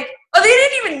 it's like, oh, they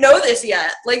didn't even know this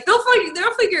yet. Like they'll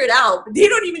figure it out, but they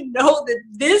don't even know that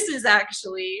this is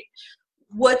actually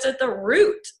what's at the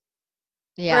root,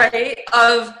 right?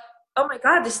 Of, oh my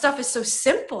God, this stuff is so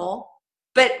simple.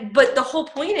 But the whole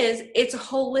point is it's a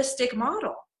holistic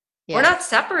model. Yeah. We're not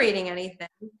separating anything.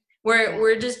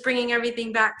 We're just bringing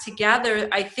everything back together.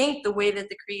 I think the way that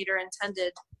the Creator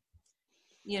intended,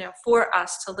 for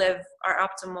us to live our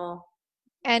optimal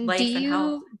life and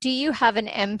health. Do you have an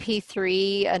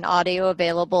MP3, an audio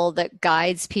available that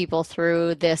guides people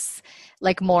through this,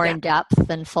 like more in depth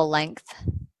and full length?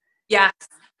 Yes.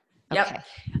 Okay. Yep,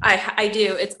 I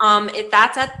do. It's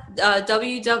that's at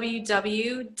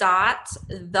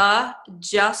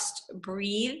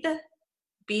www.thejustbreathe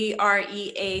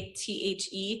BREATHE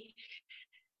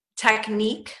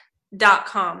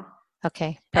technique.com.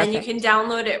 Okay. Perfect. And you can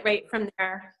download it right from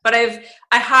there. But I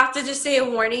have to just say a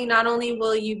warning, not only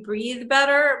will you breathe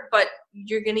better, but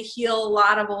you're going to heal a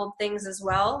lot of old things as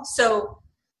well. So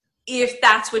if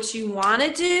that's what you want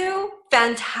to do,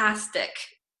 fantastic.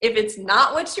 If it's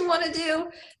not what you want to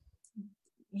do,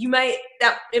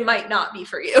 it might not be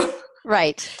for you.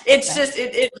 Right. It's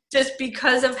just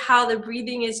because of how the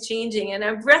breathing is changing, and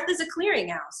our breath is a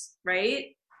clearinghouse,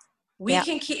 right? We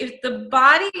can keep, if the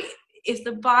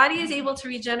body is able to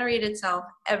regenerate itself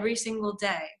every single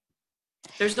day,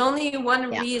 there's only one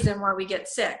reason why we get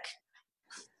sick.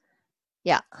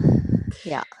 Yeah.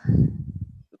 Yeah.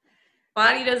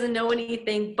 Body doesn't know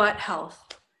anything but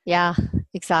health. Yeah,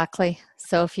 exactly.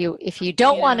 So if you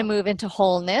don't want to move into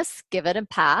wholeness, give it a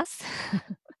pass.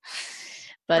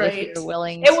 But if you're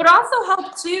willing, it would also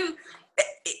help too.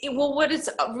 Well, what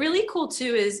is really cool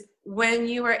too is when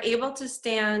you are able to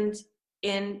stand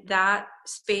in that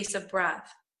space of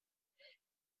breath.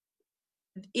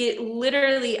 It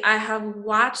literally, I have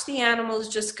watched the animals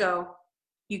just go,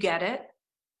 you get it?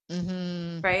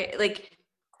 Mm-hmm. Right? Like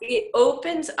it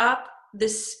opens up the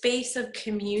space of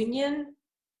communion.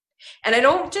 And I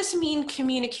don't just mean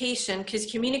communication,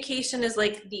 because communication is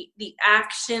like the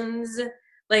actions,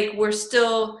 like we're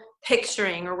still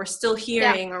picturing or we're still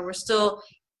hearing or we're still,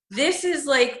 this is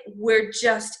like, we're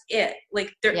just it.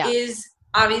 Like there is,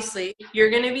 obviously, you're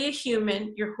going to be a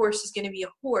human, your horse is going to be a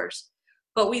horse,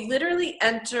 but we literally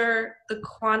enter the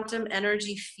quantum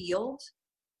energy field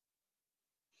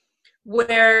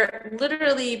where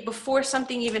literally before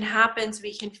something even happens,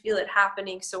 we can feel it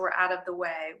happening, so we're out of the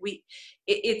way.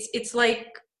 It's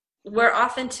like where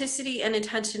authenticity and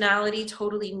intentionality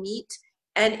totally meet,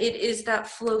 and it is that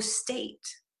flow state.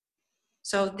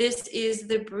 So this is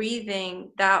the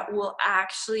breathing that will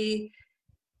actually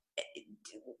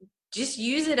just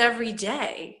use it every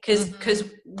day, because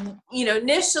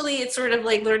initially it's sort of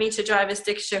like learning to drive a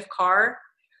stick shift car.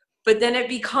 But then it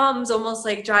becomes almost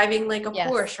like driving like a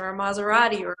Porsche or a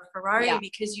Maserati or a Ferrari,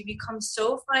 because you become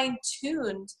so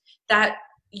fine-tuned that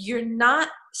you're not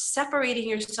separating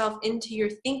yourself into your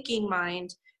thinking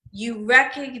mind. You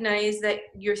recognize that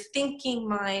your thinking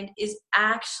mind is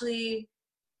actually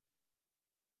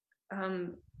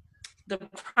the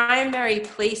primary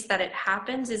place that it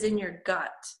happens is in your gut.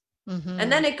 Mm-hmm.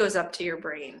 And then it goes up to your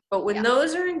brain. But when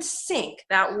those are in sync,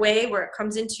 that way where it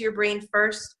comes into your brain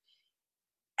first,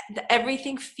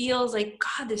 everything feels like,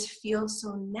 God, this feels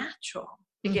so natural.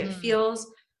 Like it feels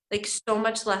like so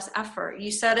much less effort.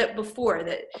 You said it before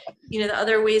that, the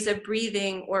other ways of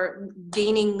breathing or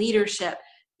gaining leadership,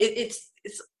 it's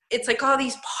like all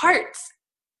these parts.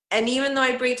 And even though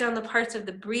I break down the parts of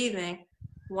the breathing,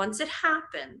 once it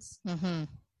happens and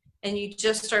you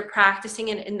just start practicing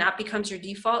it and that becomes your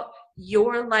default,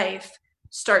 your life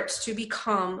starts to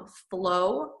become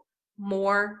flow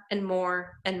more and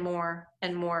more and more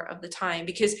and more of the time,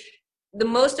 because the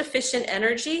most efficient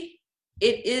energy,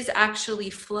 it is actually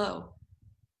flow.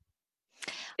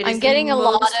 I'm getting a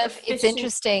lot of, it's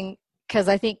interesting because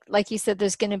I think, like you said,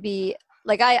 there's going to be,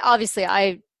 like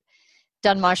I've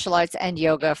done martial arts and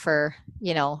yoga for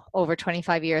over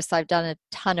 25 years. So I've done a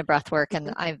ton of breath work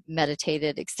and I've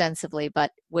meditated extensively,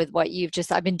 but with what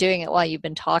I've been doing it while you've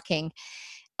been talking,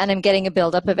 and I'm getting a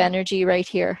buildup of energy right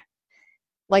here.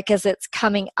 Like as it's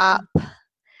coming up,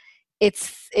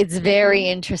 it's very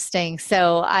interesting.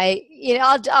 So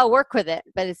I'll work with it,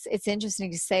 but it's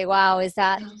interesting to say, wow, is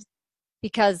that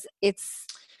because it's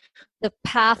the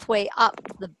pathway up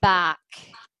the back?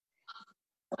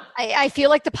 I feel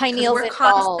like the pineal's we're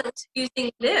involved. constantly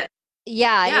using this.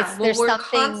 Yeah, there's we're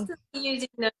something constantly using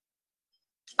this.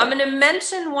 I'm going to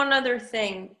mention one other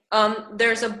thing.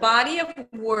 There's a body of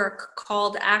work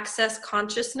called Access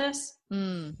Consciousness.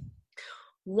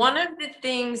 One of the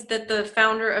things that the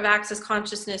founder of Access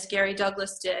Consciousness, Gary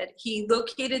Douglas, did, he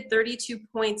located 32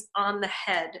 points on the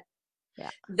head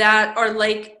that are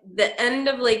like the end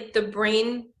of like the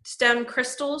brain stem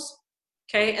crystals.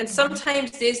 Okay. And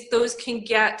sometimes those can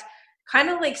get kind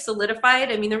of like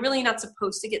solidified. I mean, they're really not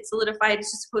supposed to get solidified.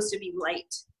 It's just supposed to be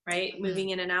light, right? Moving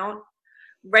in and out.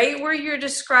 Right where you're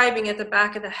describing at the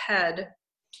back of the head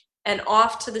and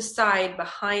off to the side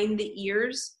behind the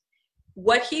ears,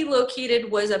 what he located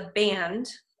was a band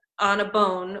on a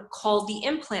bone called the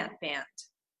implant band.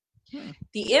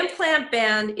 The implant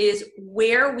band is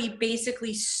where we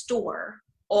basically store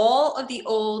all of the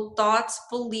old thoughts,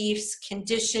 beliefs,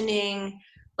 conditioning,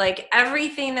 like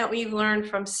everything that we've learned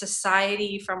from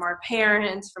society, from our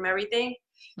parents, from everything.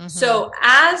 So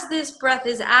as this breath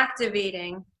is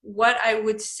activating, what I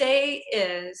would say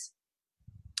is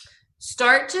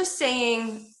start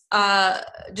saying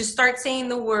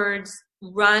the words,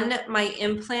 run my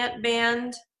implant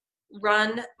band,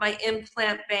 run my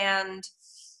implant band,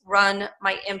 run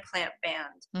my implant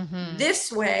band.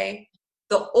 This way,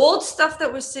 the old stuff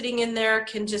that was sitting in there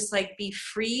can just like be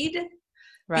freed.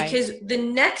 Right. Because the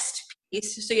next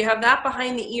piece, so you have that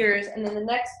behind the ears, and then the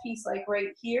next piece, like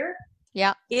right here,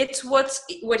 it's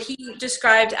what he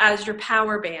described as your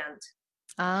power band.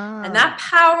 And that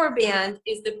power band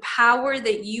is the power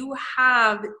that you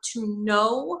have to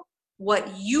know what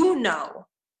you know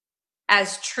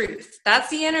as truth. That's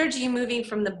the energy moving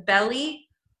from the belly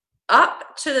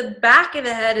up to the back of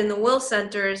the head in the will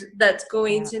centers that's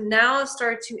going to now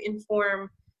start to inform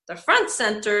the front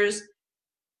centers.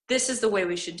 This is the way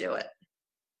we should do it.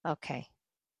 Okay.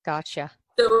 Gotcha.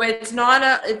 So it's not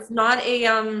a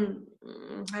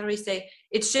how do we say,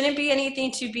 it shouldn't be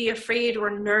anything to be afraid or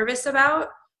nervous about.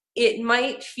 It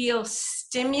might feel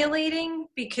stimulating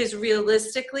because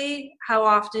realistically, how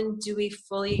often do we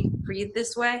fully breathe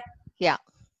this way? Yeah.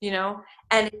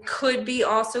 And it could be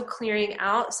also clearing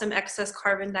out some excess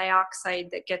carbon dioxide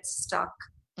that gets stuck.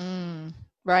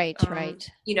 Right.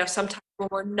 Sometimes when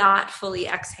we're not fully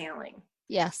exhaling.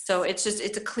 Yes. So it's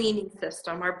a cleaning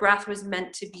system. Our breath was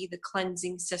meant to be the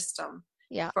cleansing system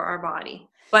for our body.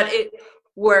 But it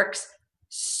works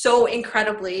so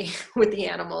incredibly with the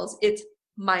animals. It's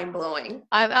mind-blowing.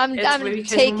 I'm going to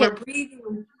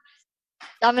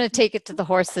take it to the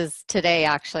horses today,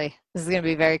 actually. This is going to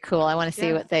be very cool. I want to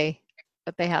see what they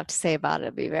have to say about it.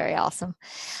 It'd be very awesome.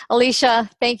 Alicia,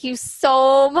 thank you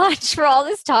so much for all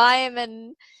this time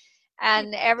and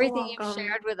everything you've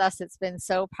shared with us. It's been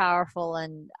so powerful,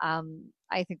 and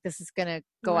I think this is going to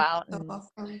go out and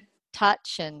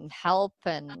touch and help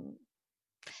and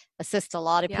assist a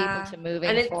lot of people to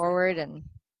moving forward. And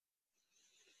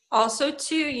also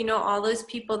too, all those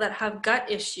people that have gut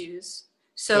issues.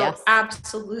 So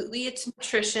absolutely, it's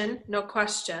nutrition, no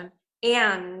question.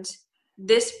 And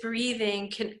this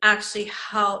breathing can actually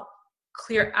help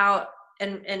clear out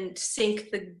and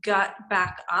sync the gut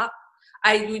back up.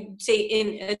 I would say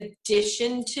in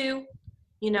addition to,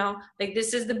 like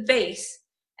this is the base,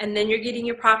 and then you're getting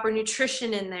your proper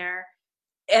nutrition in there.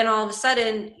 And all of a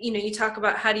sudden, you talk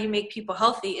about how do you make people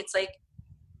healthy? It's like,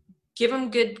 give them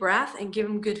good breath and give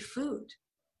them good food.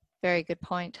 Very good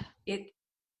point.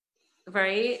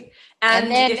 Right?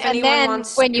 And then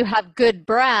when you have good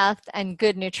breath and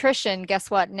good nutrition,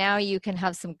 guess what? Now you can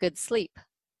have some good sleep.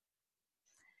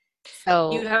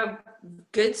 So you have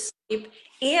good sleep,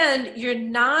 and you're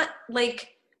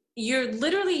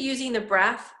literally using the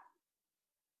breath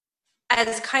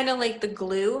as kind of like the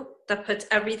glue that puts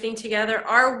everything together.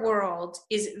 Our world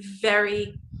is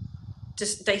very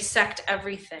just dissect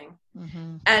everything.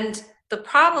 And the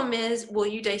problem is,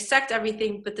 you dissect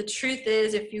everything, but the truth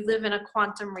is, if you live in a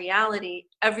quantum reality,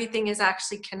 everything is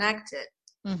actually connected.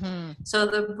 So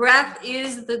the breath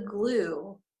is the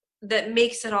glue that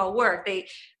makes it all work.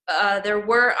 There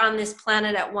were on this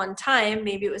planet at one time,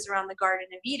 maybe it was around the Garden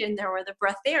of Eden, there were the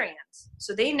breatharians.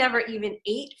 So they never even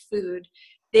ate food.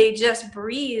 They just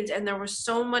breathed, and there was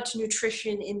so much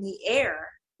nutrition in the air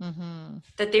Mm-hmm.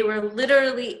 that they were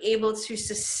literally able to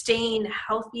sustain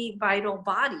healthy, vital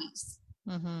bodies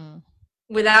Mm-hmm.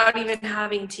 without even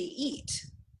having to eat.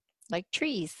 Like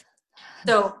trees.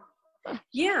 So,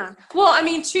 yeah. Well, I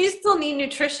mean, trees still need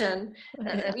nutrition.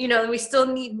 Yeah. You know, we still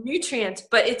need nutrients,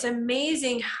 but it's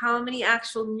amazing how many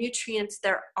actual nutrients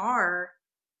there are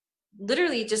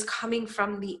literally just coming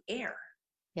from the air.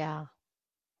 Yeah.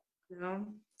 You know?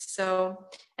 So,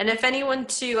 and if anyone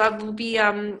too, I will be,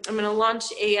 I'm going to launch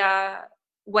a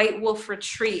white wolf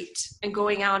retreat and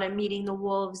going out and meeting the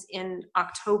wolves in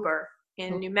October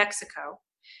in New Mexico.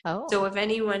 Oh. So if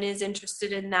anyone is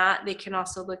interested in that, they can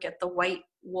also look at the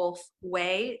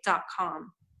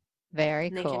whitewolfway.com. Very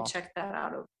and they cool. can check that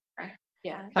out over there.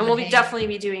 Yeah. Come And we'll and hang. definitely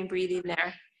be doing breathing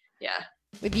there. Yeah.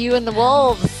 With you and the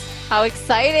wolves. How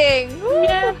exciting. Woo!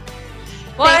 Yeah.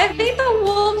 Well, Thank I think the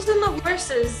wolves and the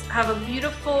horses have a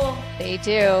beautiful, They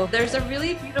do. there's a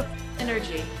really beautiful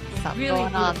energy. Something Really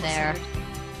going on beautiful there.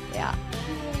 synergy. Yeah.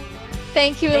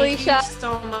 Thank you, Thank Alicia. you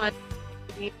so much.